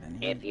have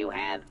any? If you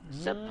have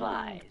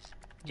supplies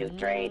to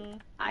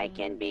trade, I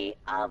can be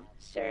of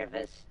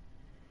service.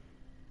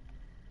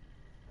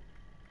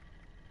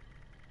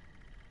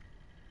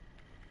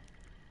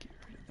 Get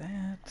rid of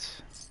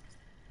that.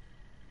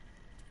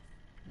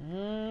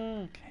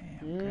 Okay,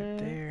 I'm good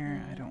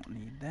there. I don't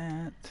need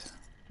that.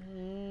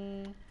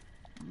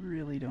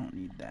 Really don't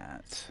need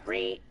that.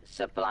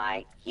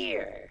 Resupply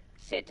here,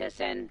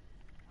 citizen.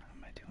 What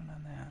am I doing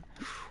on that?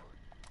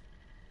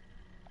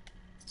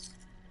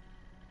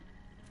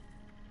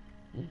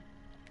 Well,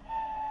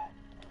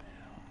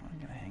 I'm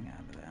gonna hang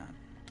out of that.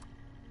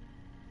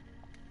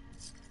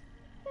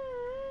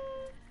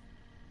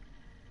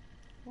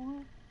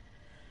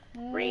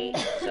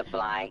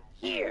 Resupply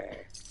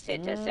here,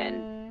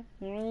 citizen.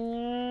 Mm-hmm.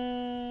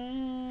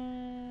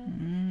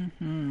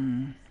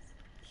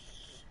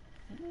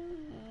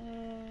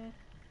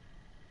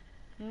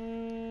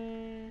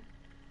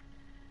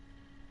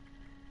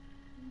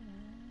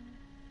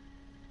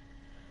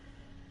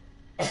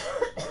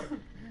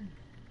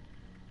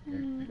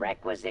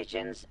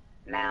 Requisitions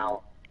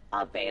now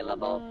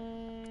available.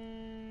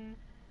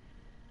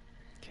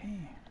 Okay,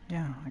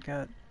 yeah, I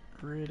got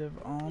rid of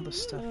all the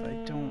stuff I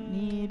don't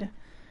need.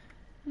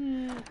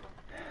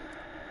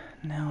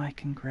 Now I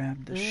can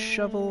grab the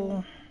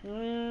shovel.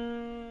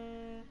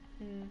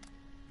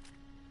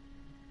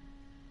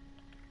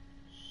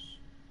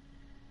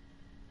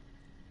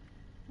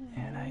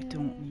 And I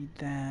don't need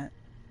that.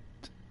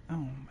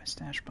 Oh, my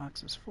stash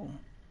box is full.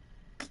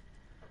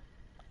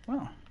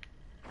 Well,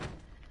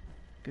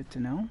 good to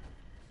know.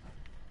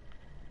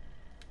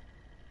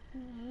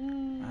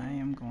 I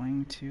am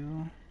going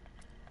to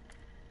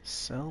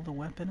sell the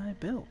weapon I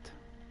built.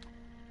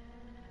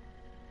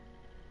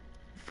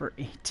 For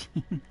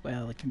 18.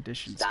 Well, the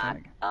conditions Stock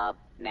kind up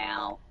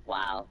now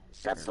while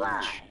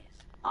supplies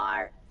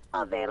are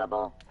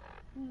available.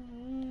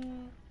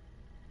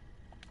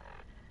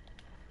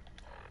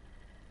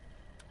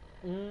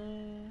 Yeah,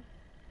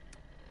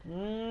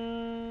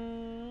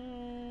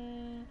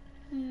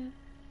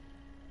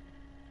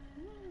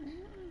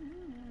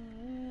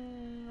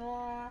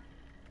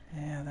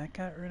 that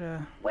got rid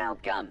of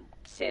Welcome,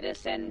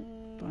 citizen.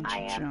 a bunch I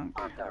of am junk.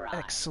 authorized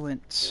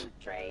Excellent. to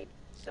trade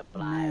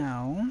supplies.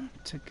 Now,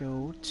 to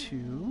go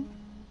to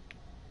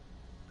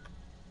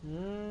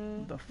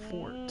the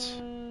fort.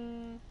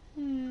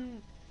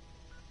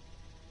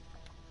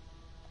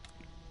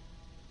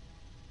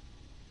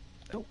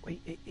 Oh,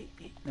 wait,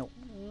 no.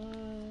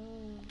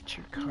 Get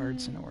your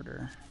cards in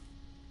order.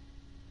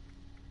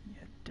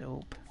 Yeah,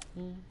 dope.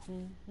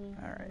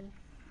 Alright.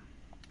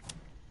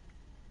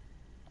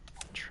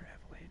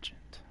 Travel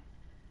agent.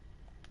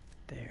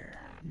 There.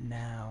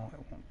 Now it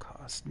won't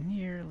cost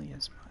nearly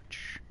as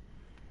much.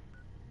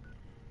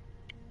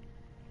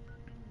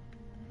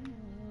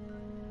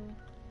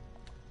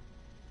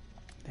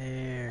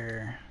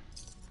 There.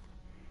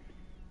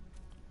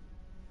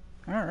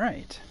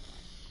 Alright.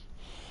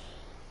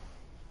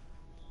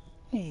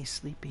 Hey,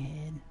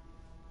 sleepyhead.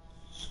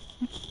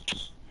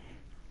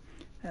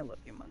 I love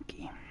you,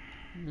 monkey.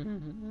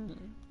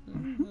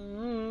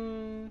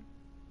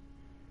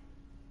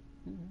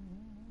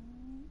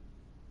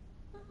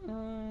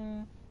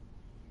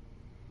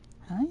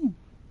 Hi.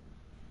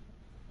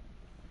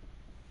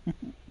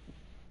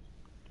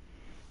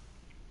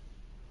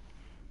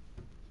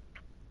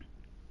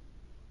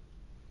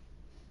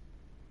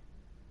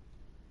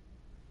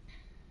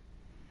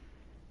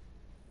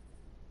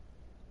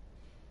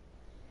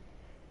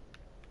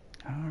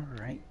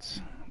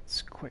 Alright,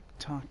 let's quick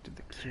talk to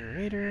the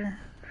curator.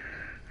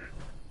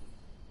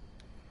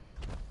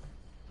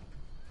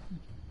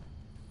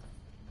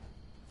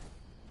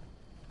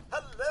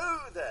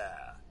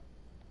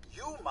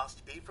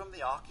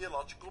 the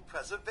Archaeological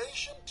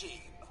Preservation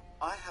Team.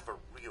 I have a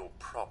real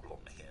problem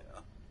here.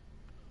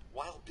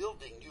 While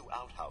building new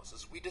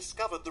outhouses, we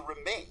discovered the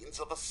remains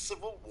of a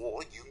Civil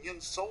War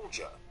Union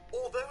soldier.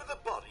 Although the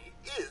body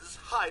is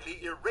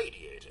highly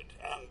irradiated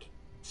and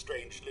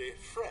strangely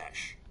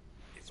fresh,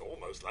 it's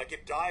almost like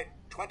it died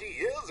 20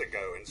 years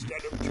ago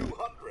instead of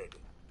 200.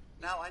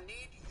 Now I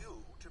need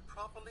you to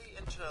properly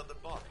inter the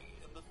body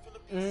in the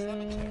Philippine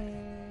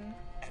cemetery.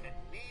 And it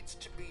needs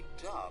to be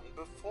done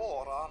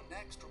before our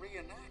next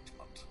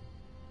reenactment.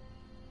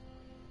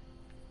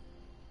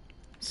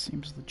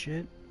 Seems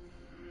legit.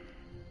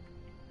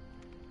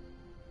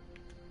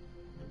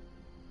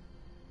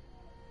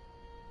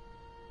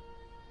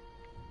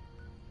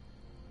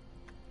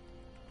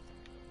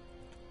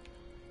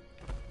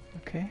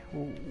 Okay,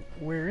 well,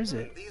 where is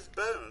it? These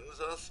bones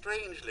are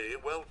strangely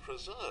well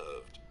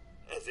preserved,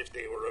 as if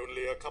they were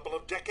only a couple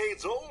of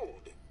decades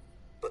old.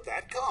 But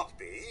that can't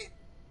be.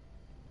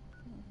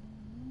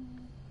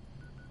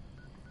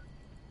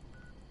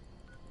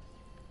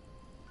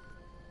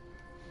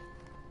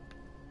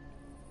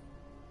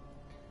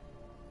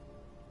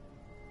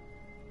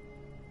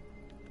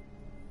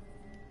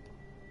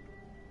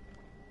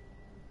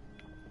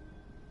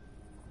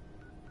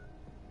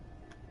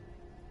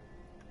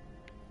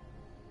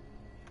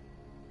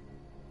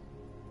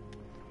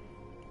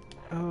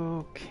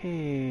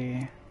 Okay.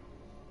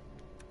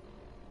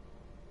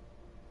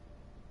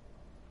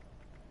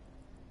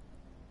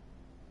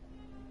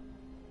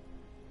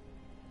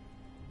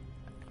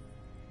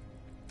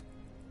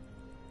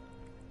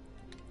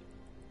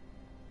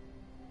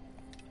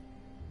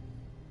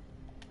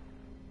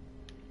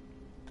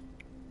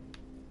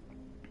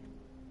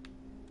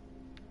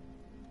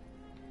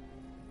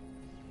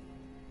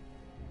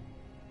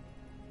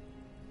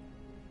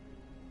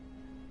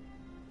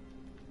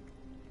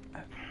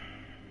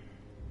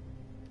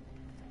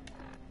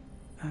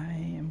 I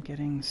am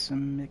getting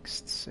some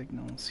mixed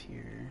signals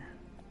here.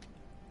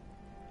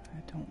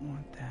 I don't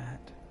want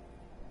that.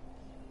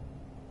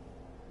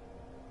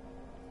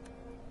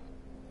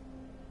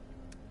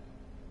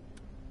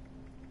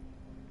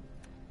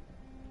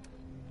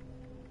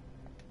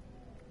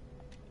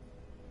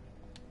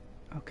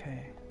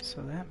 Okay,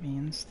 so that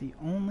means the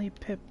only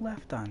pip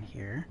left on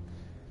here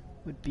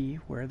would be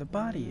where the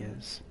body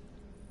is,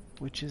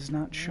 which is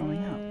not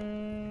showing up.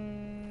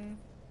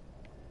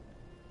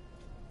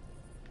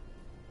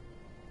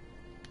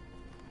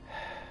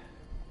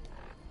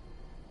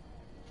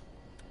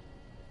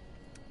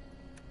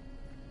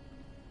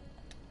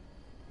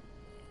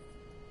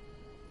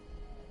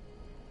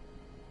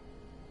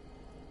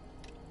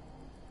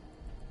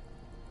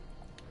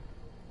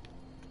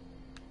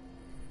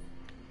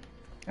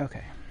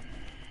 Okay.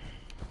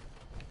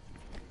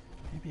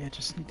 Maybe I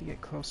just need to get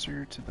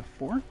closer to the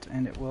fort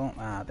and it will...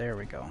 Ah, there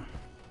we go.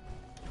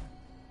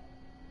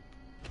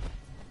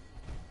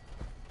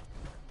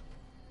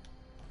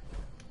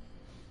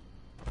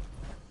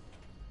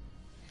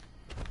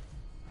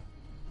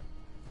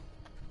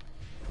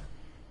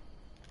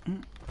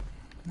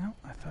 No,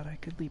 I thought I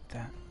could leap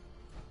that.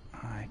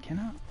 I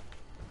cannot.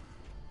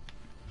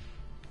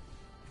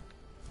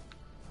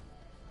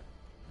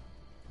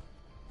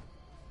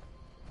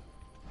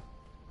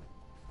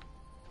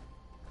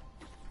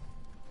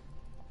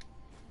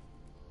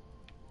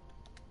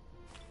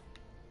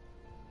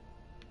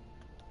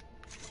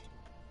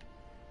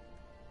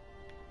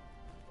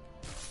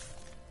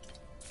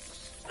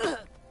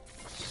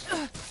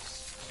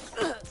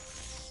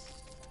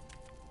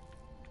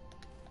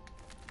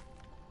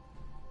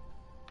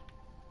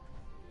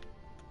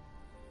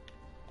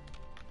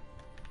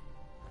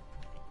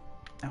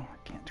 Oh, I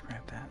can't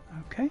grab that.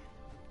 Okay.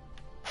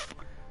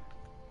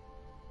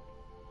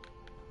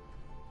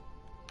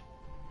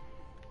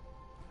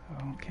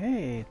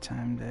 Okay,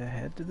 time to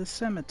head to the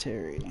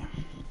cemetery.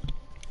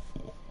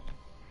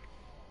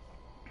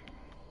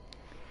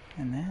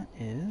 And that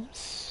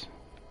is...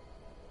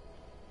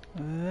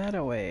 that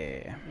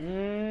away.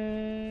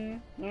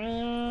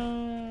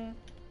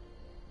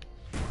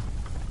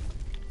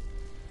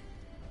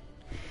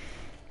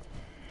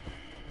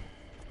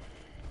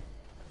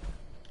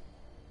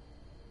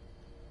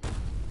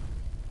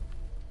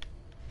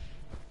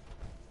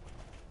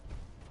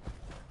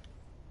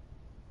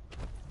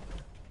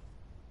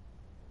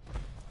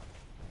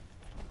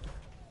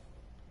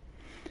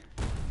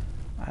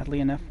 Oddly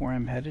enough, where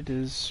I'm headed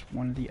is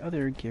one of the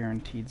other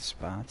guaranteed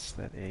spots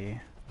that a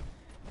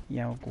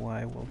Yao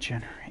Guai will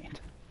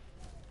generate.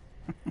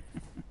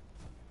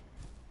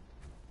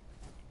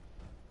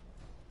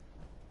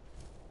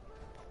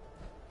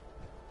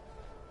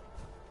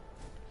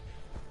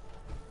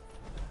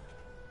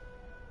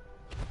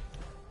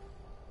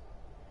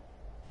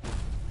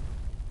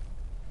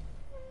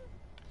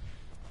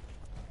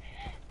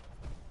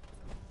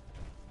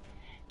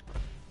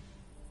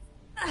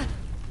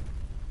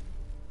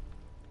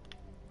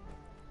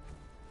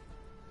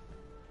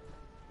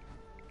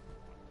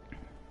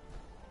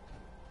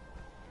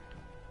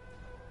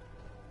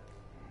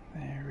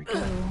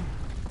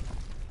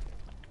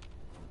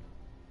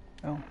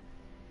 Oh,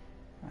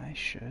 I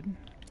should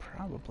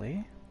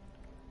Probably.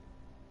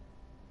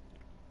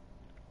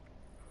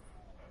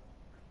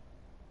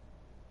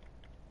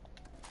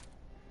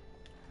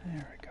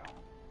 There we go.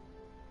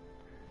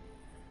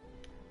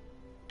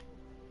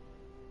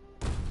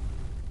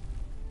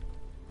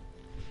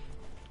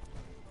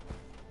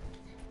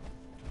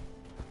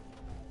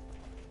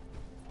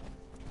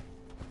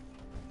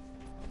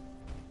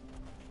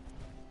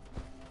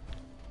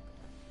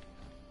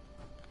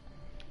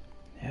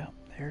 Yep,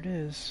 there it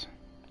is.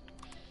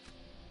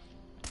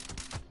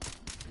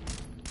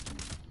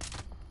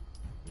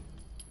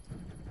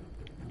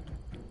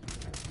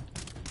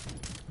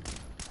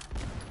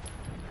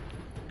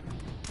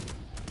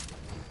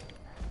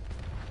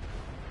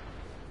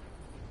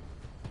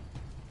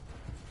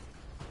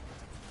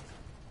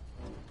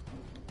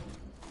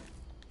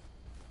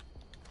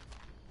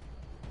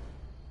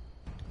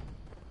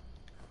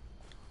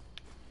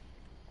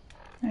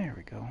 There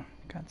we go.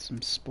 Got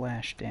some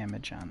splash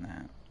damage on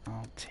that.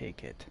 I'll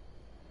take it.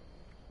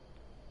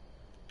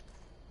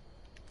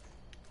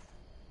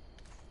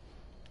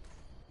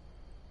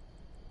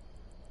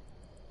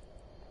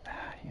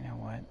 You know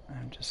what?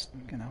 I'm just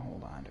gonna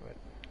hold on to it.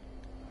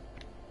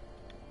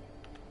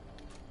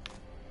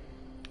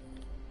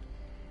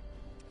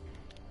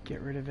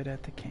 Get rid of it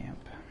at the camp.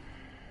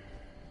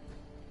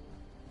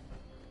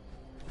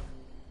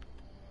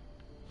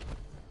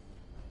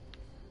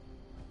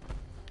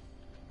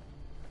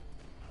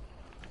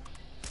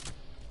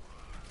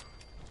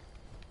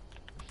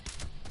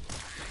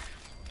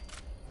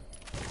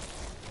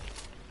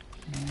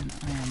 And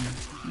I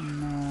am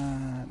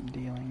not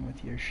dealing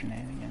with your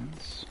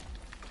shenanigans.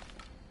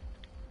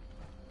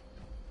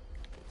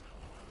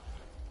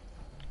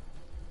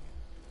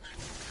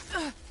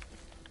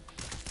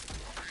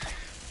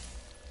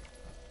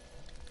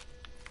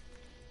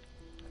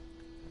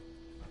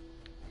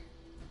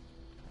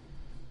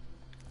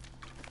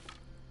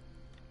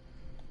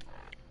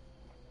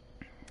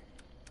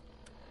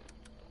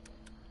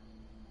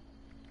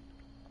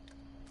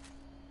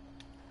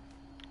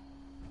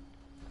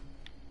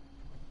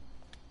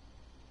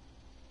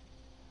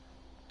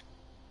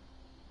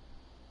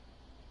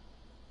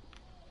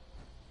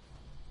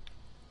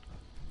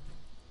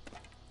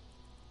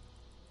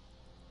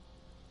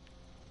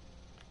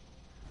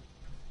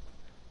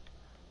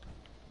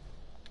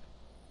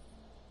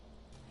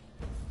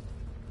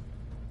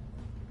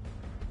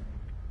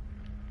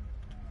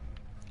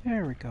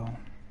 There we go.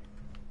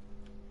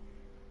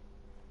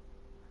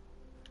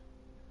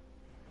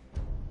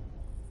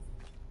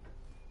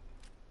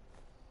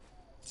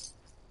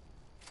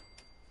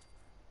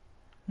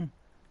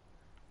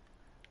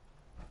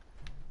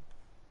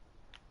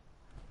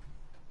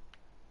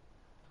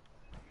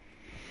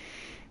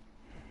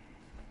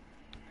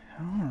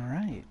 All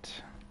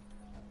right.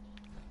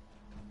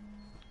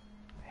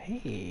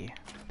 Hey,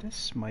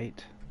 this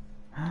might...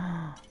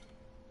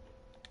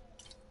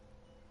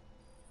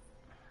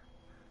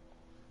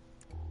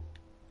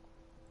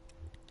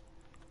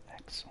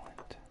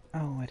 Excellent.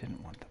 Oh, I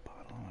didn't want the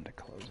bottle. I wanted to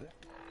close it.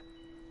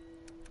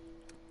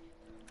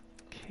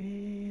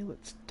 Okay,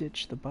 let's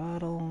ditch the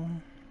bottle.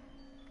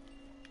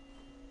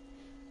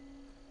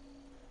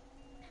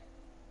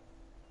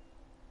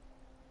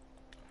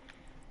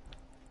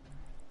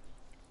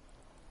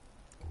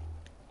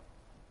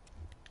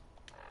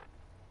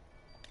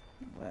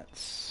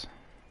 Let's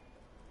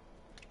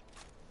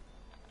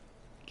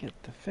get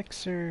the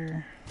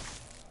fixer.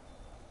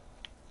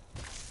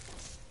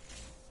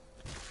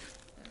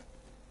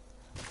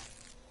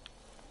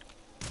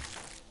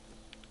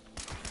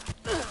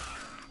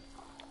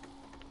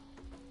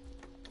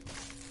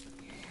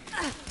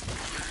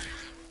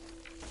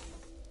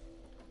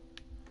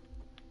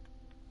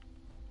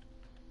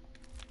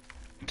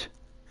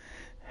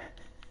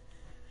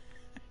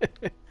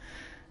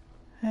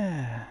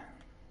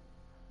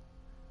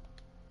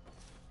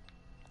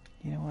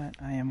 You know what?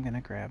 I am gonna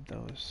grab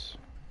those.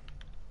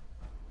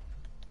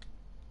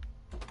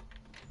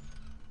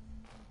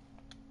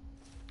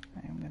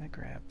 I am gonna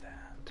grab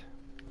that.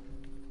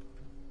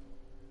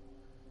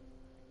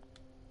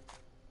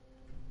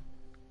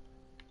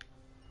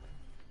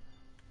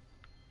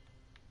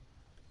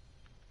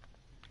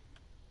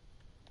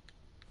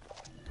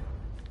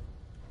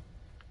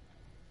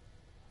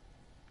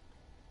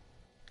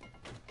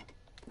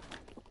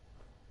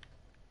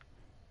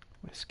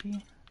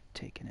 Whiskey,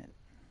 taking it.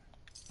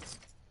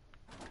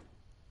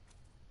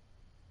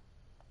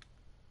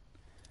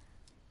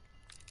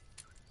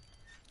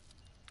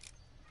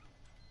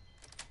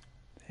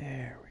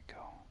 There we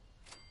go.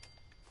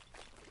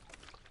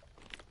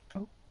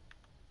 Oh.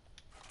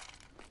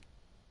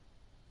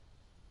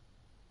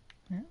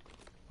 Yeah,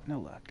 no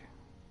luck.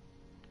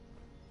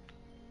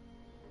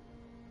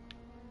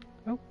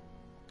 Oh.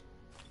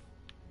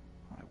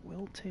 I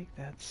will take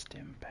that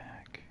stim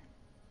pack.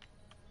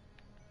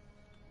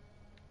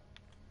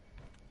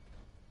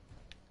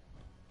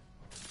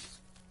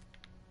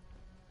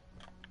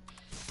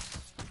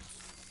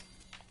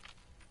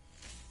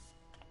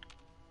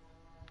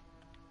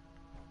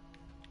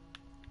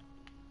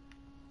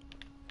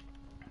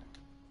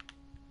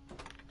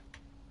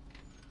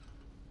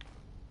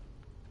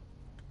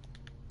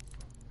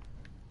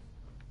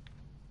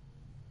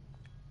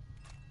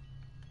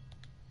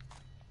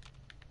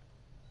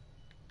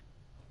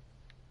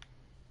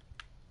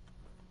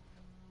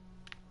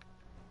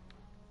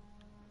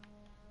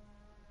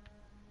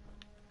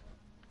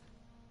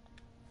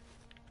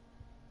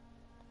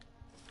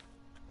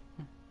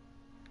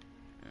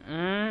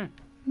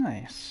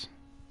 Nice.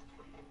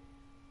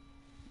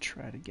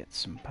 Try to get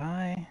some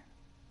pie.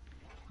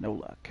 No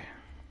luck.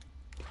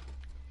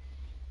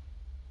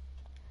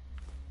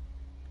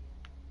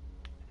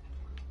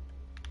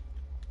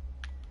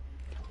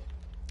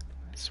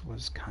 This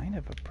was kind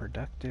of a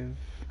productive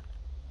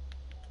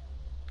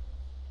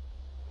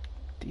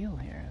deal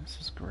here. This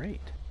is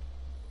great.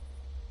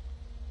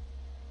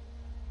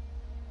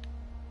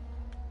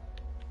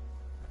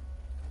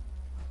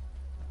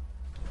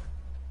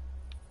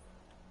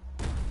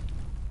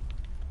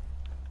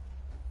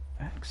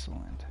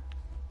 Excellent.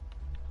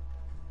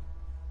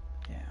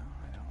 Yeah,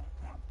 I don't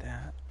want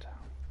that.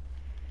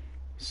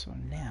 So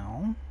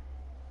now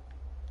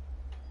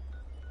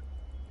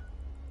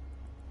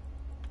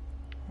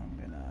I'm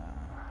gonna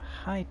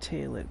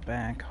hightail it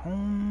back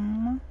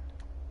home.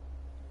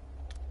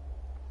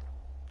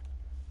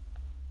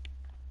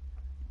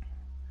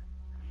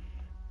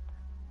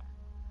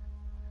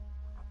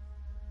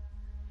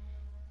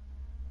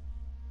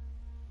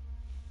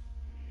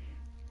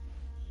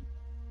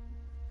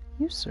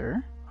 You,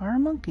 sir, are a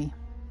monkey.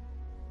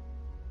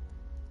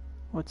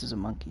 What does a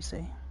monkey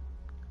say?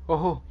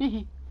 Oh, hee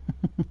hee.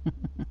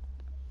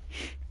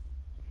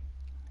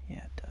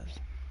 Yeah, it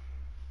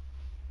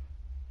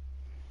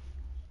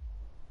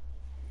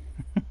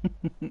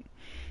does.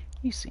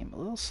 You seem a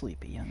little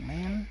sleepy, young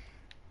man.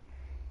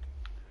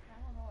 I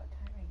don't know what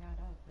time he got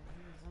up, but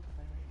he was up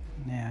very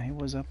early. Yeah, he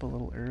was up a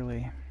little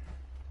early. I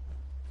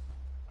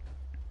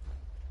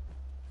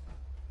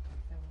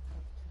woke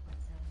up to the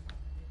sound of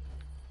the video.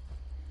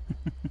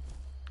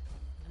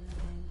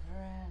 Living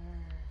forever.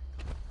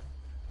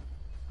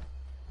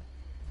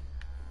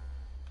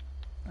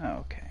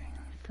 Okay,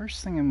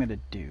 first thing I'm going to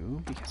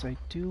do, because I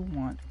do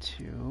want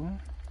to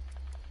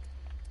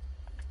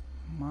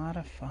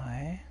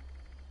modify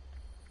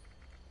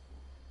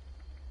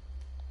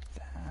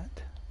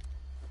that.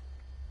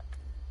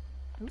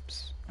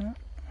 Oops.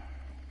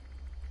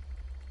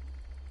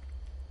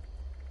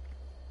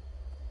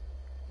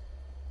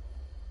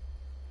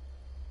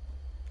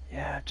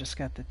 Yeah, I've just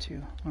got the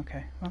two.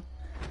 Okay, well,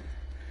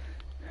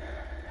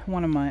 I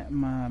want to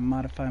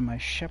modify my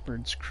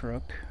shepherd's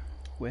crook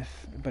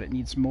but it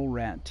needs mole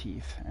rat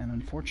teeth, and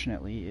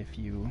unfortunately, if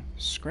you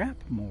scrap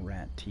mole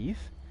rat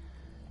teeth,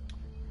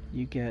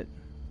 you get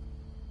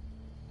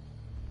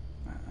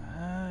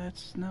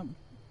it's not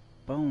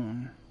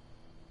bone.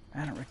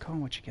 I don't recall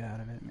what you get out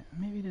of it.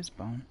 Maybe it is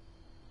bone.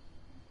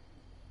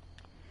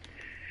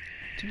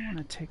 I do want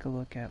to take a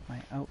look at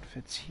my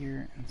outfits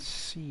here and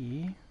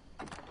see.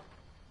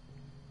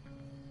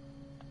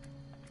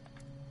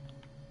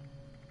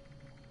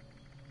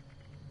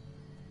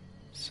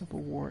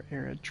 Civil War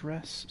era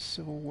dress,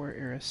 Civil War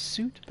era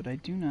suit, but I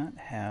do not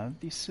have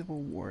the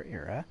Civil War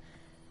era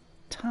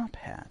top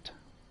hat.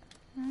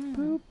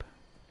 Boop.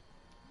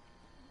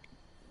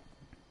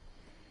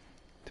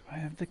 Do I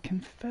have the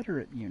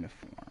Confederate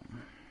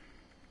uniform?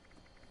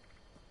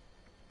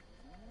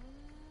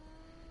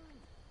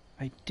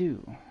 I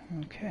do.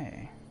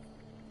 Okay.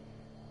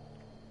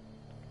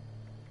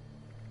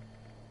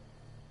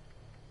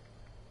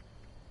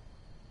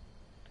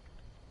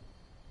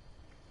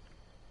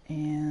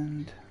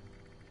 And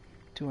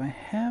do I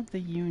have the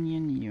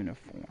Union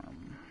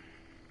uniform?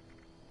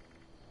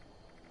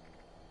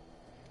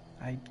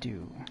 I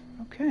do.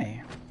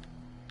 Okay.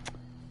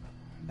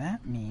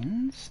 That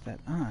means that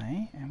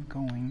I am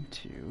going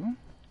to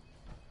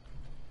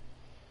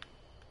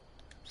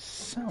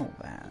sell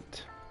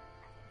that.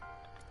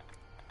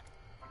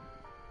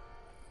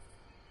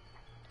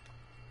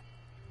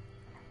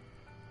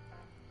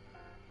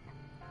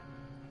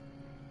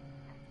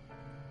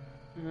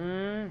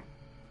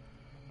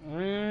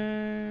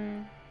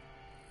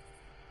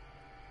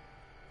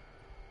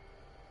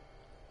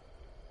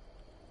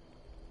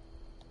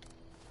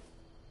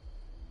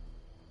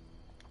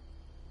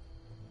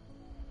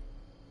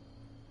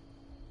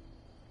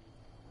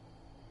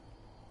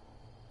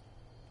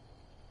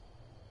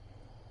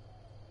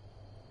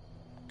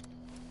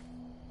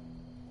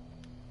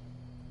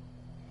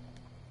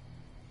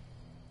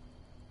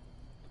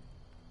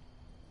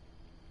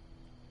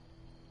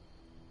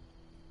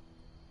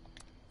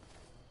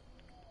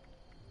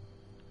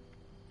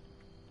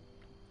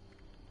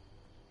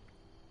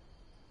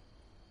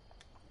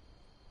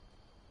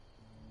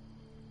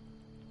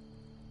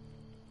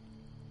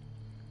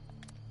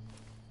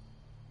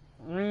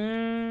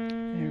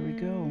 There we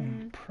go.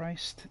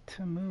 Priced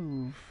to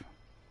move.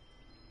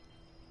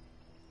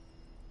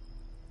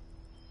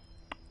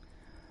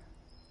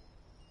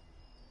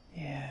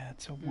 Yeah,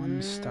 it's a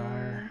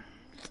 1-star.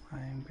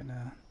 I'm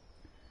gonna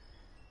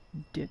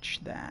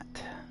ditch that.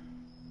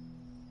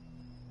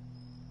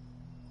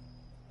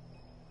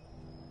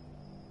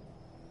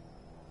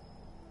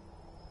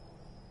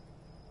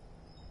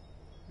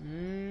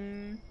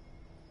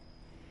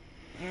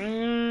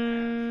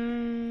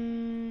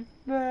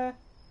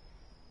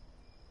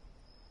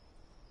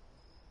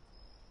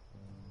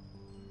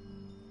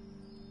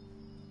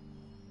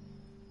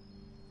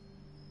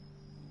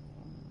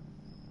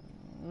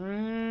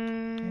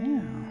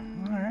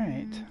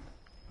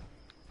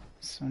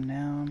 So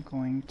now I'm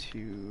going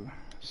to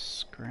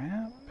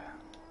scrap.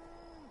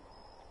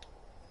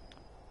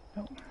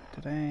 Oh,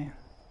 did I?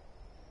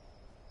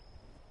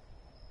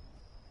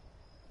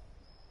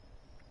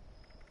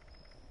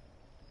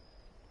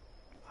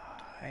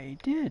 I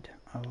did.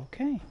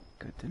 Okay,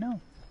 good to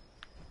know.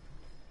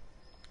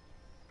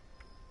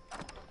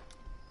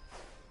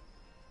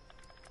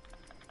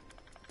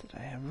 Did I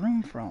have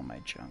room for all my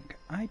junk?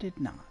 I did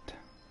not.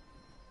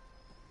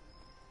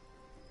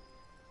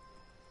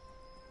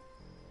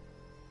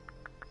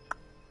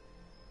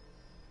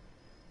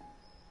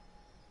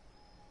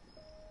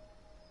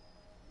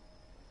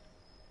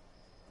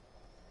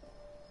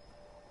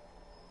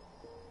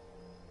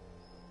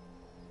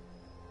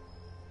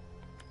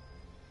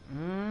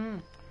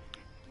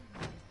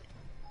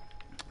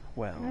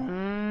 Well,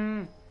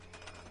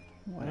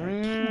 what I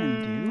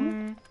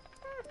can do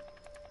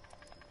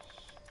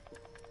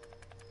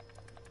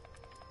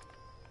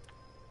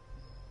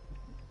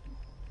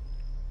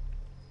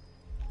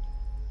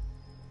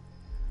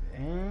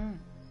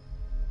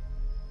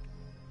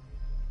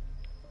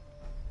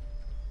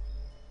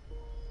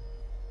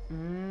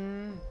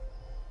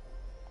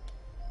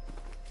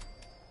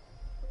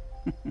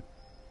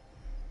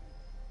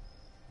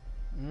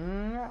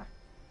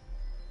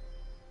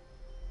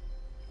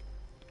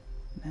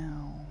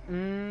now,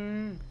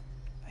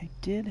 I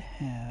did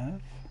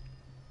have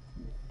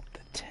the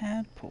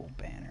tadpole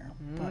banner,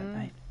 but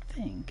I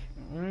think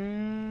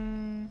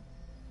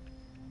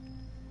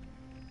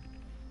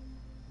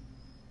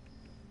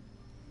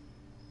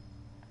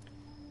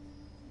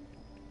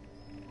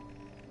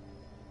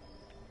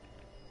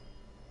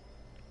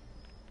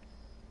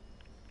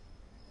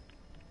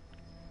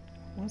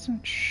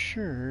wasn't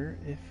sure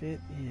if it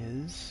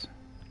is.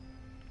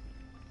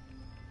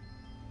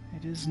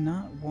 It is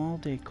not wall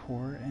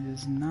decor. It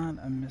is not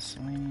a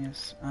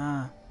miscellaneous.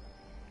 Ah,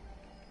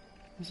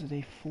 is it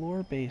a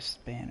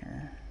floor-based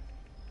banner?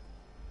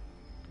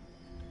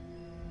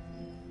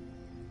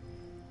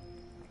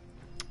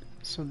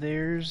 So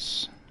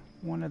there's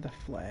one of the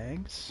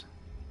flags.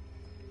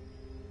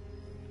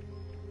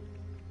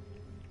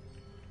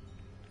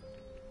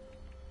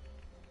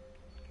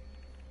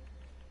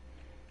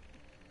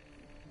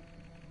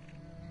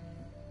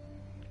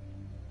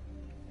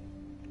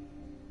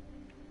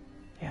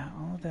 Yeah,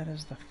 all of that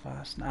is the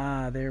fuss.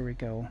 Ah, there we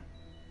go.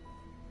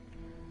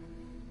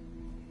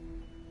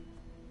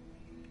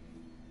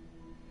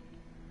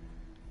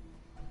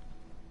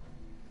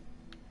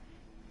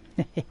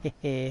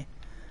 Hehehe.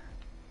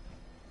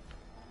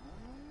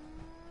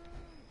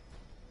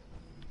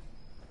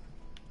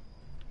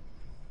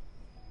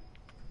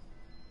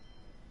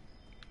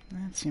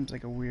 That seems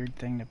like a weird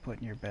thing to put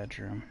in your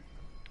bedroom.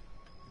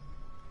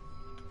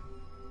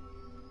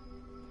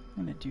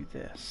 I'm going to do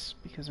this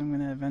because I'm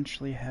going to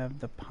eventually have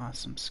the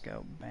Possum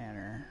Scout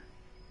banner.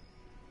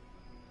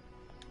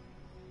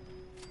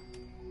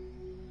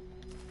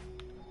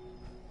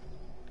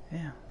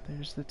 Yeah,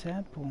 there's the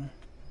tadpole.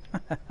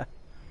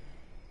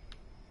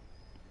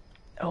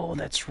 Oh,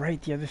 that's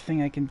right. The other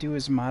thing I can do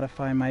is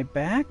modify my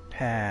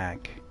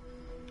backpack.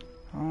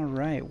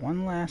 Alright,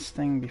 one last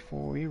thing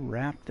before we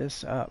wrap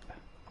this up.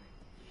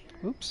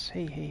 Oops,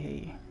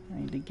 hey. I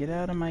need to get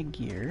out of my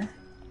gear.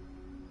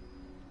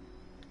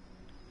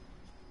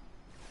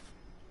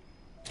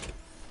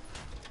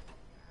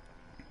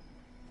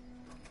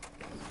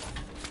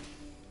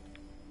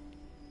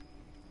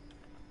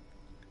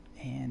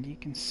 And you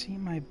can see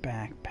my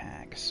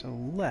backpack, so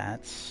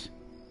let's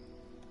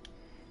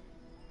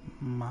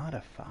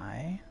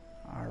modify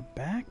our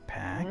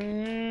backpack.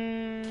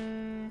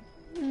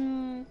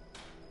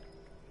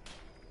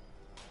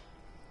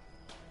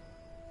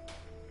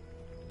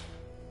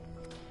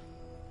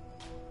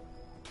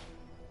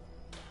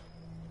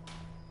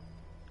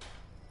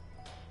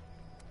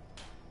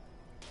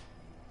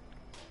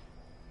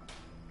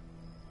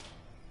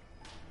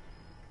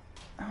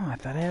 Oh, I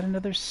thought I had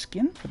another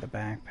skin for the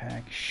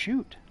backpack.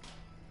 Shoot.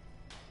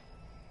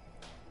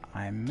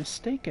 I'm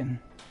mistaken.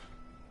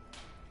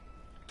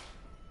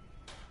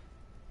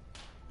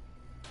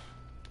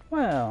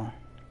 Well,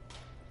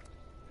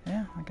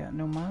 yeah, I got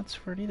no mods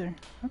for it either.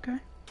 Okay,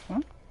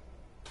 well.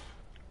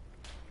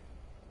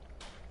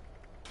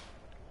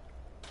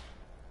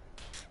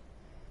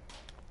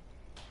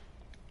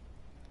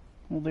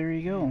 Well, there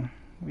you go.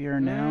 We are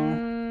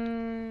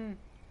now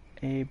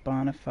a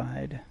bona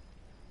fide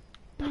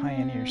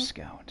Pioneer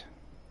Scout.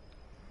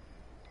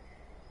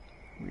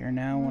 We are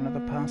now one of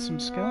the Possum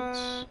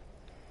Scouts.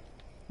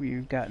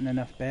 We've gotten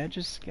enough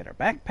badges to get our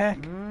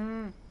backpack.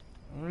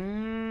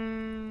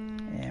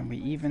 And we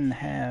even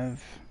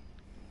have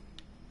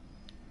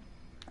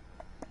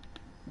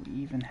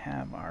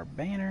our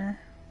banner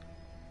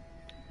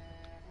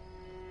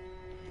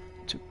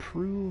to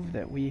prove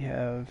that we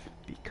have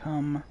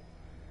become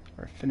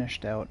or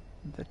finished out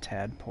the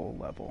tadpole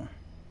level.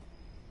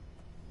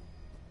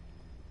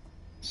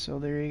 So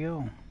there you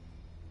go.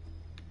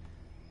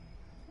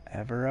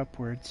 Ever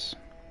upwards.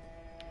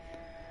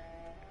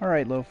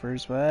 Alright,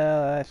 Loafers.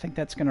 Well, I think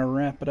that's going to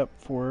wrap it up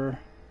for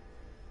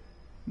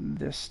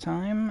this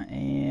time,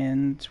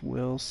 and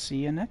we'll see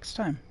you next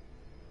time.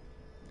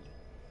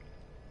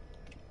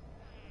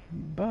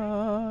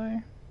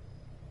 Bye.